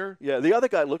 writer. Yeah, the other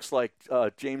guy looks like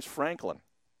James Franklin,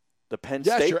 the Penn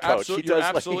Yes, State you're coach. absolutely, he does you're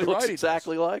absolutely he looks right. He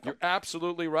exactly does. like him. You're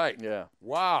absolutely right. Yeah.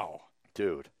 Wow.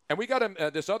 Dude. And we got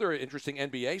this other interesting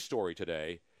NBA story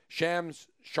today. Shams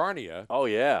Charania. Oh,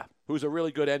 yeah. Who's a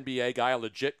really good NBA guy, a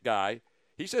legit guy.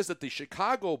 He says that the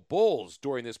Chicago Bulls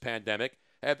during this pandemic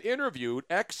have interviewed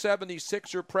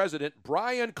ex-76er president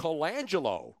Brian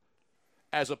Colangelo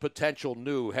as a potential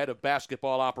new head of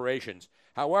basketball operations.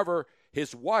 However,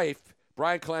 his wife,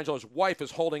 Brian Colangelo's wife,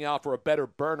 is holding out for a better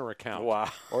burner account. Wow.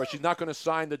 Or she's not going to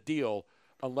sign the deal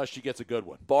unless she gets a good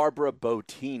one. Barbara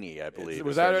Bottini, I believe.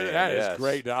 Was is that her it? name. That Yes. is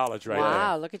great knowledge right there.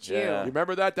 Wow, look at you. Yeah. You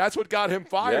remember that? That's what got him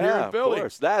fired here Yeah, in Philly. of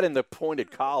course. That and the pointed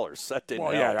collars. That didn't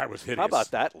Well, help. yeah, that was hideous. How about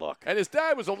that look? And his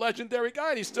dad was a legendary guy,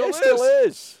 and he still He is. still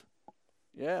is.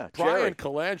 Yeah, Brian Jerry.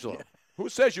 Colangelo. Who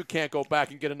says you can't go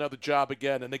back and get another job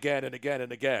again and again and again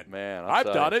and again? Man, I've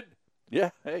done it.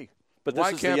 Yeah, hey. But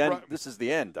Why this is the can't end. Bri- This is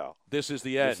the end, though. This is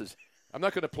the end. This is- I'm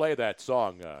not going to play that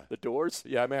song. The Doors?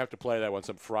 Yeah, I may have to play that one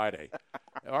some Friday.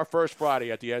 Our first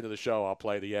Friday at the end of the show, I'll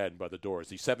play the end by the Doors,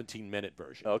 the 17-minute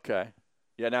version. Okay.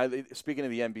 Yeah, now, speaking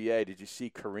of the NBA, did you see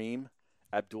Kareem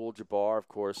Abdul-Jabbar, of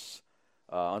course,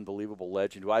 unbelievable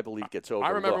legend, who I believe gets overlooked.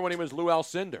 I remember when he was Lou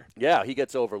Alcindor. Yeah, he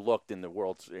gets overlooked in the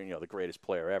world's, the greatest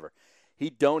player ever. He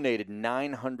donated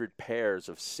 900 pairs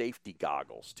of safety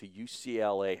goggles to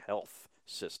UCLA Health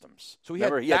Systems. So he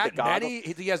Remember, had the that goggles? many?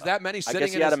 He has that many I sitting guess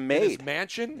he in, had his, them in made. his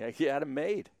mansion? Yeah, he had them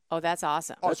made. Oh, that's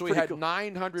awesome. Oh, That's so he pretty had cool.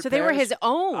 900 So they were pairs? his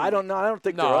own. I don't know. I don't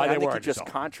think No, they're. I they think he weren't his just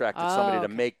own. contracted Oh, somebody to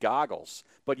okay. make goggles.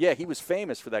 But yeah, he was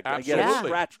famous for that. He had a Absolutely.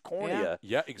 scratched cornea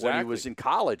Yeah, when he exactly. was in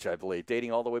college, I believe,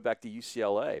 dating all the way back to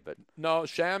UCLA. But No,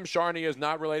 Sham Charania is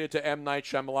not related to M. Night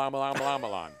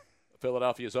Shyamalan,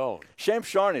 Philadelphia's own. Sham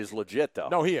Charania is legit, though.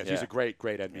 No, he is. He's Yeah. a great,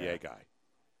 great NBA guy.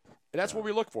 And that's what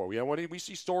we look for. When we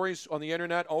see stories on the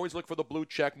internet, always look for the blue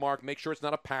check mark. Make sure it's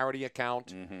not a parody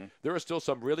account. Mm-hmm. There are still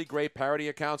some really great parody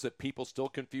accounts that people still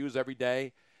confuse every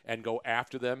day and go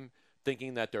after them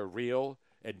thinking that they're real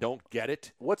and don't get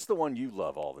it. What's the one you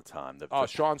love all the time?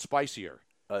 Sean Spicier.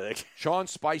 Sean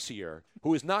Spicier,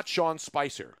 who is not Sean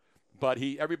Spicer, but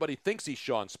everybody thinks he's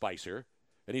Sean Spicer,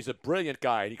 and he's a brilliant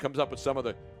guy, and he comes up with some of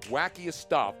the wackiest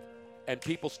stuff, and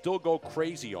people still go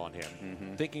crazy on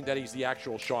him, thinking that he's the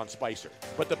actual Sean Spicer.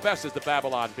 But the best is the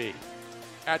Babylon Bee.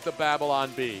 At the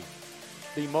Babylon Bee,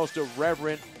 the most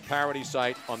irreverent parody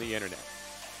site on the internet.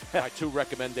 My two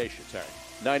recommendations, Harry.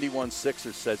 91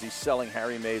 Sixers says he's selling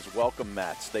Harry May's welcome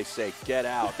mats. They say, get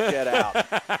out, get out.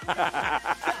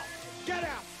 Get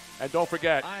out! And don't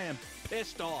forget, I am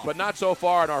pissed off. but not so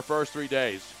far in our first 3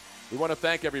 days. We want to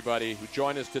thank everybody who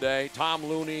joined us today. Tom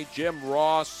Looney, Jim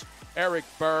Ross, Eric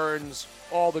Burns,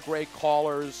 all the great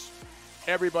callers,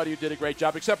 everybody who did a great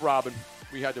job, except Robin.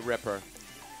 We had to rip her.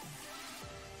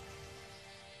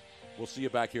 We'll see you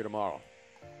back here tomorrow.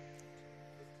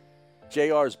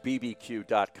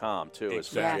 JR'sBBQ.com, too, is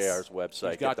Exactly. JR's website.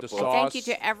 He's got Get the book. sauce. Thank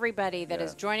you to everybody that Yeah.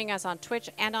 is joining us on Twitch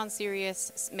and on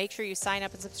Sirius. Make sure you sign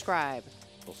up and subscribe.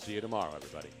 We'll see you tomorrow,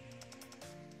 everybody.